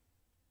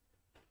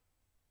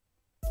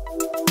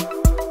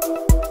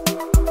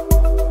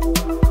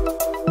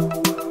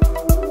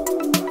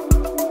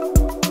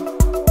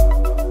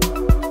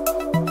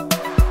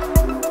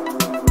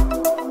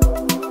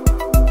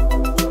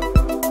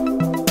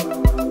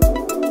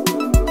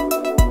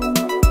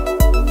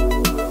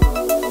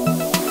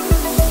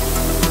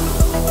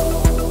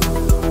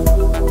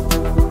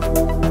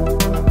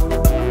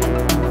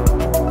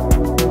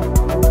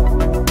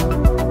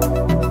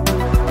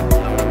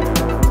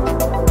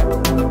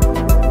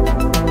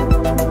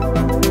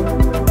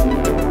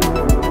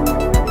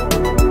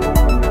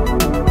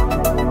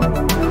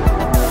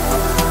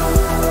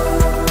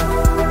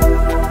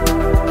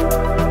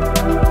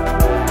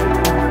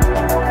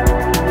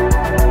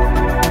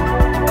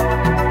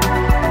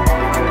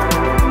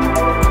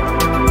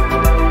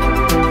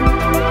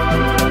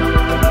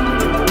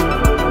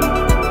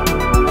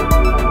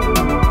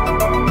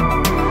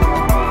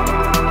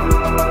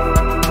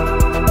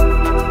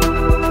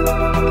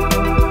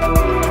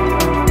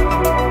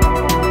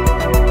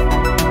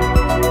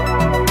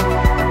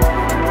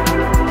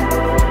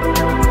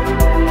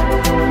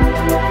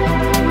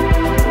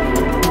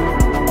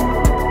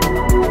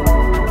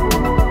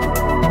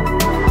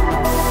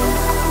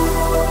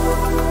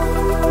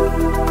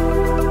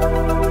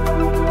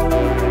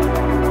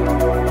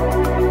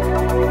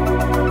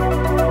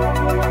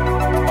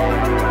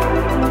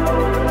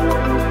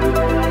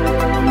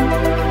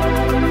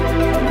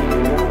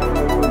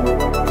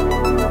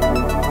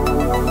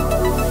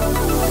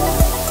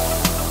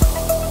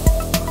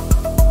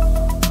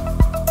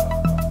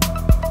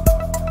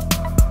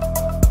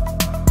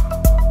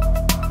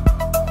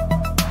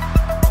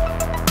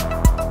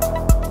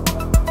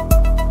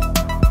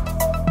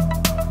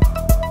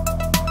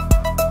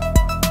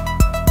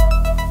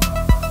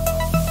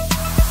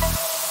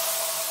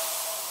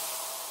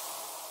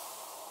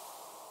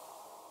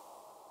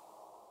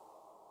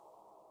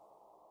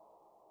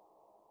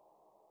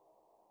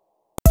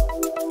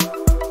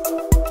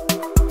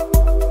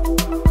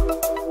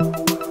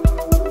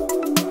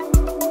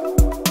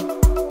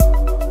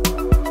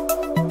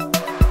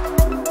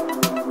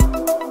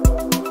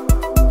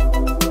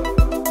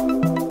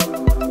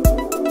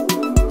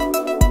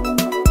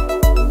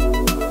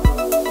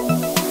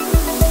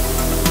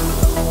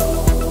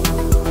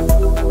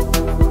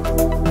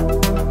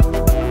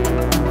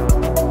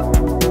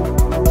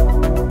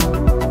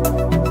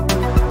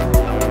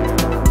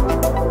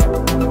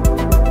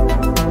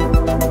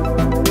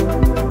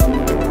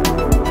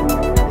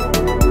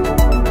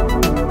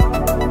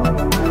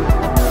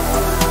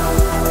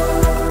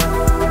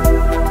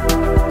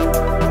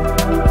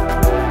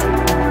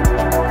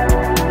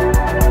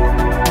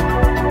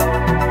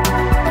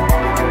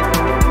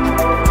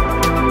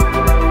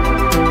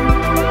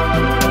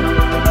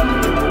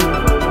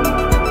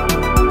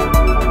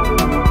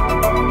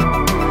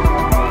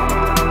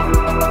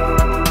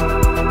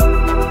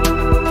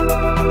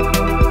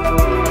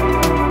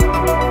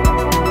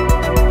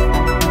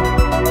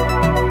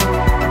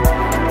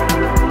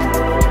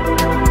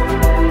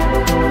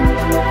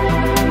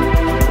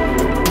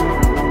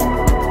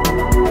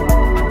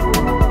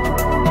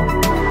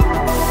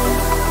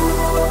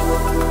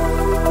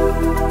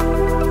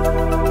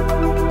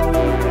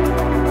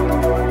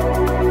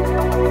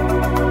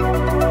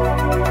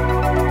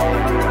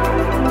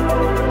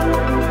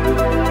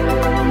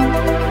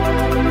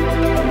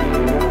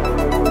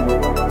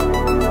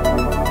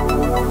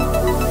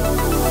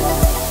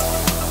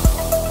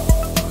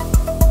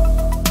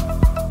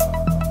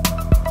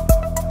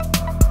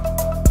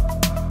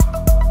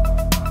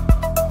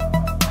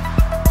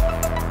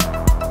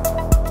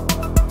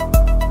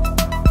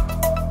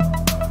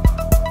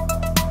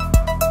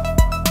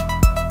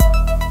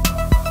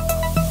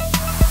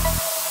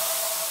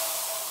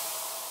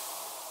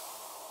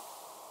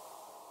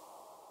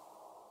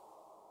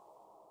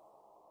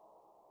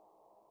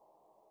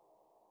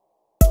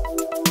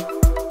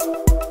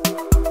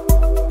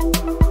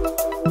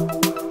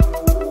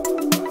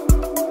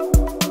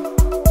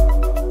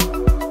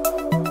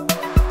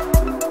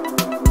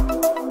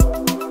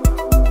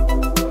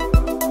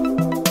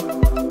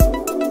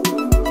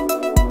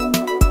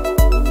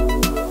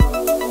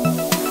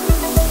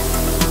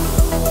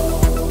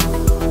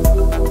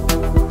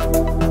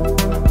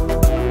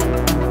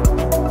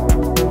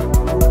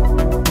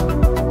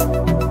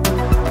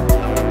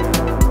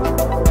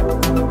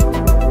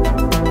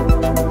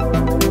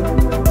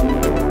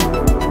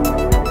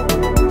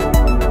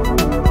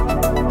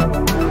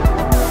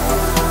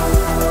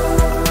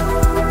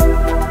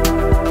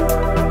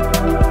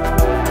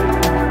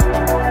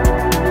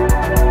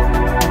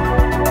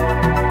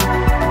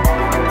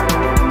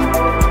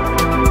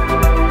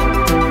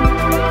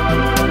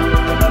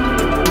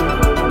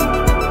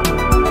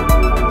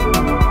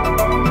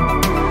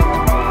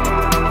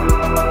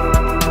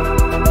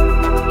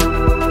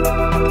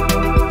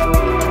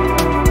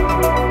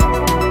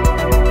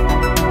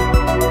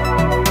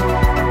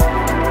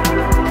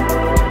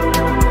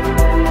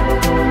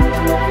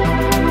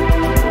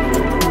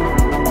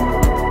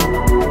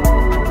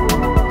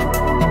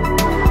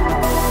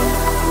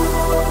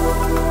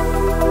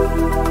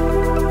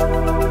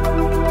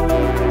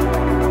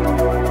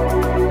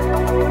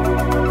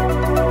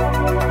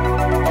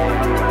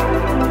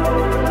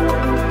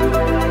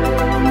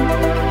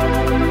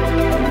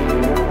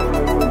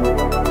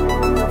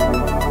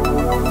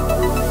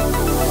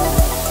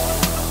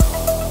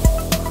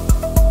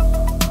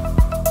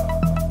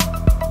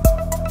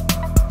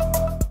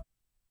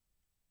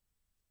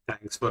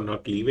 Thanks for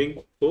not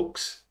leaving,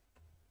 folks.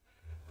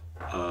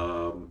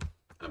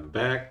 I'm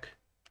back.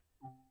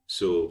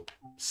 So,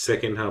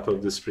 second half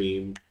of the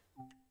stream,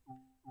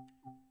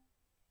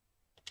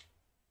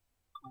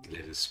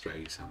 let us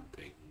try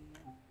something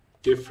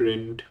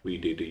different. We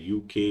did a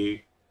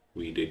UK,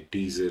 we did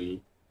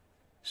diesel.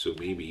 So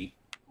maybe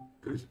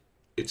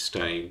it's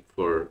time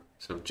for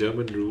some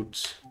German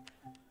roots,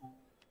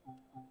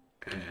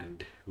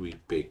 and we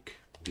pick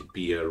the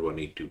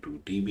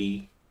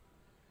PR1822DB.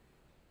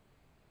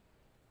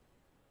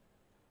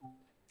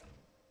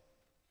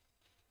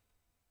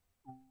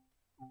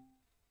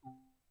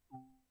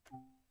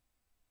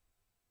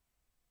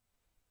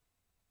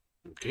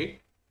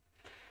 Okay,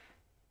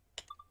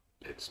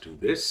 let's do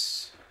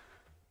this.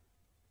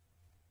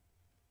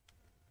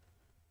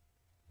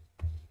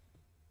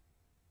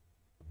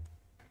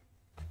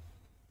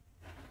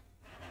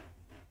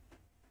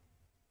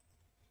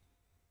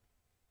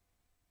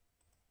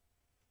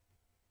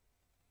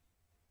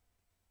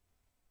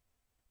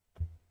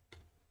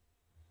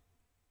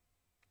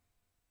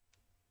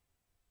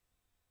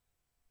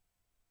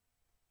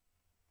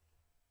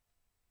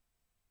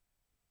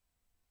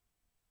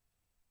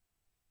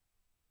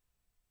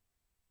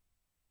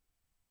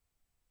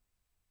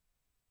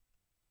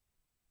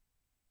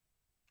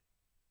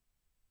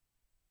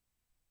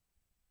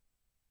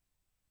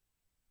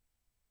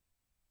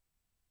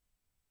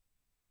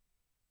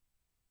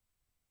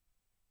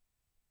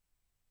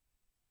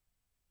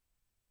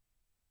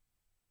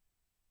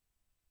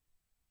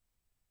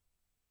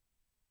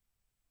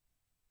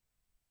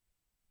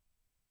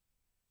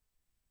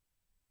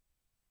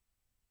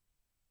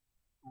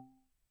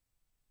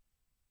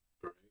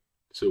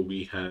 So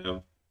we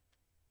have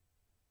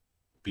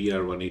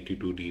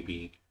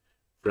PR182DB,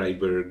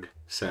 Freiburg,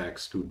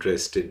 Sachs to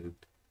Dresden,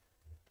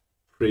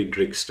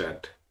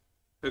 Friedrichstadt.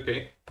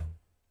 Okay.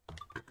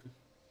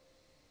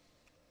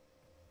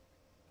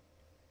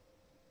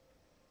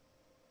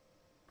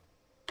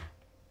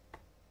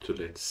 So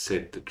let's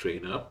set the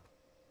train up.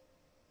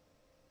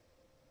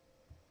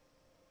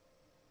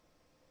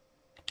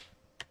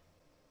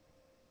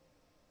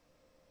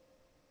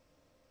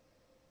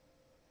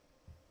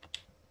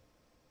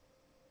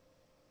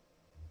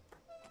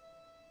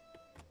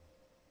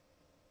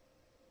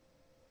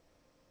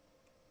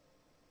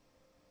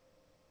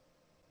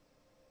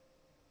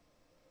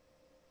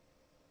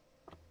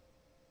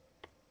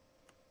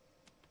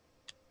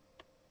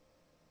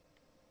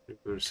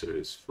 Cursor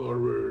is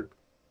forward.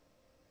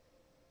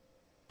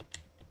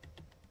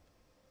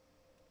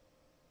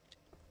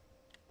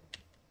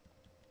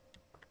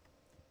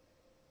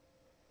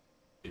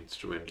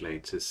 Instrument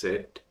lights is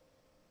set.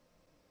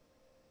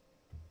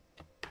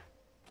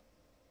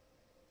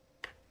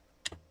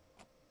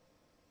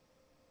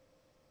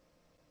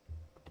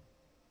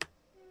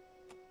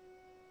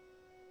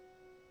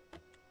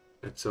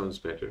 That sounds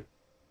better.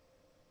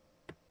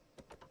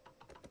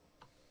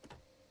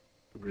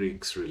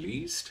 Brakes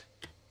released.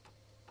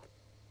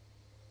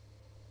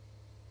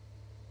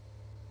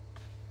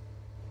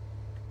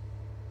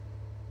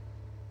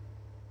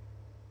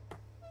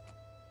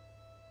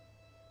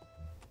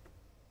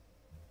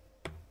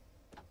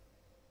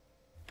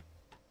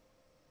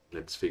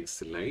 Let's fix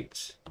the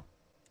lights.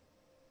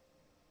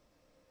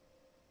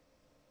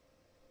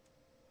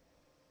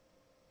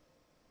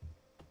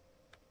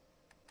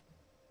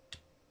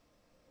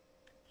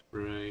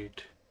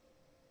 Right.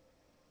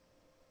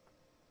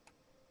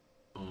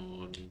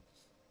 On.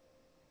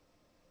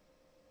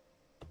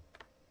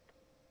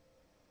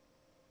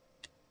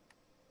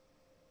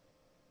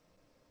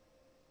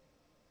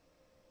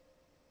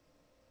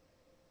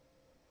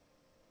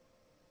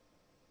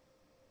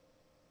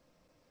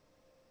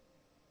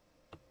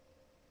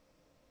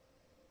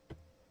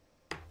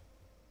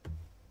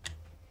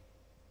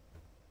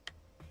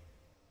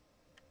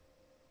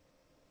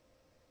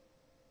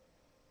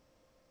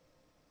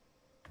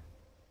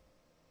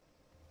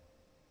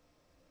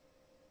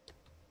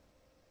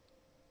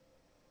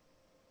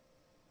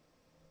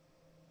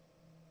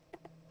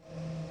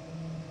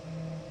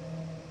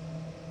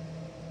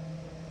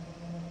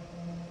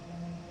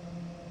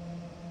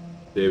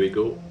 There we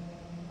go.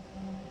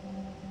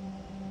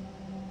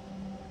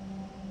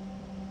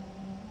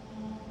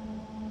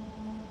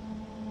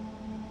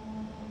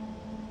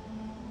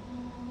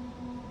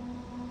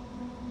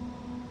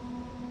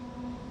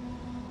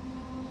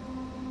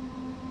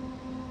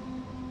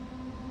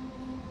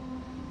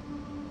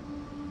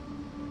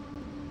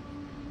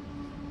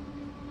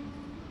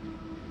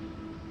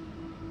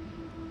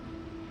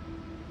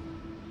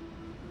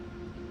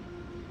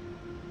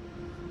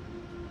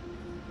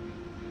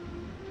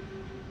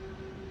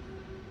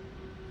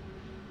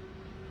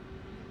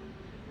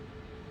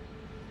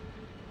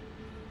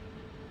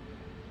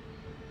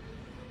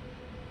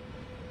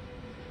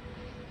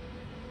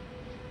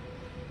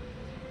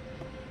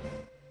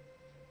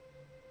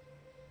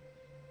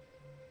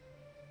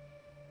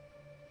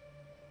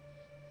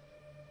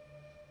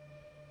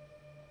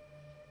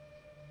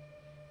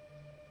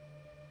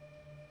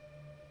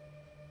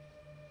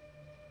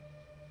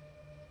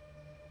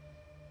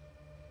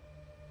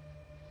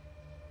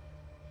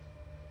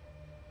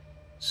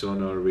 So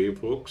on our way,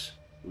 folks,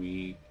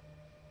 we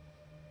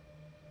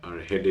are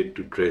headed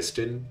to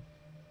Dresden.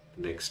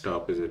 Next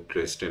stop is at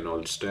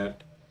Dresden-Allstadt.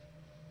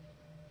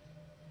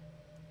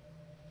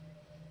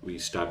 We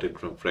started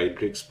from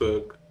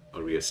Friedrichsburg,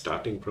 or we are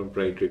starting from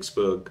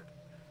Friedrichsburg.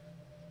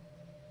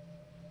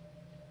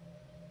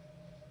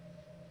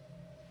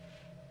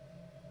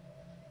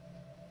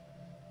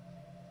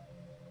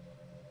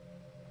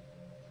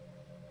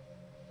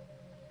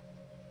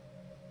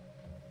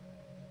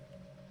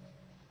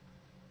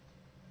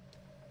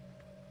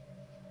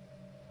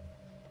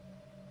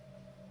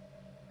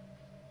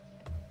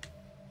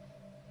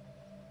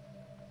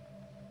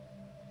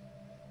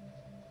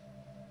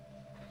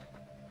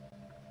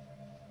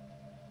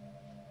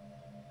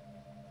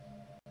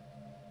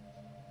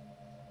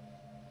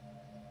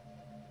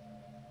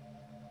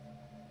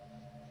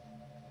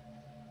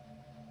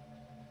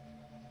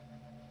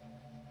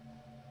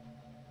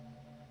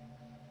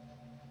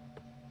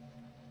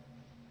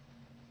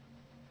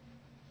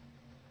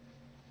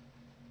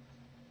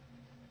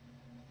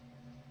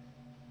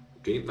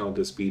 Okay, now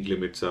the speed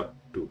limit's up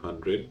to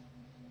 100.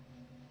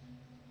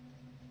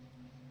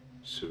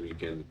 So we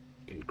can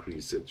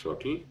increase the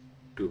throttle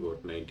to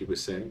about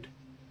 90%.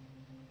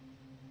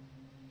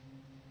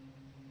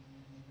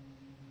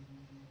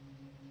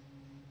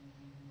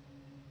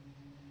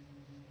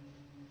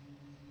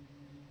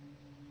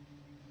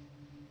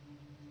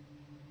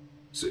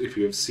 So if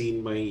you have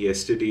seen my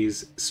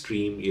yesterday's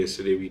stream,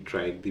 yesterday we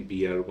tried the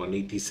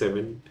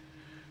BR187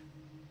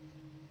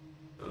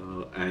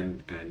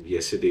 and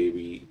yesterday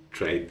we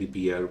tried the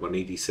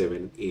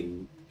BR187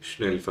 in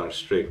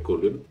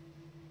Schnellfahrstrecke.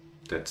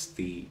 That's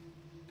the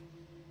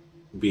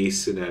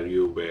base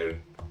scenario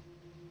where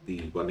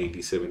the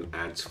 187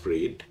 adds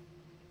freight.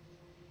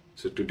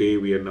 So today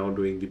we are now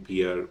doing the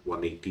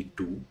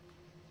BR182.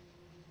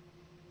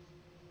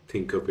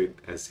 Think of it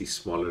as the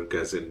smaller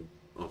cousin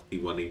of the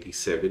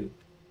 187.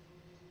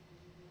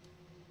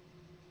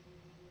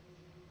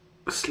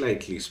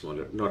 Slightly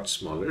smaller, not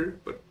smaller,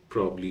 but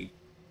probably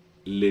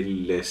a little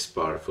less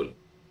powerful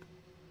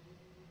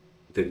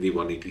than the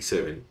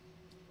 187,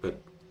 but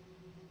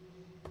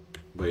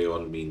by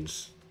all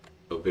means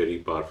a very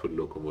powerful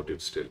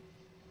locomotive still.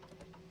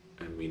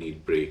 And we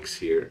need brakes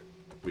here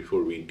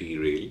before we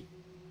derail.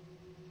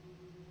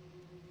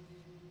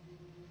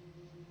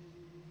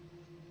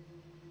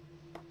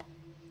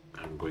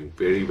 I'm going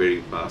very,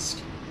 very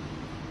fast.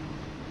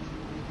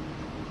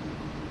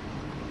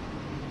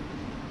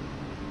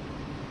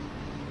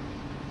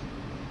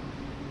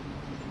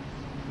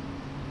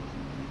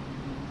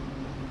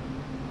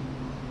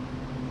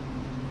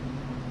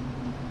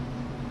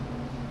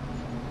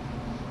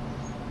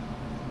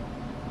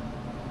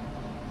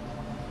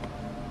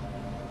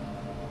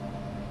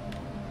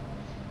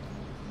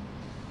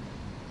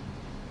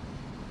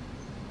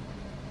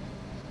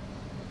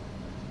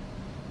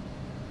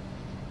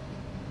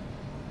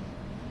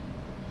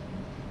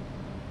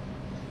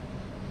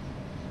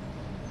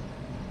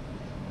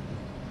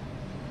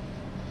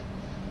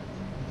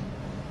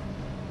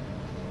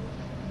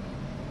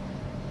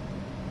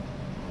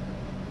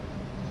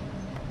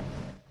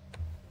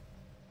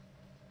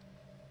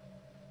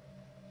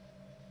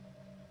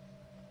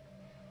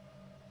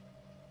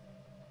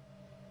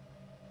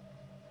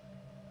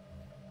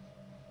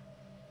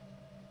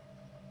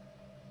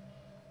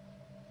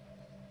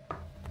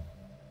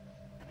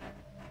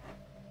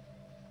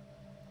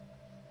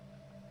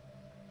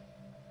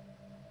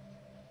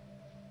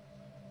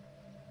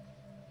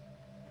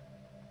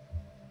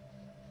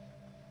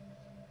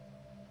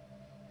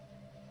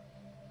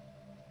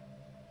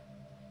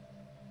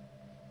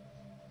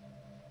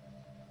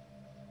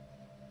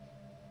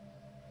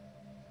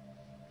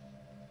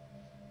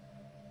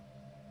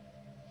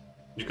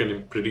 You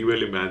can pretty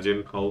well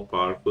imagine how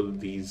powerful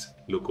these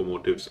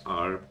locomotives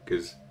are,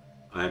 because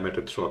I am at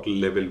a throttle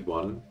level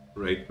 1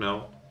 right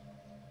now,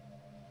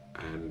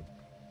 and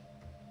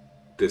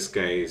this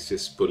guy is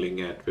just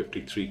pulling at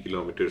 53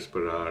 kilometers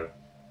per hour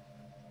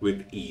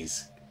with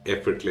ease,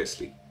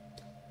 effortlessly.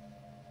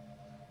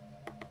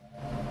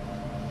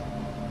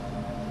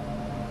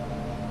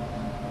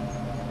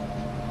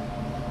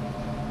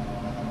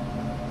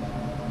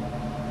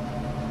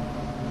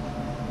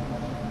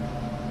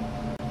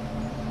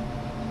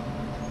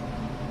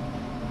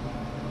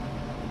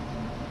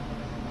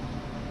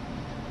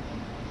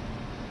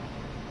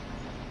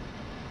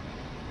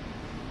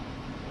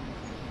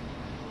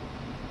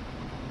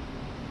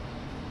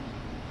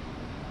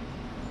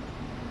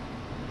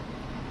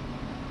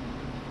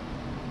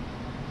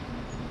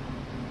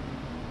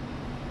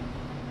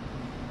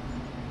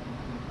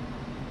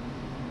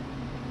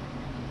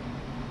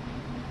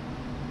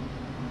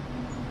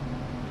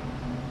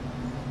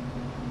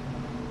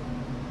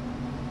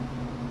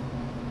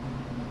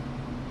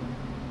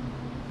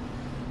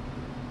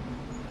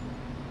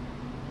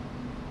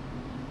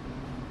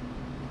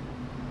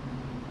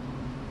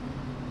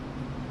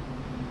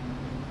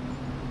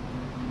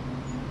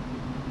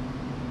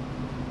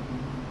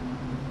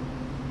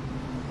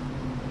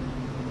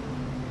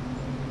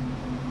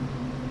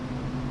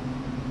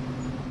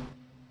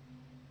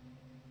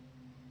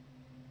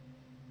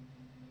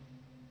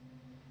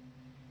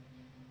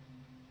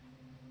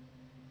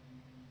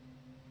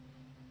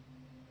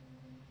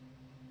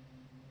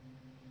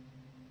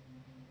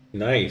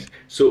 Nice.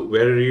 So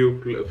where are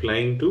you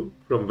flying to?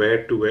 From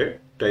where to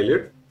where,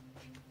 Tyler?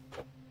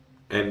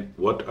 And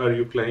what are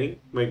you flying,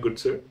 my good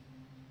sir?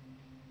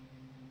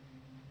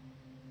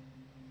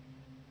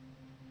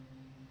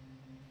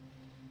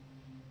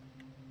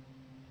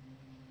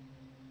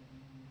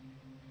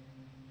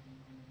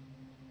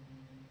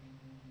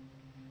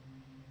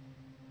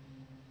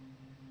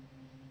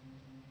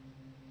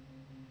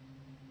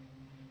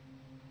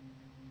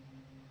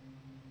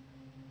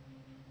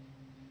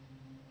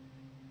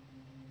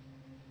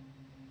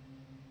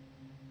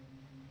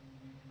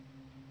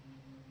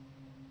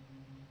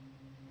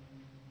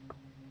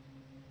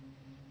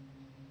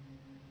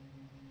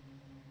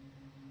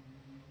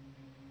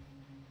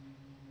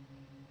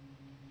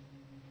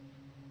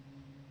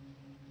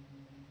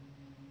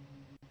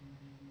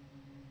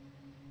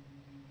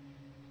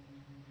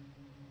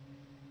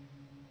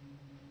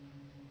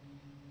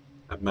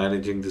 I'm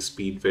managing the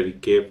speed very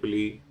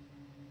carefully,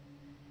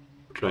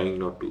 trying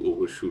not to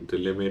overshoot the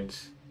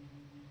limits.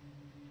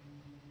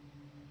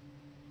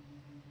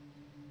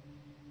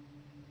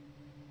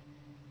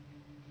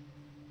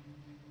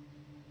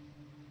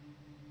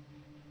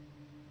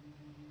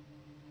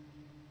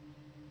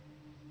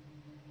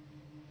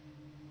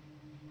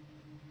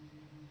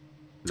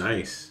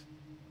 Nice.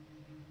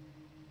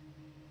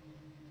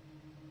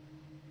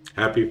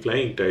 Happy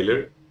flying,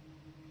 Tyler.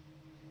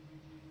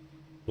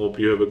 Hope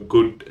you have a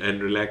good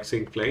and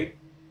relaxing flight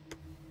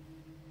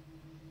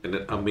and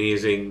an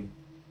amazing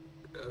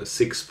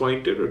six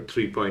pointer or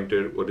three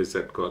pointer. What is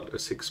that called? A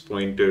six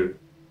pointer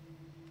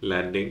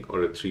landing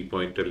or a three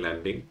pointer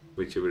landing,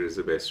 whichever is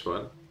the best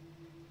one.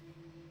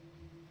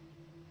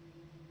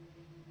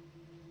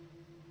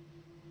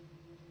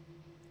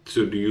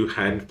 So, do you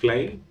hand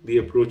fly the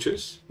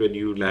approaches when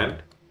you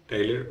land,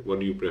 Tyler? What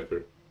do you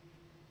prefer?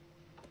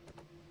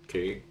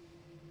 Okay,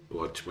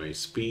 watch my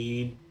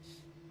speed.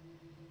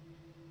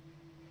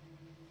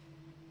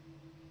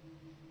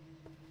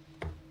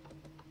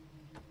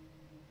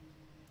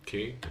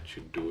 Okay, that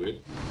should do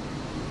it.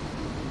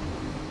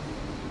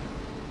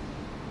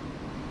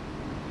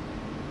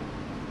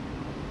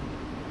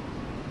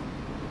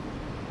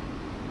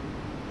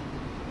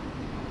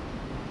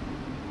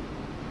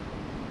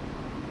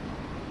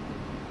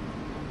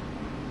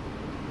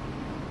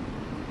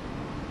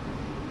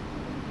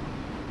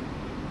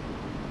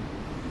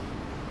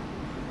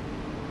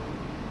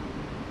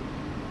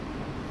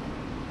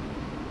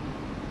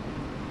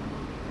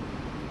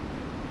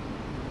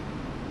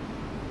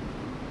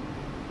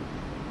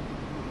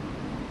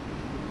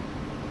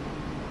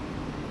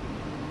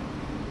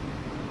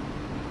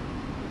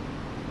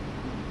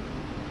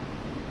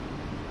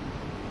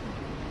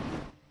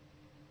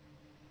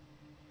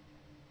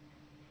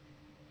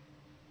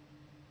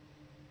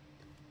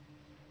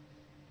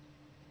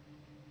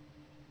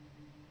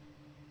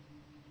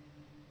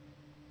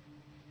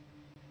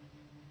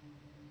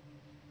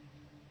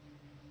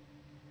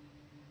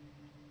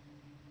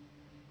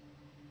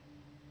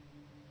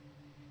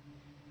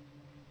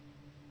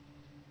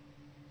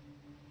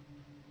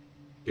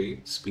 Okay,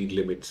 speed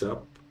limits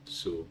up.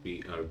 So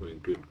we are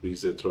going to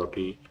increase the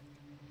throttle.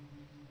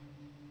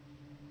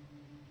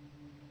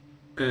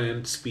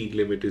 And speed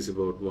limit is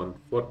about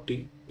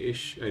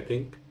 140-ish, I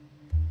think.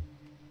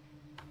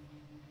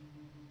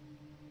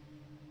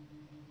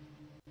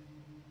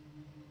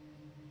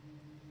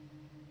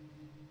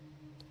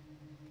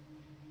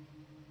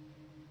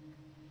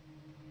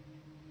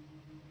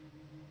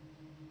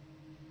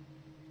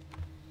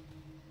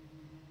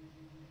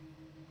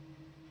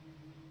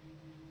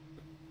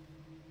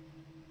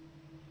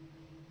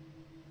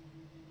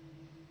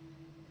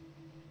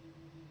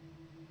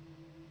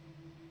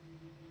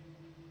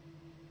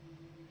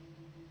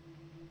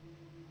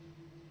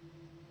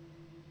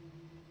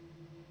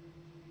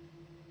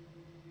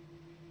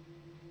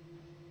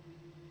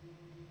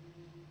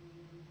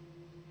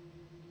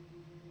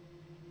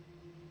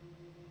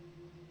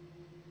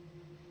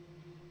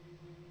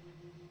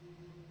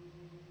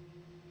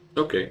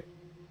 Okay,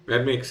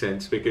 that makes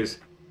sense because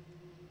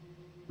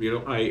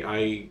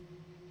I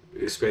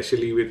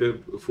especially with a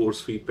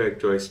force feedback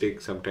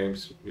joystick,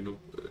 sometimes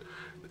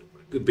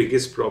the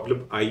biggest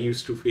problem I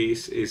used to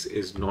face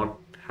is not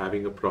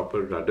having a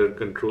proper rudder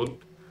control.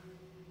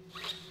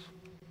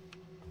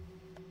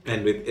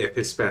 And with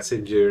FS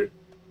passenger,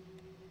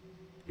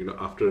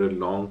 after a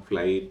long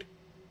flight,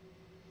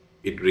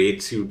 it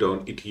rates you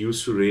down. It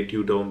used to rate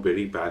you down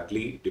very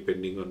badly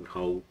depending on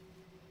how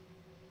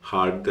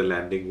hard the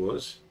landing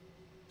was.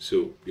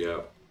 So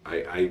yeah,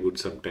 I would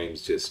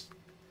sometimes just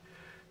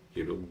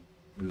you know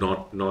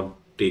not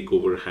take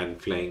over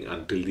hand flying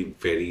until the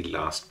very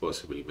last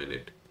possible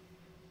minute.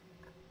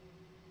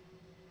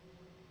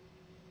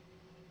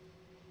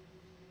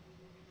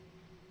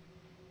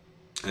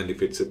 And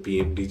if it's a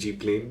PMDG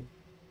plane,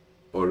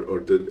 or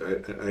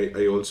the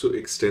I also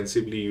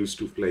extensively used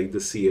to fly the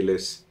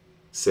CLS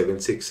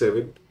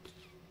 767.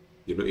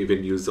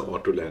 Even use the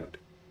auto land.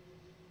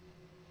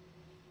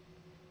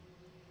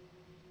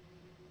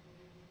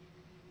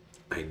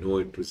 I I know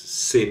it was a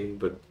sin,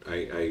 but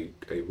I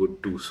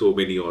would do so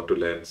many auto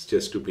lands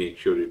just to make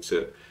sure it's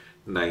a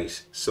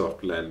nice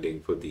soft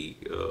landing for the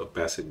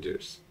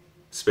passengers,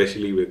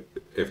 especially with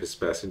FS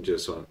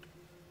passengers on.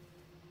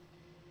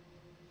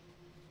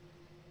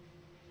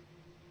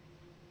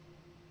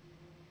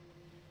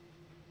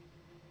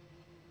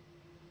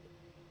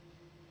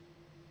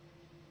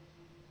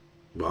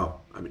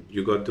 Wow, I mean,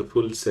 you got the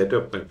full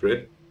setup, my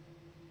friend.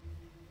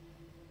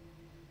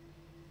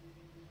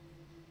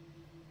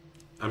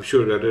 I'm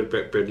sure rudder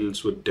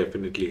pedals would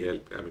definitely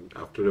help. I mean,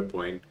 after a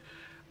point,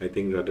 I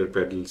think rudder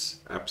pedals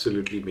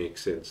absolutely make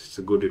sense. It's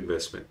a good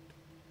investment.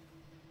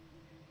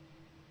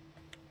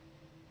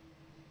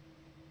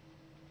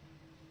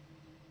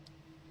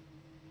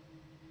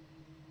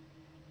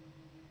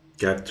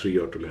 Cat 3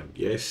 Autoland,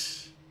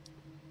 yes.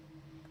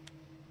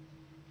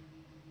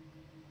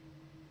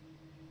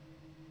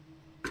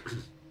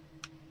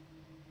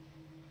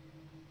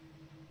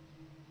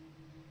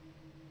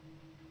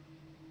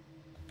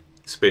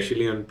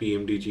 Especially on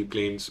PMDG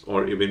planes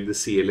or even the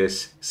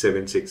CLS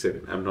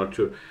 767. I'm not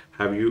sure.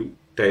 Have you,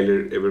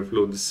 Tyler, ever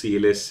flown the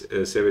CLS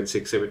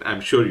 767?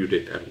 I'm sure you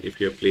did. I mean, if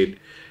you have played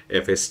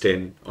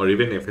FS10 or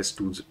even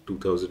FS2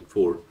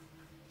 2004,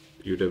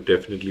 you'd have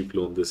definitely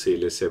flown the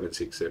CLS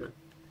 767.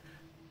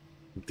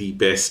 The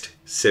best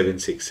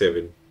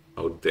 767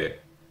 out there.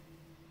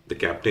 The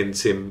Captain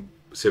Sim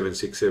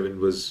 767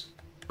 was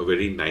a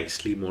very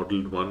nicely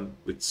modeled one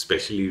with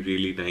especially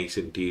really nice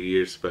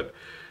interiors, but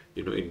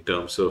in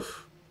terms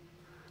of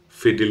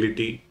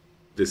fidelity,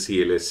 the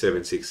CLS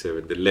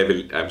 767, the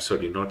level, I'm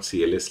sorry, not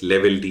CLS,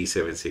 level D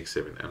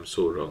 767. I'm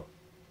so wrong.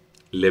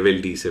 Level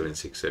D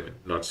 767,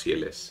 not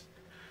CLS.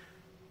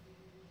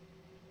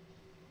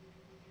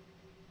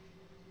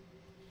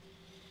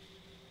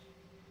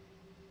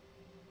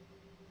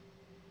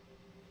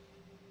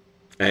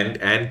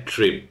 And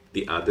trim,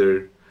 the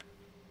other,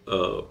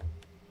 uh,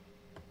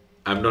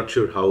 I'm not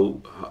sure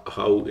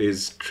how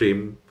is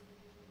trim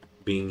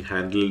being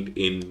handled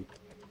in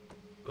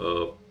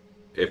uh,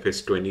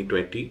 FS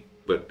 2020,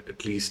 but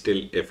at least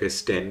till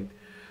FS 10,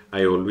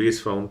 I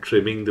always found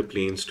trimming the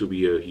planes to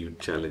be a huge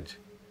challenge.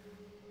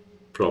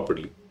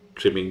 Properly,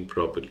 trimming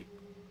properly.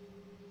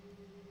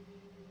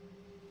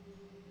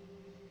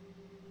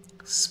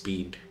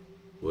 Speed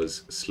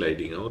was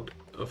sliding out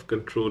of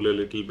control a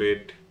little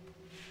bit.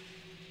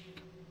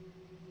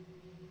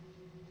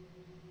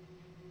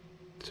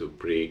 So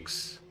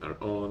brakes are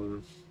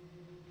on,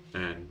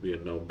 and we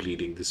are now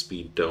bleeding the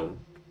speed down.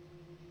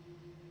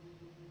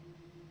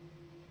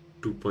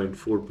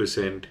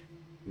 2.4%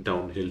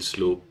 downhill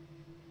slope.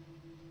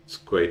 It's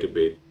quite a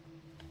bit.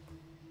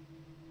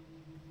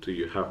 So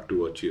you have to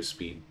watch your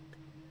speed.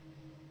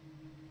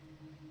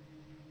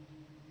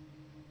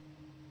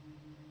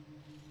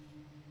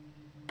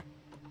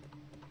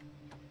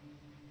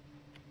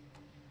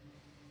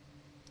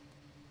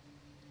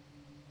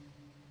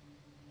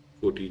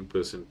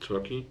 %,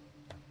 throttle.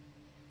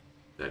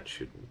 That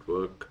shouldn't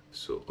work.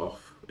 So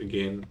off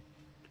again.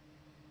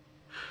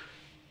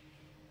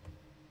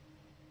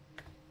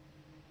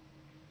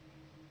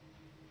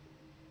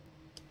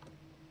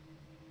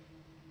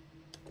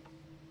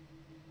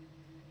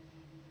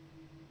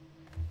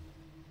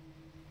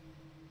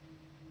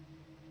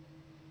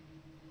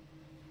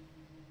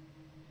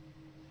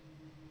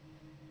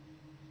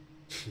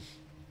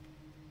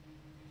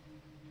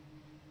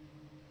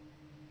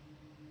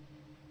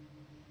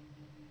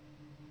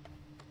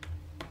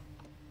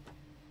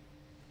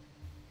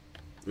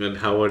 And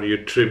how are your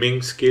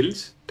trimming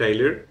skills,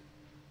 Tyler?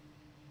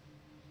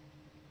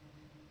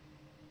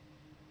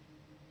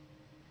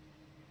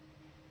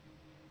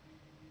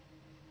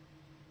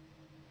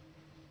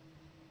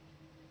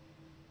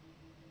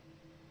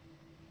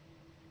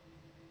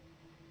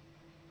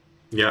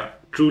 Yeah,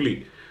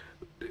 truly.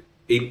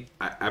 In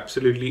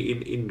absolutely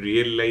in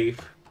real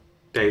life,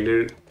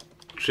 Tyler,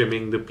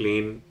 trimming the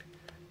plane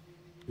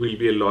will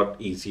be a lot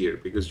easier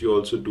because you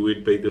also do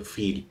it by the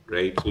feel,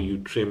 right? So you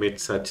trim it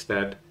such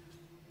that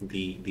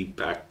the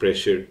back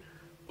pressure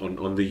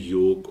on the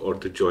yoke or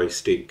the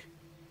joystick,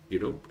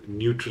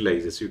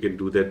 neutralizes. You can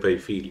do that by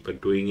feel,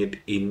 but doing it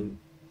in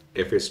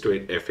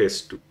FS20,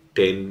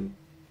 FS10,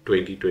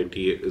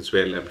 2020 as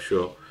well, I'm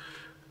sure,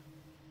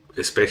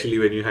 especially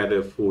when you had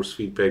a force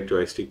feedback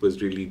joystick,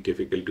 was really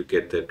difficult to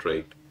get that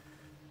right.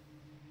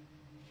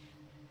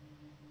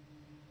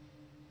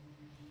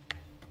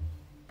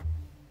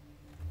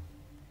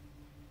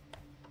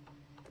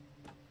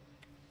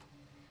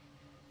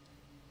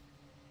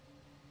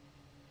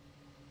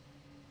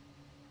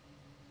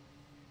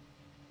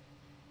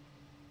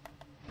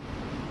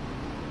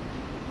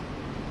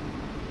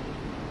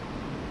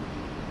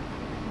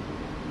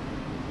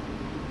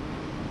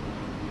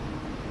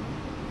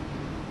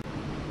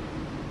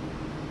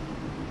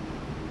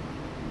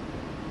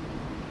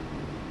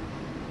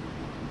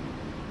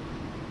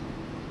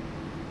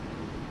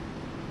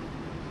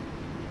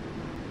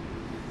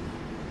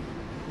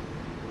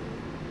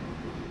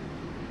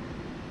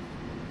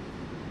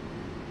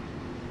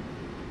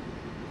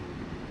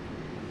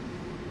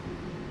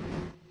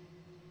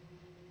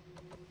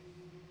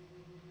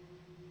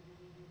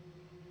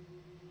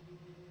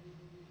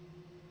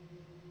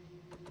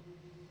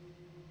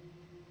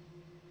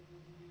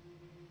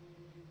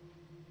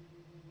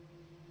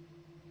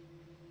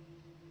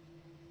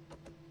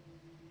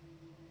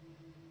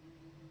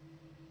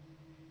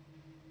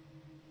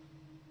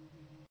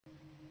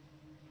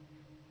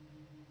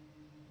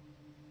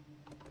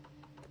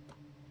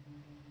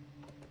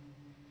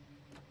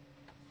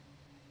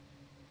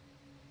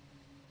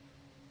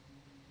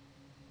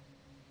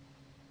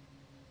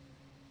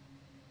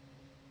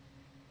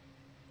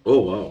 Oh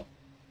wow.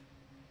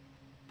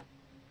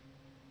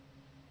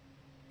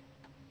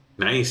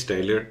 Nice,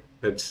 Tyler.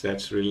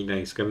 That's really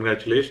nice.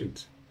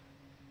 Congratulations.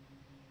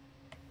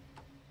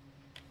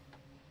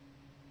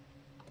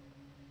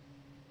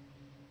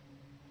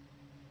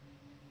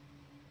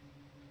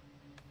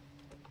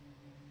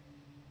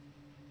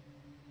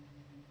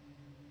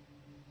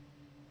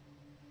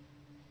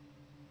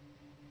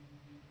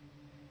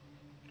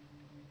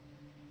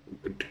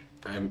 But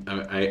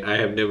I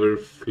have never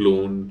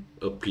flown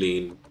a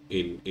plane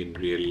in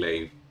real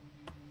life,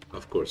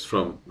 of course,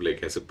 from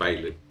like as a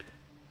pilot.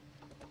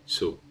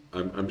 So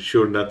I'm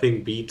sure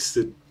nothing beats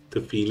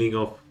the feeling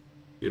of,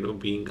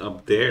 being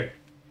up there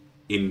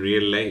in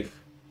real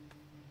life.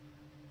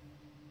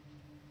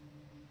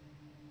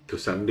 So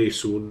someday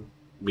soon,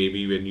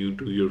 maybe when you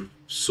do your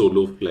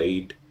solo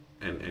flight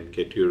and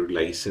get your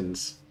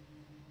license,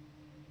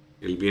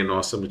 it'll be an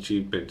awesome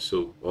achievement.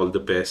 So all the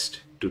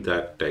best to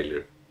that,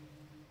 Tyler.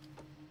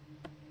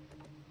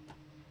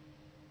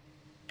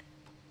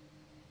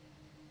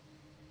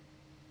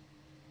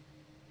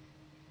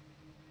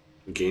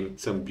 Again,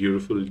 some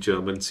beautiful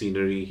German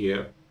scenery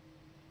here.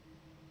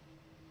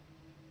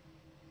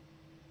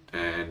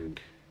 And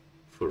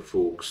for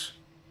folks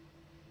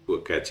who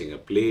are catching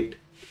up late,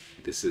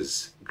 this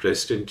is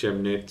Dresden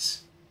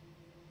Chemnitz,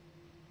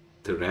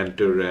 the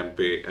Ranter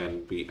Rampe,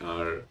 and we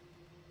are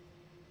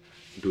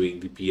doing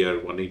the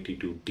PR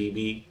 182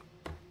 DB,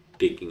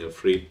 taking a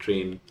freight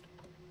train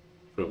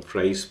from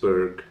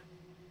Freisberg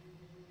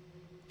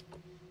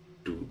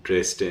to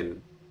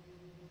Dresden.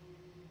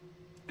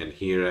 And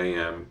here I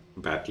am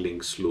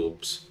battling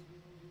slopes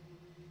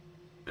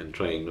and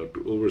trying not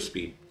to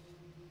overspeed.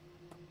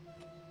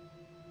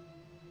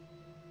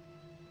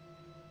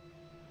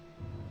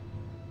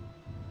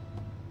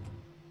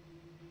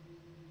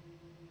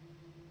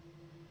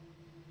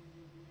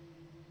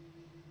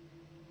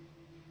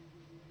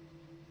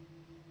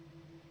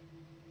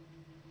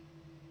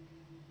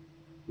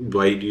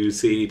 Why do you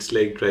say it's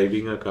like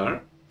driving a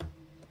car,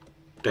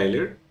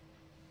 Tyler?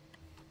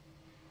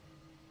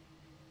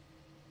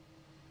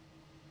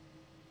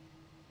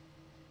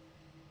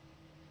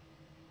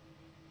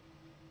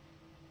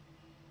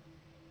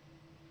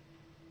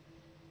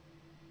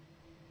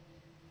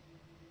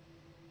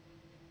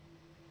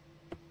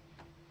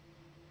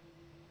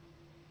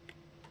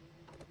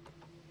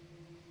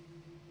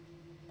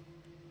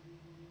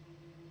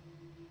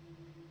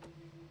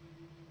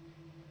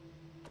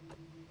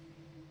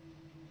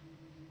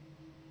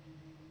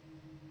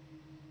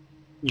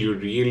 You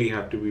really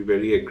have to be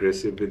very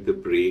aggressive with the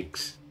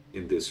brakes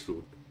in this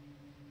route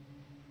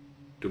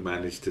to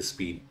manage the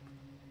speed.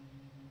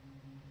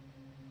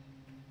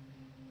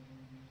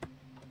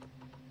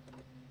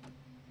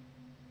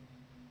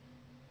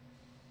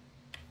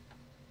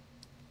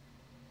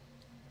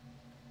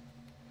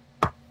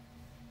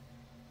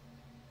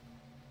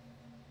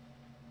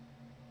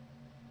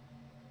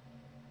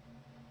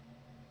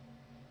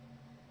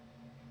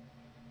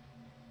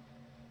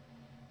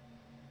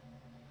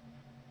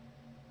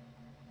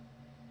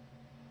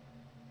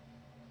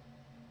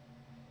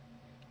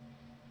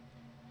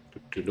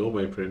 To know,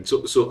 my friend.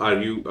 So are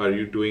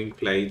you doing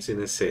flights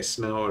in a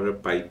Cessna or a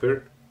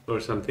Piper or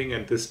something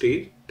at this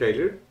stage,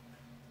 Tyler?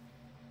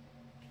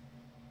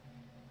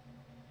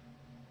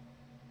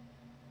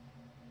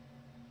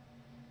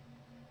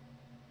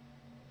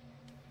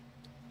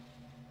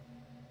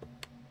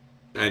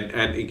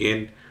 And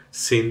again,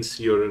 since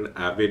you're an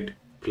avid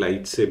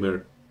flight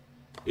simmer,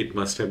 it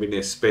must have been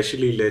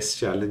especially less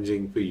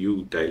challenging for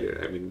you,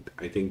 Tyler. I mean,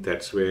 I think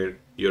that's where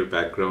your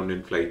background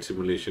in flight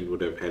simulation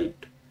would have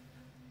helped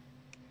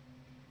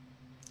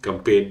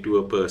compared to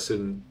a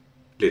person,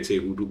 let's say,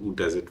 who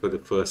does it for the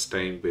first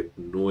time with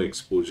no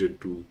exposure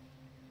to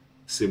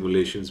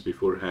simulations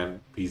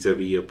beforehand,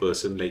 vis-a-vis a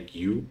person like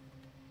you.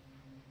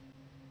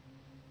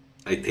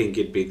 I think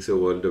it makes a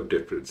world of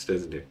difference,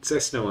 doesn't it?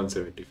 Cessna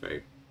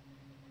 175.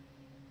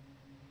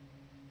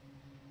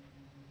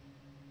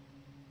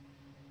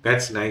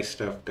 That's nice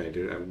stuff,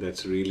 Tyler. I mean,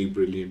 that's really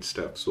brilliant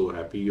stuff. So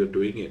happy you're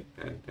doing it.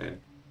 And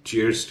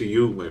cheers to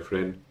you, my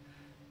friend.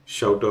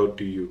 Shout out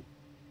to you.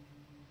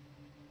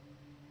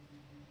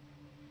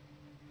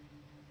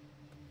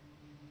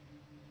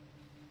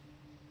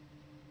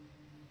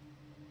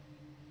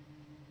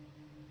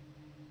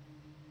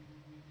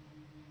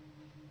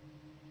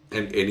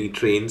 And any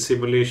train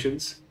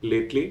simulations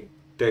lately,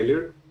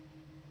 Tyler?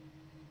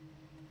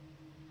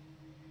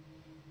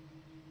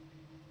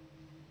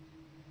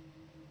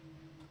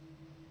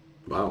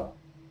 Wow.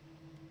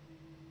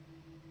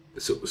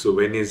 So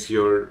when is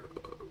your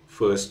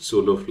first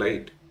solo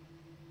flight?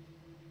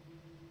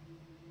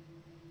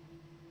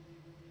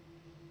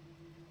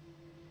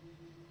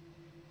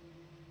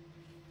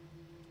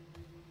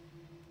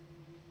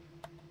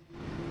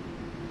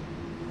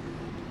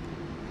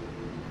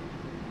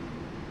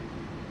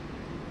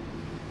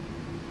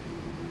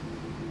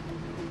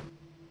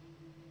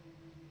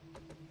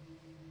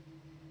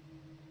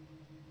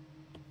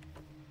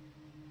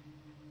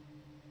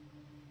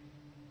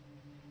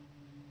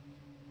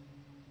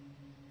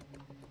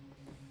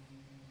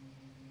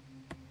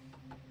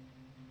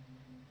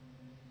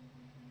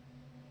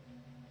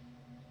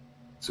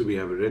 So we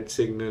have a red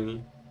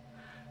signal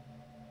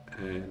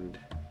and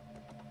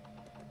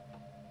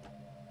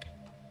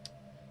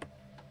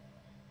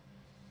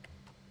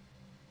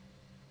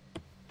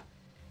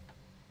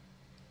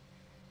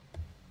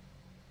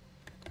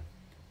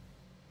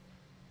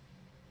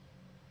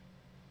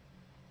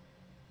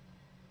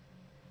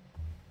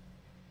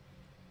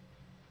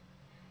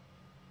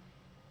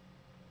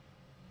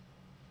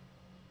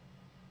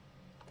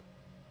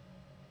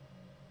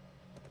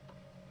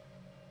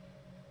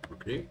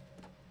okay,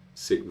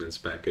 signals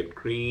back at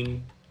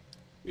green.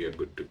 We are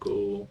good to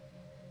go.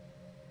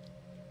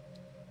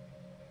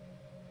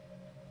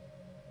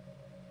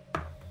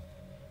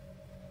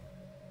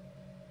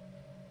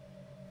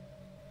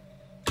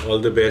 All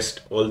the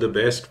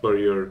best for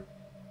your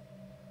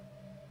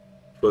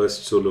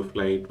first solo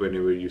flight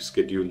whenever you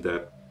schedule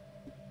that.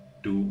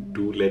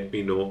 Do let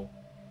me know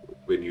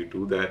when you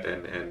do that,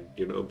 and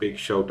you know, a big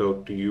shout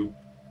out to you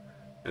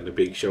and a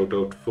big shout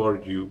out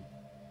for you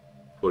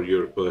for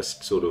your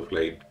first solo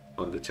flight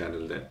on the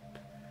channel then,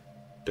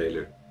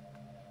 Tyler.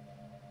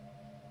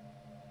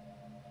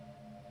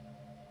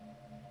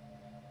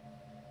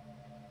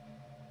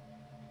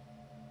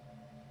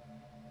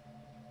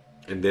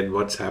 And then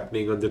what's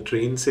happening on the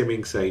train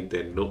simming side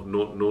then?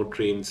 No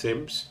train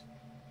sims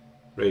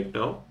right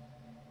now.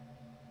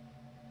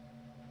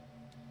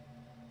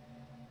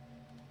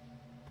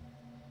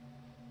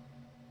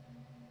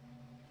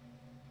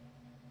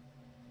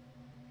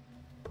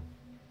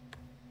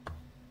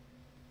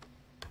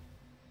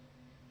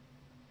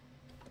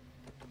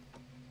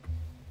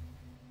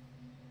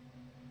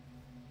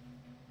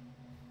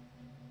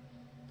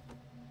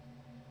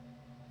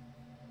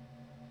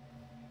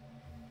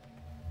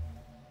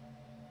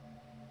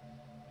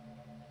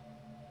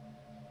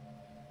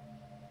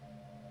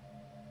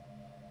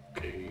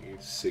 Okay,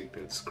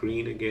 signal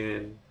screen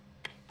again.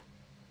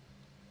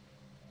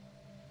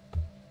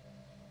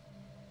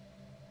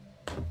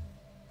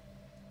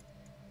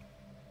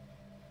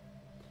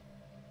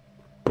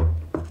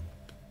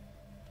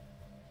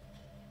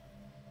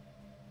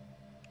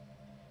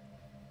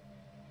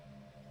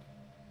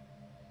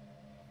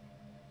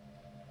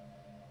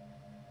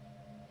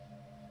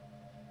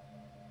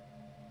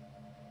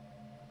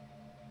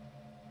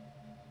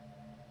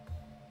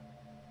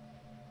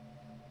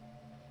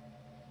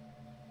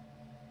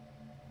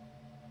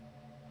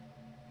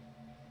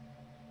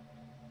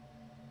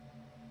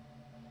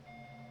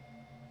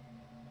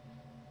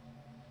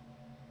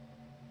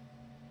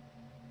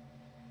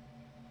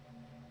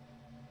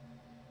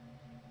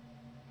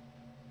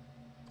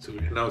 So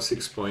we're now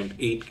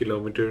 6.8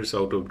 kilometers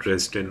out of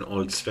Dresden,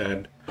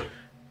 Altstadt.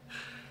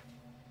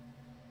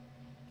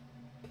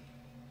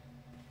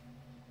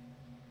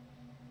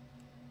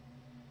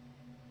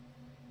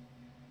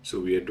 So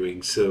we are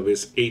doing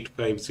service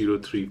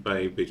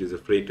 85035, which is a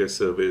freighter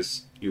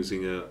service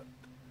using a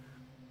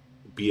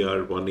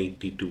BR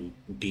 182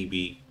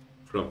 DB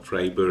from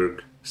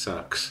Freiburg,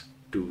 Sachs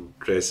to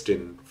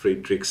Dresden,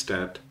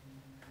 Friedrichstadt.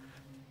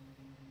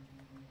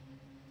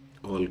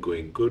 All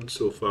going good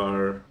so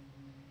far.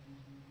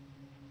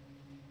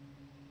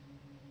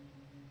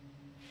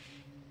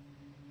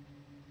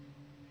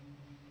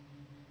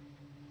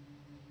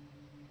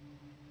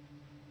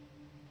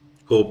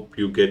 Hope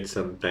you get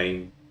some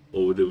time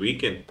over the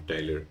weekend,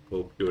 Tyler.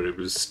 Hope you're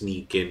able to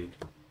sneak in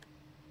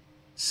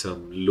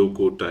some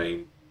loco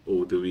time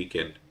over the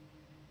weekend.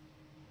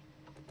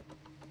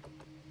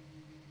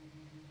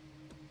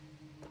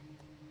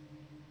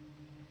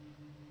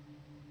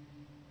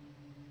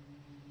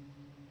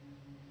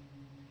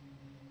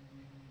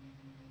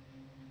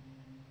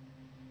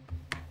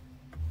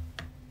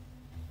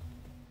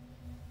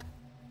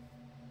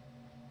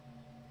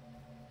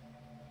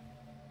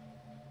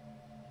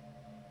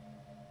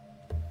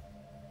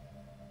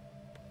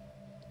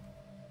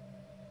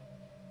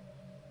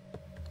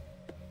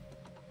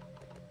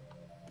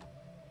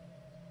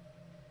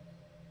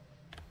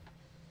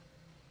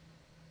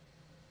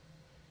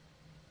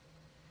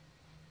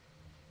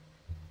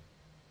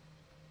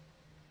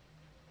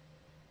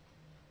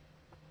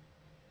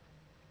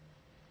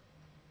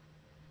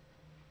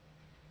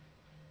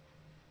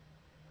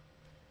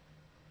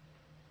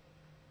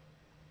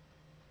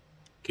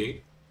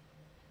 Okay,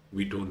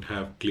 we don't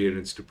have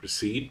clearance to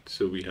proceed,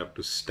 so we have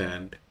to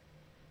stand,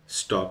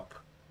 stop,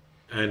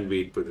 and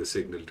wait for the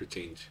signal to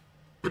change.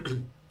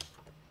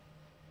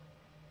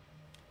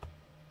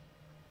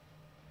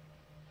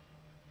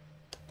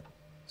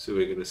 So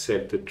we're going to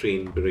set the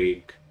train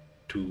brake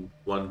to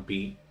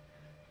 1p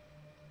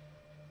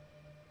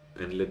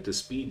and let the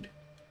speed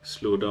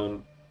slow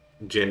down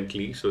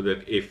gently so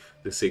that if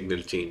the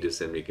signal changes,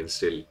 then we can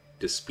still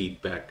just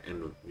speed back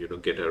and, you know,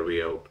 get our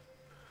way out.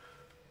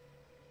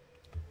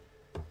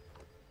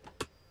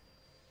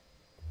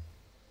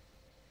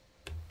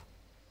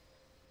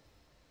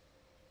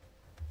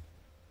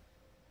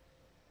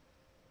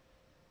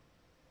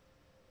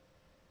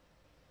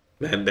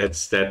 Man,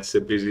 that's a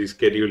busy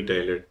schedule,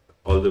 Tyler.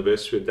 All the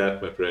best with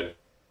that, my friend.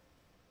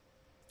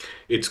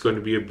 It's going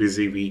to be a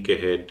busy week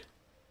ahead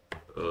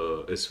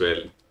as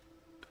well.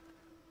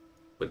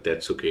 but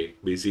that's okay.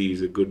 Busy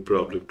is a good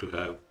problem to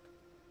have.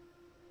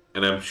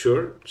 And I'm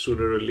sure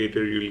sooner or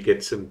later you'll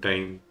get some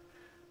time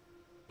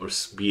or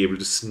be able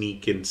to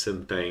sneak in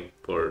some time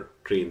for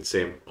train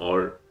sim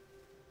or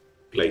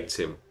flight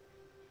sim,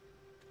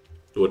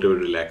 whatever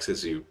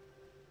relaxes you.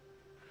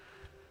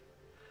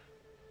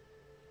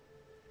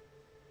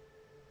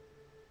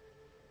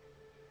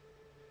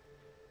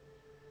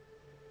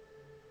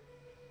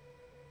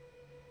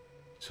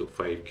 So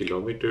 5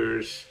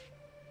 kilometers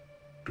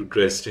to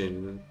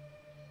Dresden.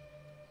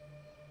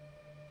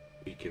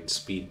 We can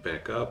speed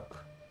back up.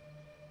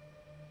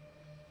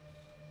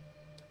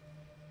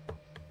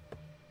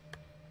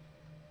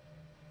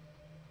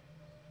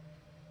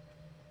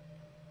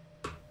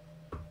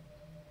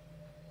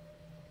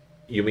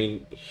 You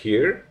mean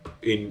here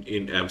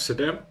in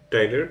Amsterdam,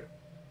 Tyler?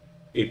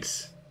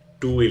 It's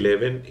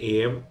 2:11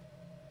 a.m.,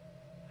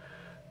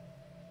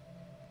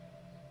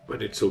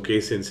 but it's okay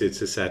since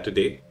it's a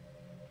Saturday.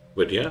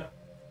 But yeah,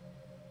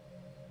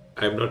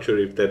 I'm not sure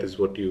if that is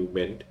what you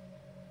meant.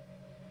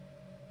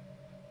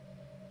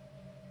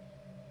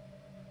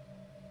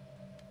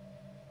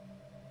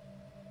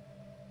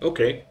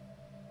 Okay.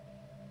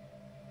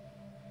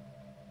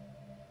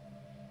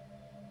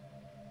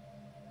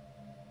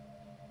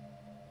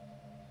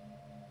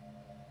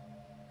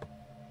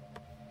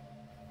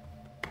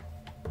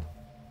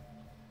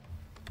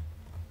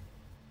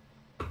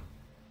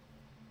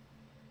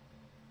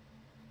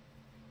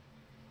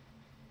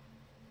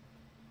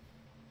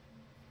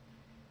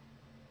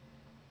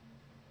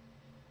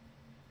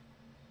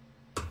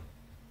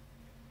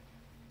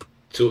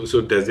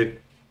 So does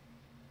it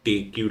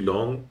take you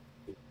long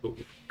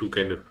to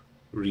kind of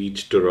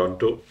reach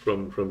Toronto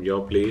from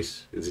your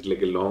place? Is it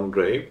like a long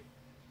drive?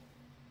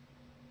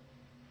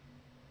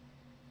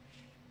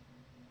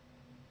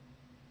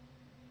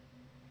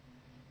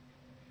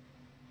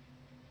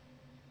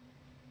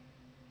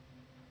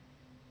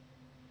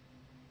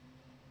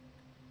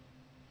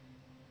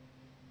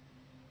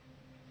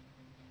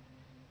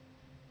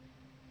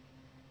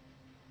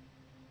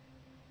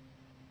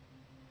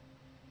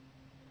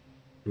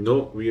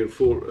 No, we are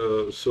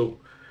four. So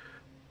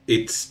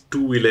it's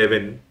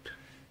 2:11.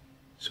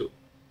 So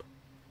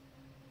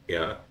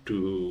yeah,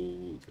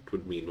 two. That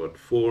would mean what?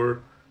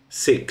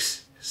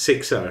 6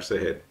 hours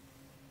ahead.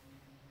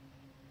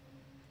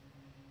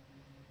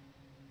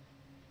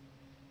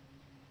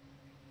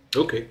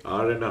 Okay,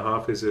 hour and a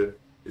half is a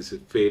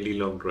fairly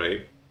long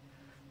drive.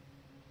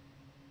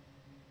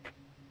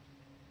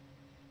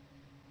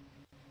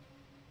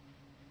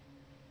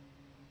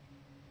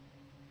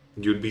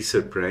 You'd be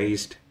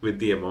surprised with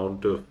the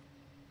amount of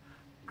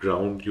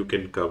ground you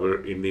can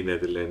cover in the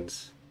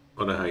Netherlands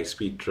on a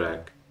high-speed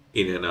track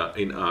in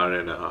hour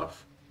and a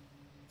half,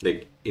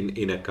 like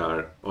in a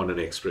car on an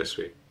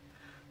expressway.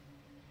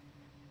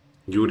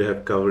 You would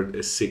have covered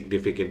a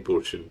significant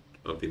portion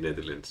of the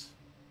Netherlands.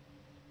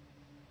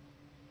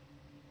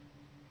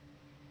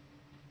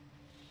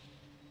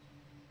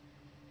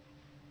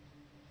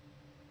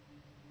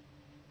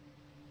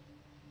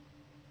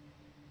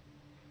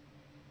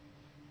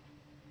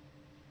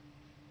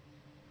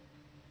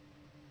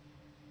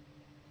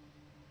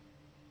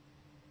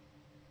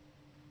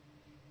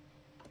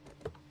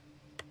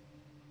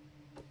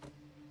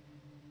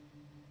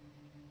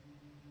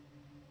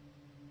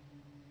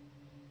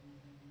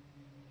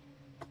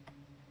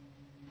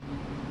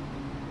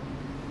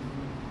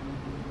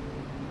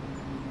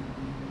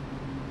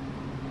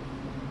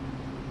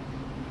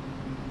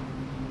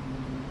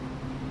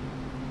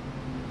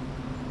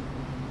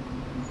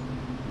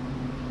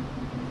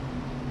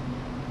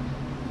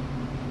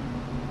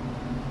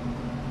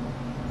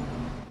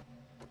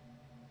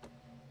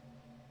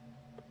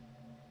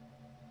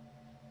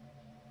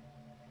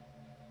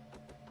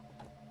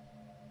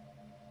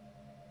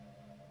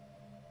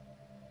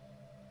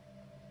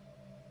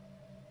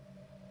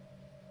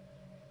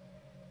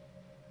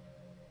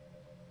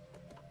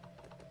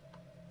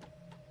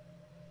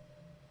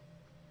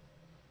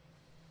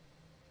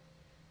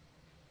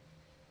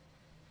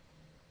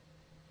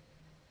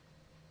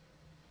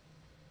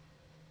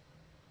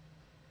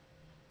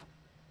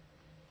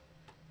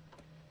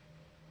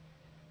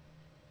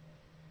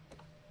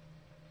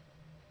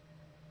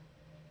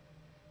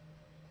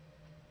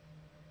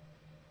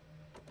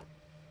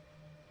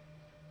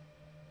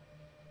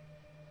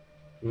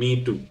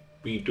 Me too.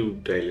 Me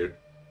too, Tyler.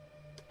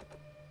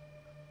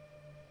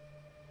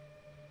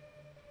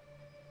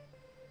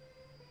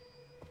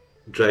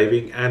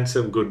 Driving and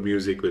some good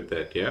music with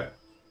that, yeah?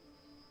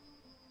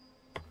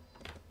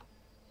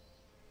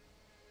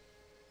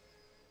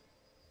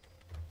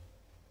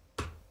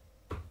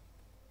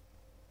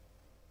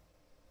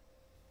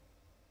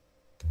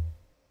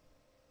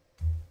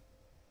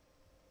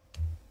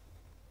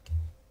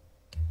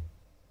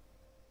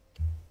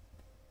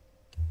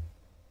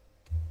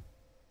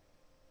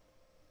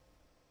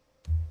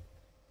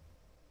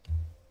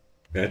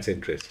 That's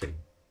interesting.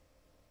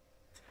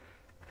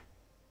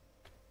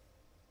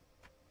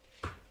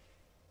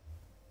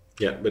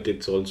 Yeah, but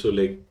it's also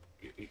like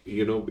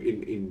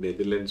in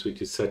Netherlands,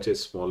 which is such a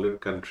smaller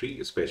country,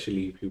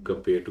 especially if you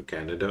compare to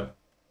Canada.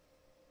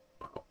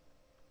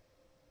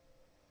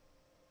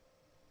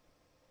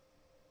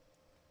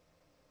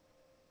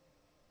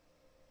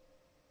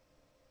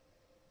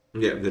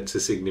 Yeah, that's a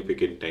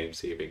significant time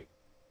saving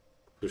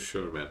for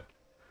sure, man.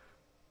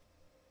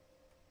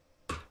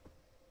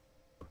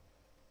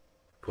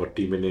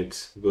 40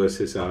 minutes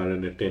versus hour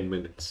and a 10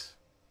 minutes.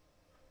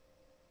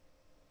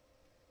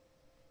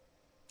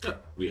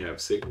 We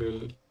have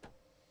signal.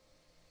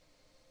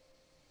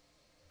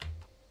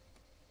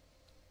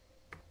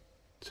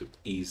 So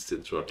ease the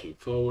throttle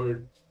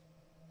forward.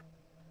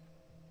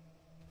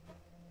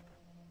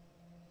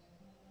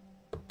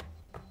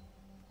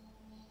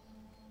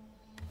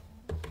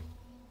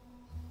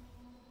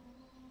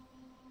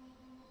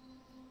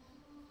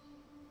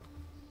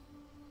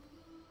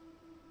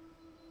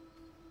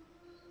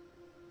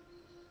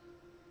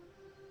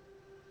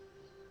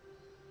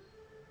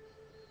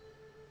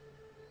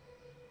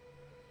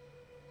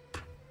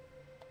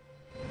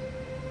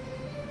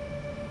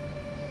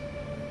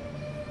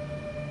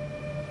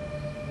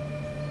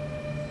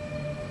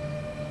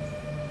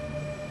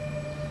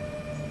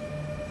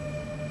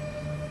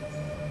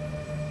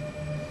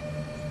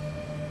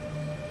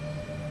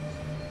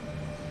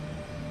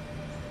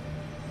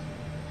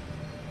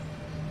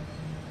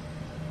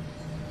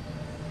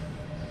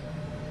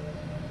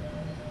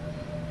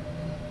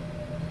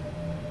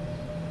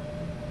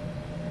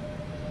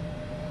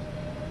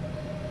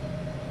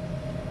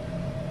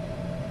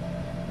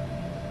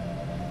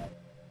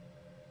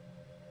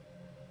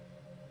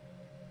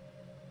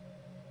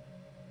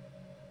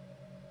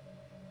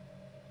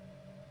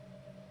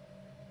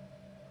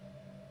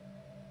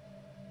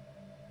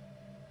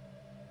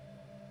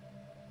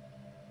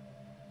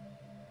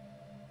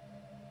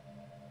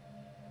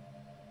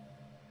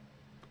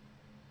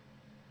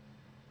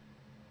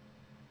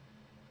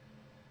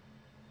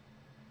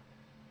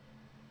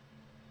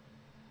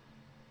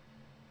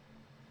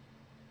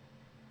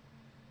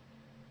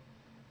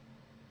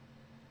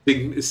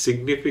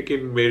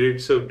 Significant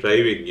merits of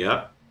driving,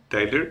 yeah,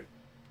 Tyler?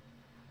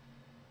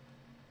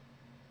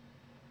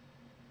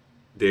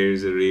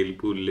 There's a rail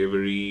pool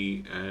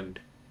livery, and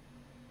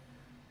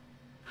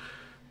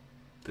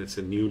that's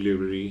a new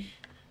livery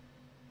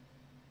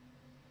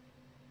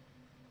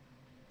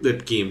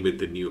that came with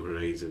the New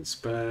Horizons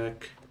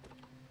pack.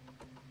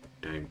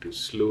 Time to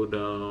slow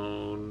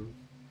down.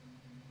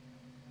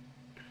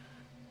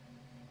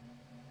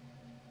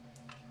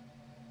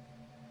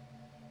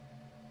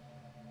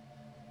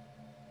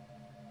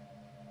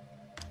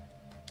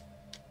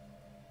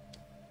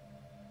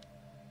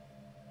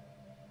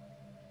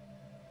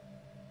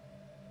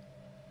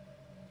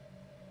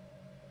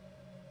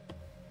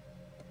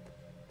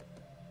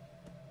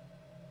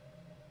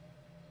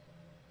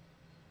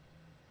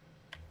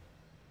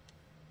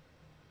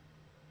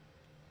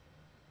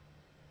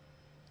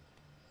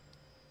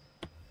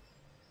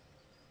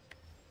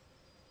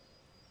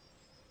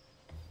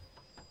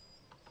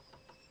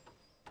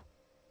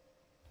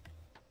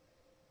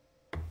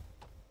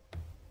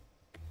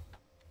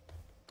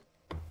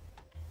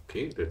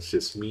 Okay, that's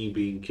just me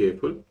being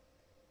careful.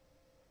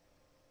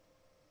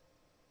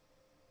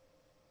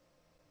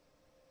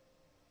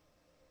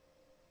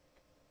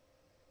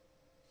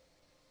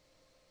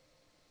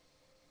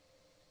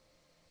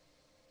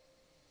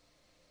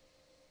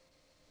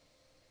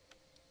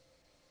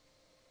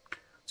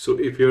 So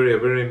if you're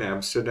ever in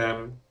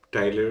Amsterdam,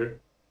 Tyler,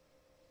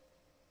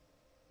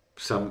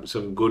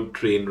 some good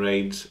train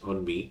rides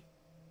on me.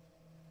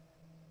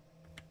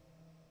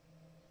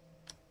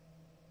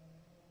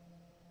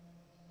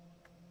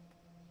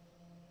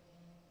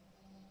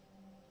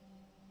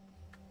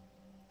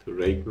 So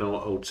right now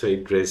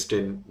outside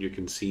Dresden, you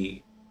can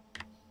see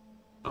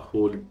a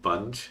whole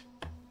bunch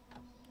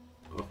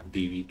of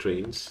DV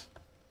trains.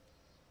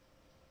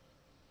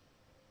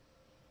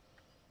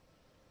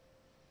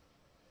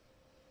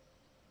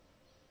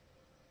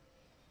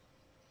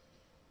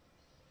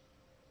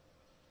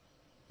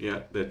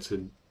 Yeah, that's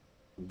a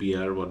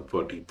BR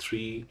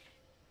 143.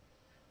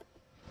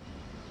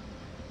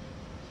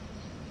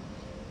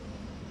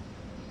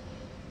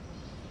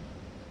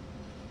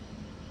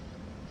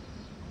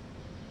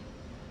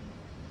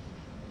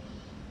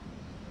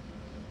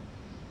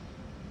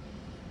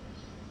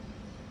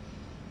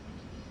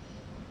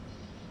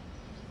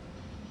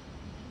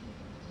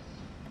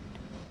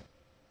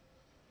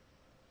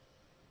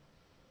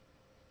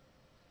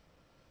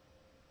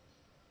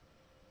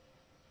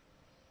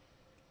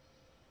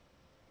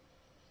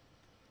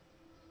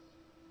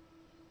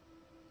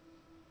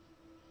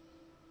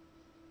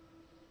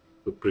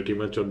 So pretty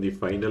much on the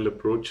final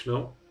approach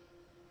now.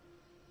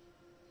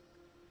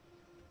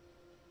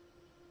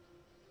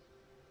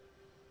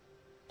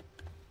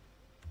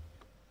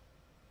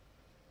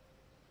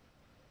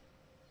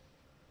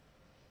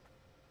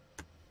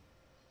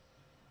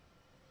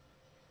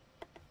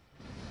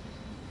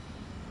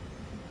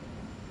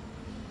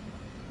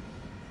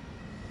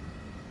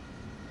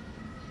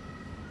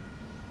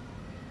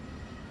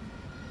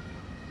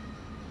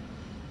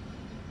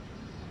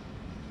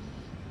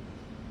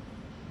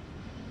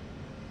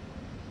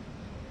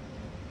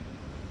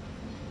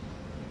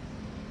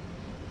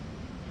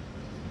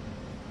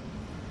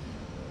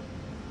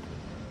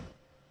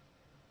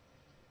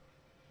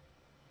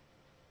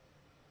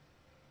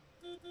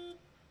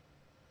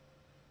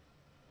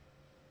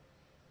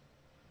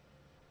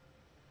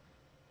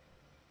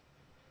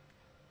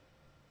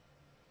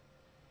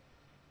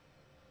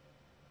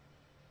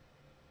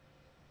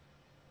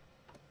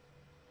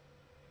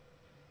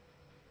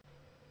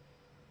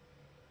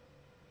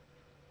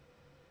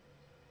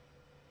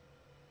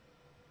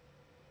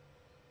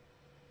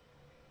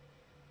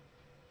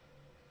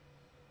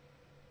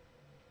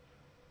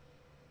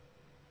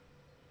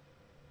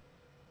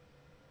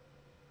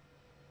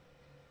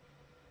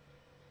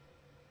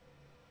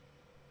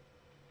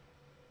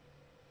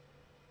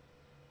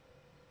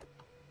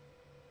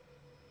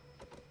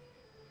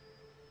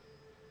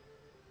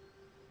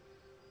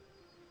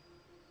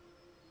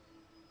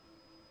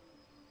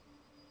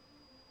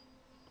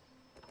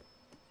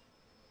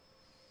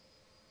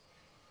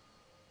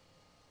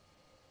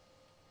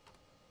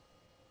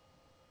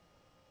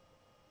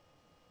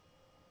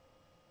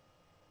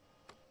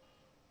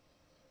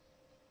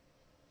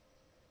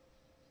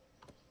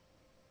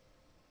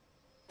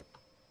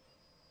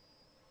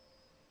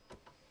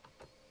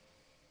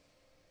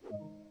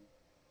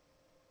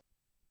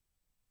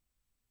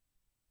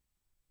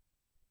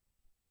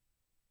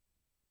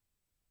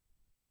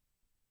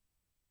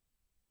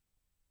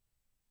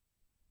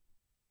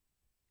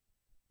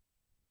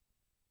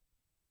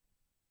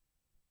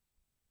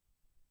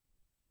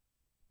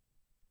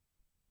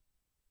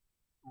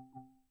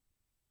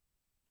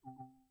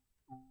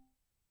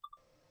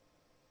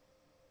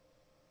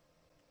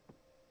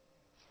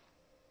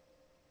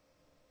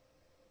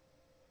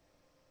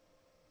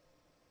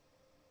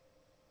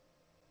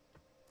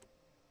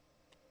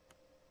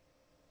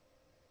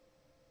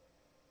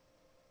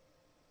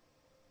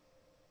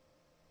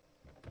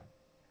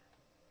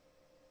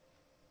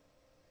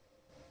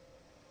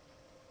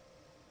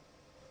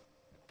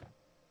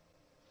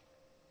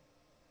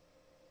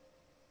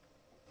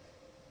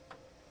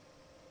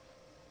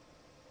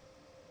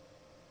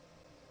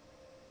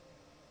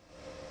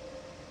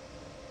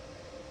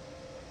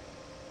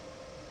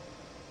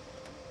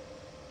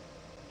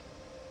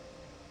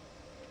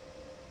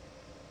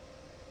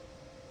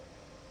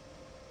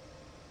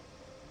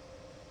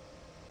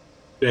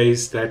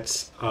 Guys,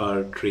 that's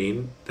our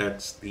train.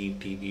 That's the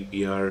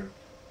TVPR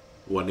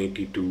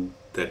 182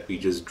 that we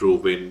just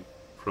drove in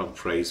from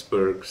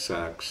Freisberg,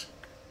 Sachs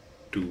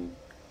to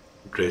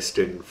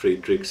Dresden,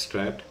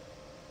 Friedrichstadt.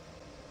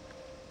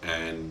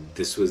 And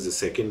this was the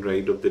second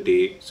ride of the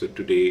day. So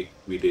today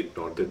we did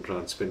Northern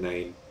Trans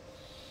Pennine,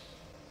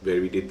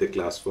 where we did the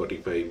Class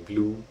 45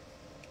 Blue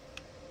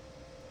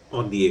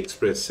on the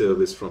express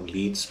service from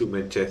Leeds to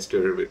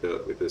Manchester with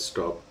a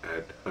stop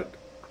at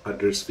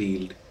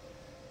Huddersfield.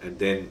 And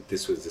then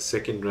this was the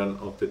second run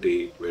of the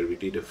day where we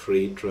did a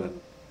freight run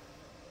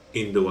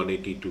in the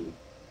 182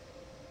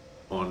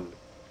 on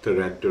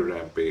Taranto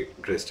Rampe,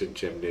 Dresden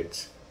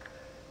Chemnitz.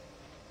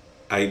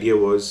 Idea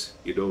was,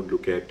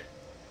 look at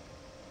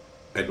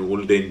an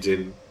old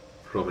engine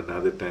from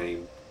another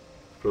time,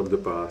 from the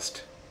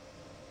past,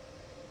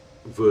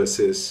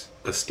 versus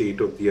a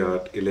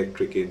state-of-the-art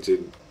electric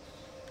engine,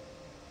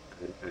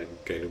 and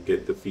kind of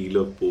get the feel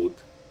of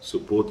both. So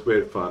both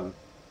were fun,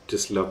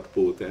 just loved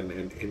both. And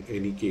in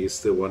any case,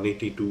 the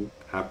 182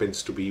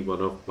 happens to be one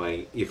of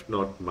my, if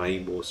not my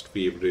most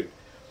favorite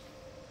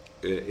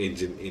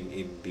engine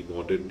in the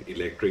modern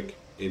electric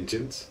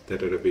engines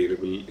that are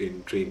available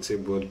in Train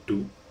Sim World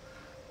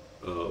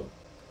 2.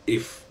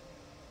 If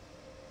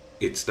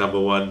it's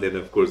number one, then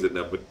of course the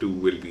number two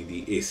will be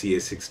the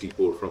ACS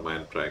 64 from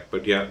Amtrak.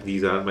 But yeah,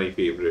 these are my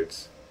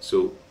favorites.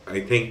 So I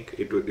think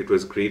it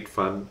was great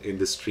fun in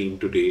the stream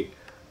today.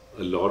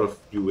 A lot of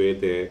you were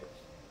there.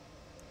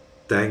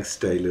 Thanks,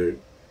 Tyler.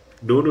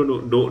 No, no, no,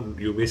 no,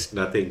 you missed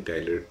nothing,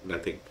 Tyler.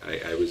 Nothing.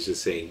 I was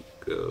just saying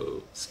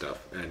stuff.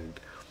 And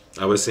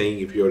I was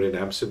saying if you're in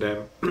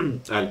Amsterdam,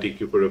 I'll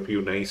take you for a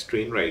few nice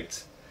train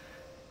rides.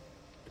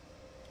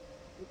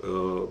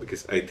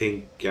 Because I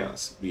think,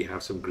 yes, we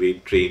have some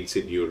great trains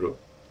in Europe.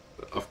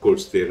 Of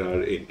course, there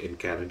are in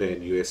Canada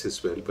and US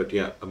as well. But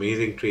yeah,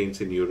 amazing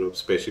trains in Europe,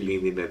 especially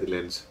in the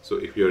Netherlands. So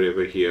if you're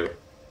ever here,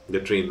 the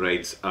train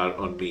rides are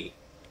on me.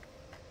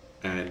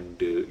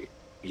 And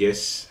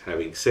yes,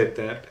 having said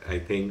that, I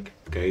think,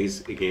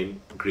 guys,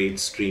 again, great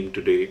stream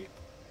today.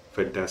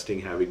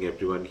 Fantastic having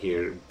everyone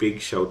here. Big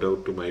shout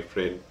out to my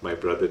friend, my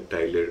brother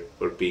Tyler,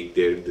 for being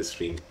there in the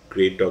stream.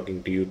 Great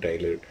talking to you,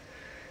 Tyler.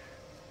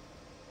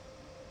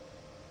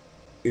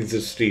 It's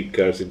the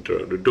streetcars in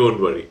Toronto. Don't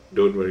worry,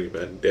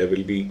 man. There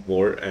will be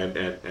more,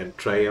 and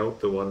try out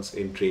the ones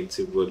in Train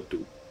Sim World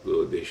too.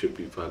 They should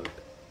be fun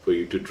for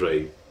you to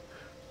drive.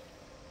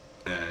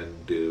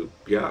 And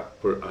yeah,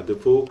 for other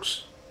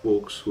folks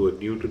who are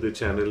new to the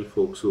channel,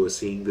 folks who are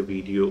seeing the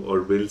video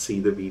or will see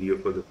the video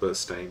for the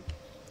first time,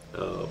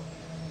 uh,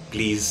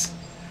 please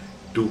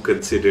do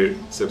consider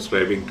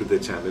subscribing to the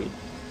channel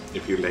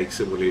if you like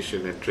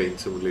simulation and train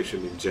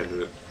simulation in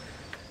general.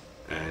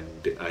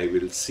 And I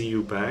will see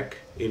you back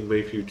in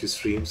my future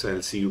streams.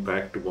 I'll see you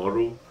back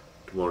tomorrow.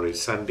 Tomorrow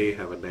is Sunday.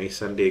 Have a nice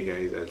Sunday,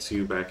 guys. I'll see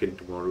you back in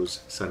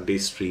tomorrow's Sunday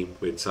stream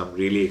with some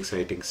really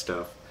exciting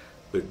stuff,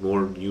 with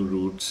more new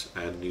routes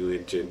and new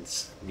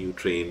engines, new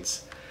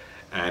trains,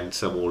 and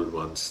some old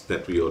ones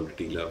that we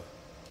already love.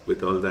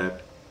 With all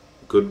that,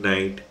 good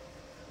night,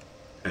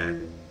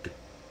 and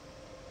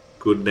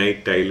good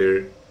night,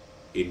 Tyler.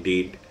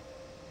 Indeed,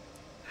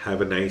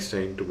 have a nice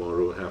time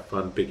tomorrow. Have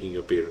fun picking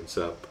your parents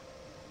up,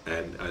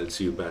 and I'll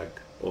see you back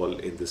all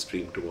in the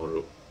stream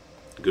tomorrow.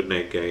 Good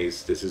night,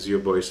 guys. This is your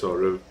boy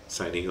Saurav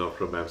signing off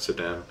from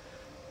Amsterdam.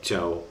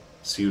 Ciao.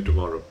 See you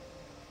tomorrow.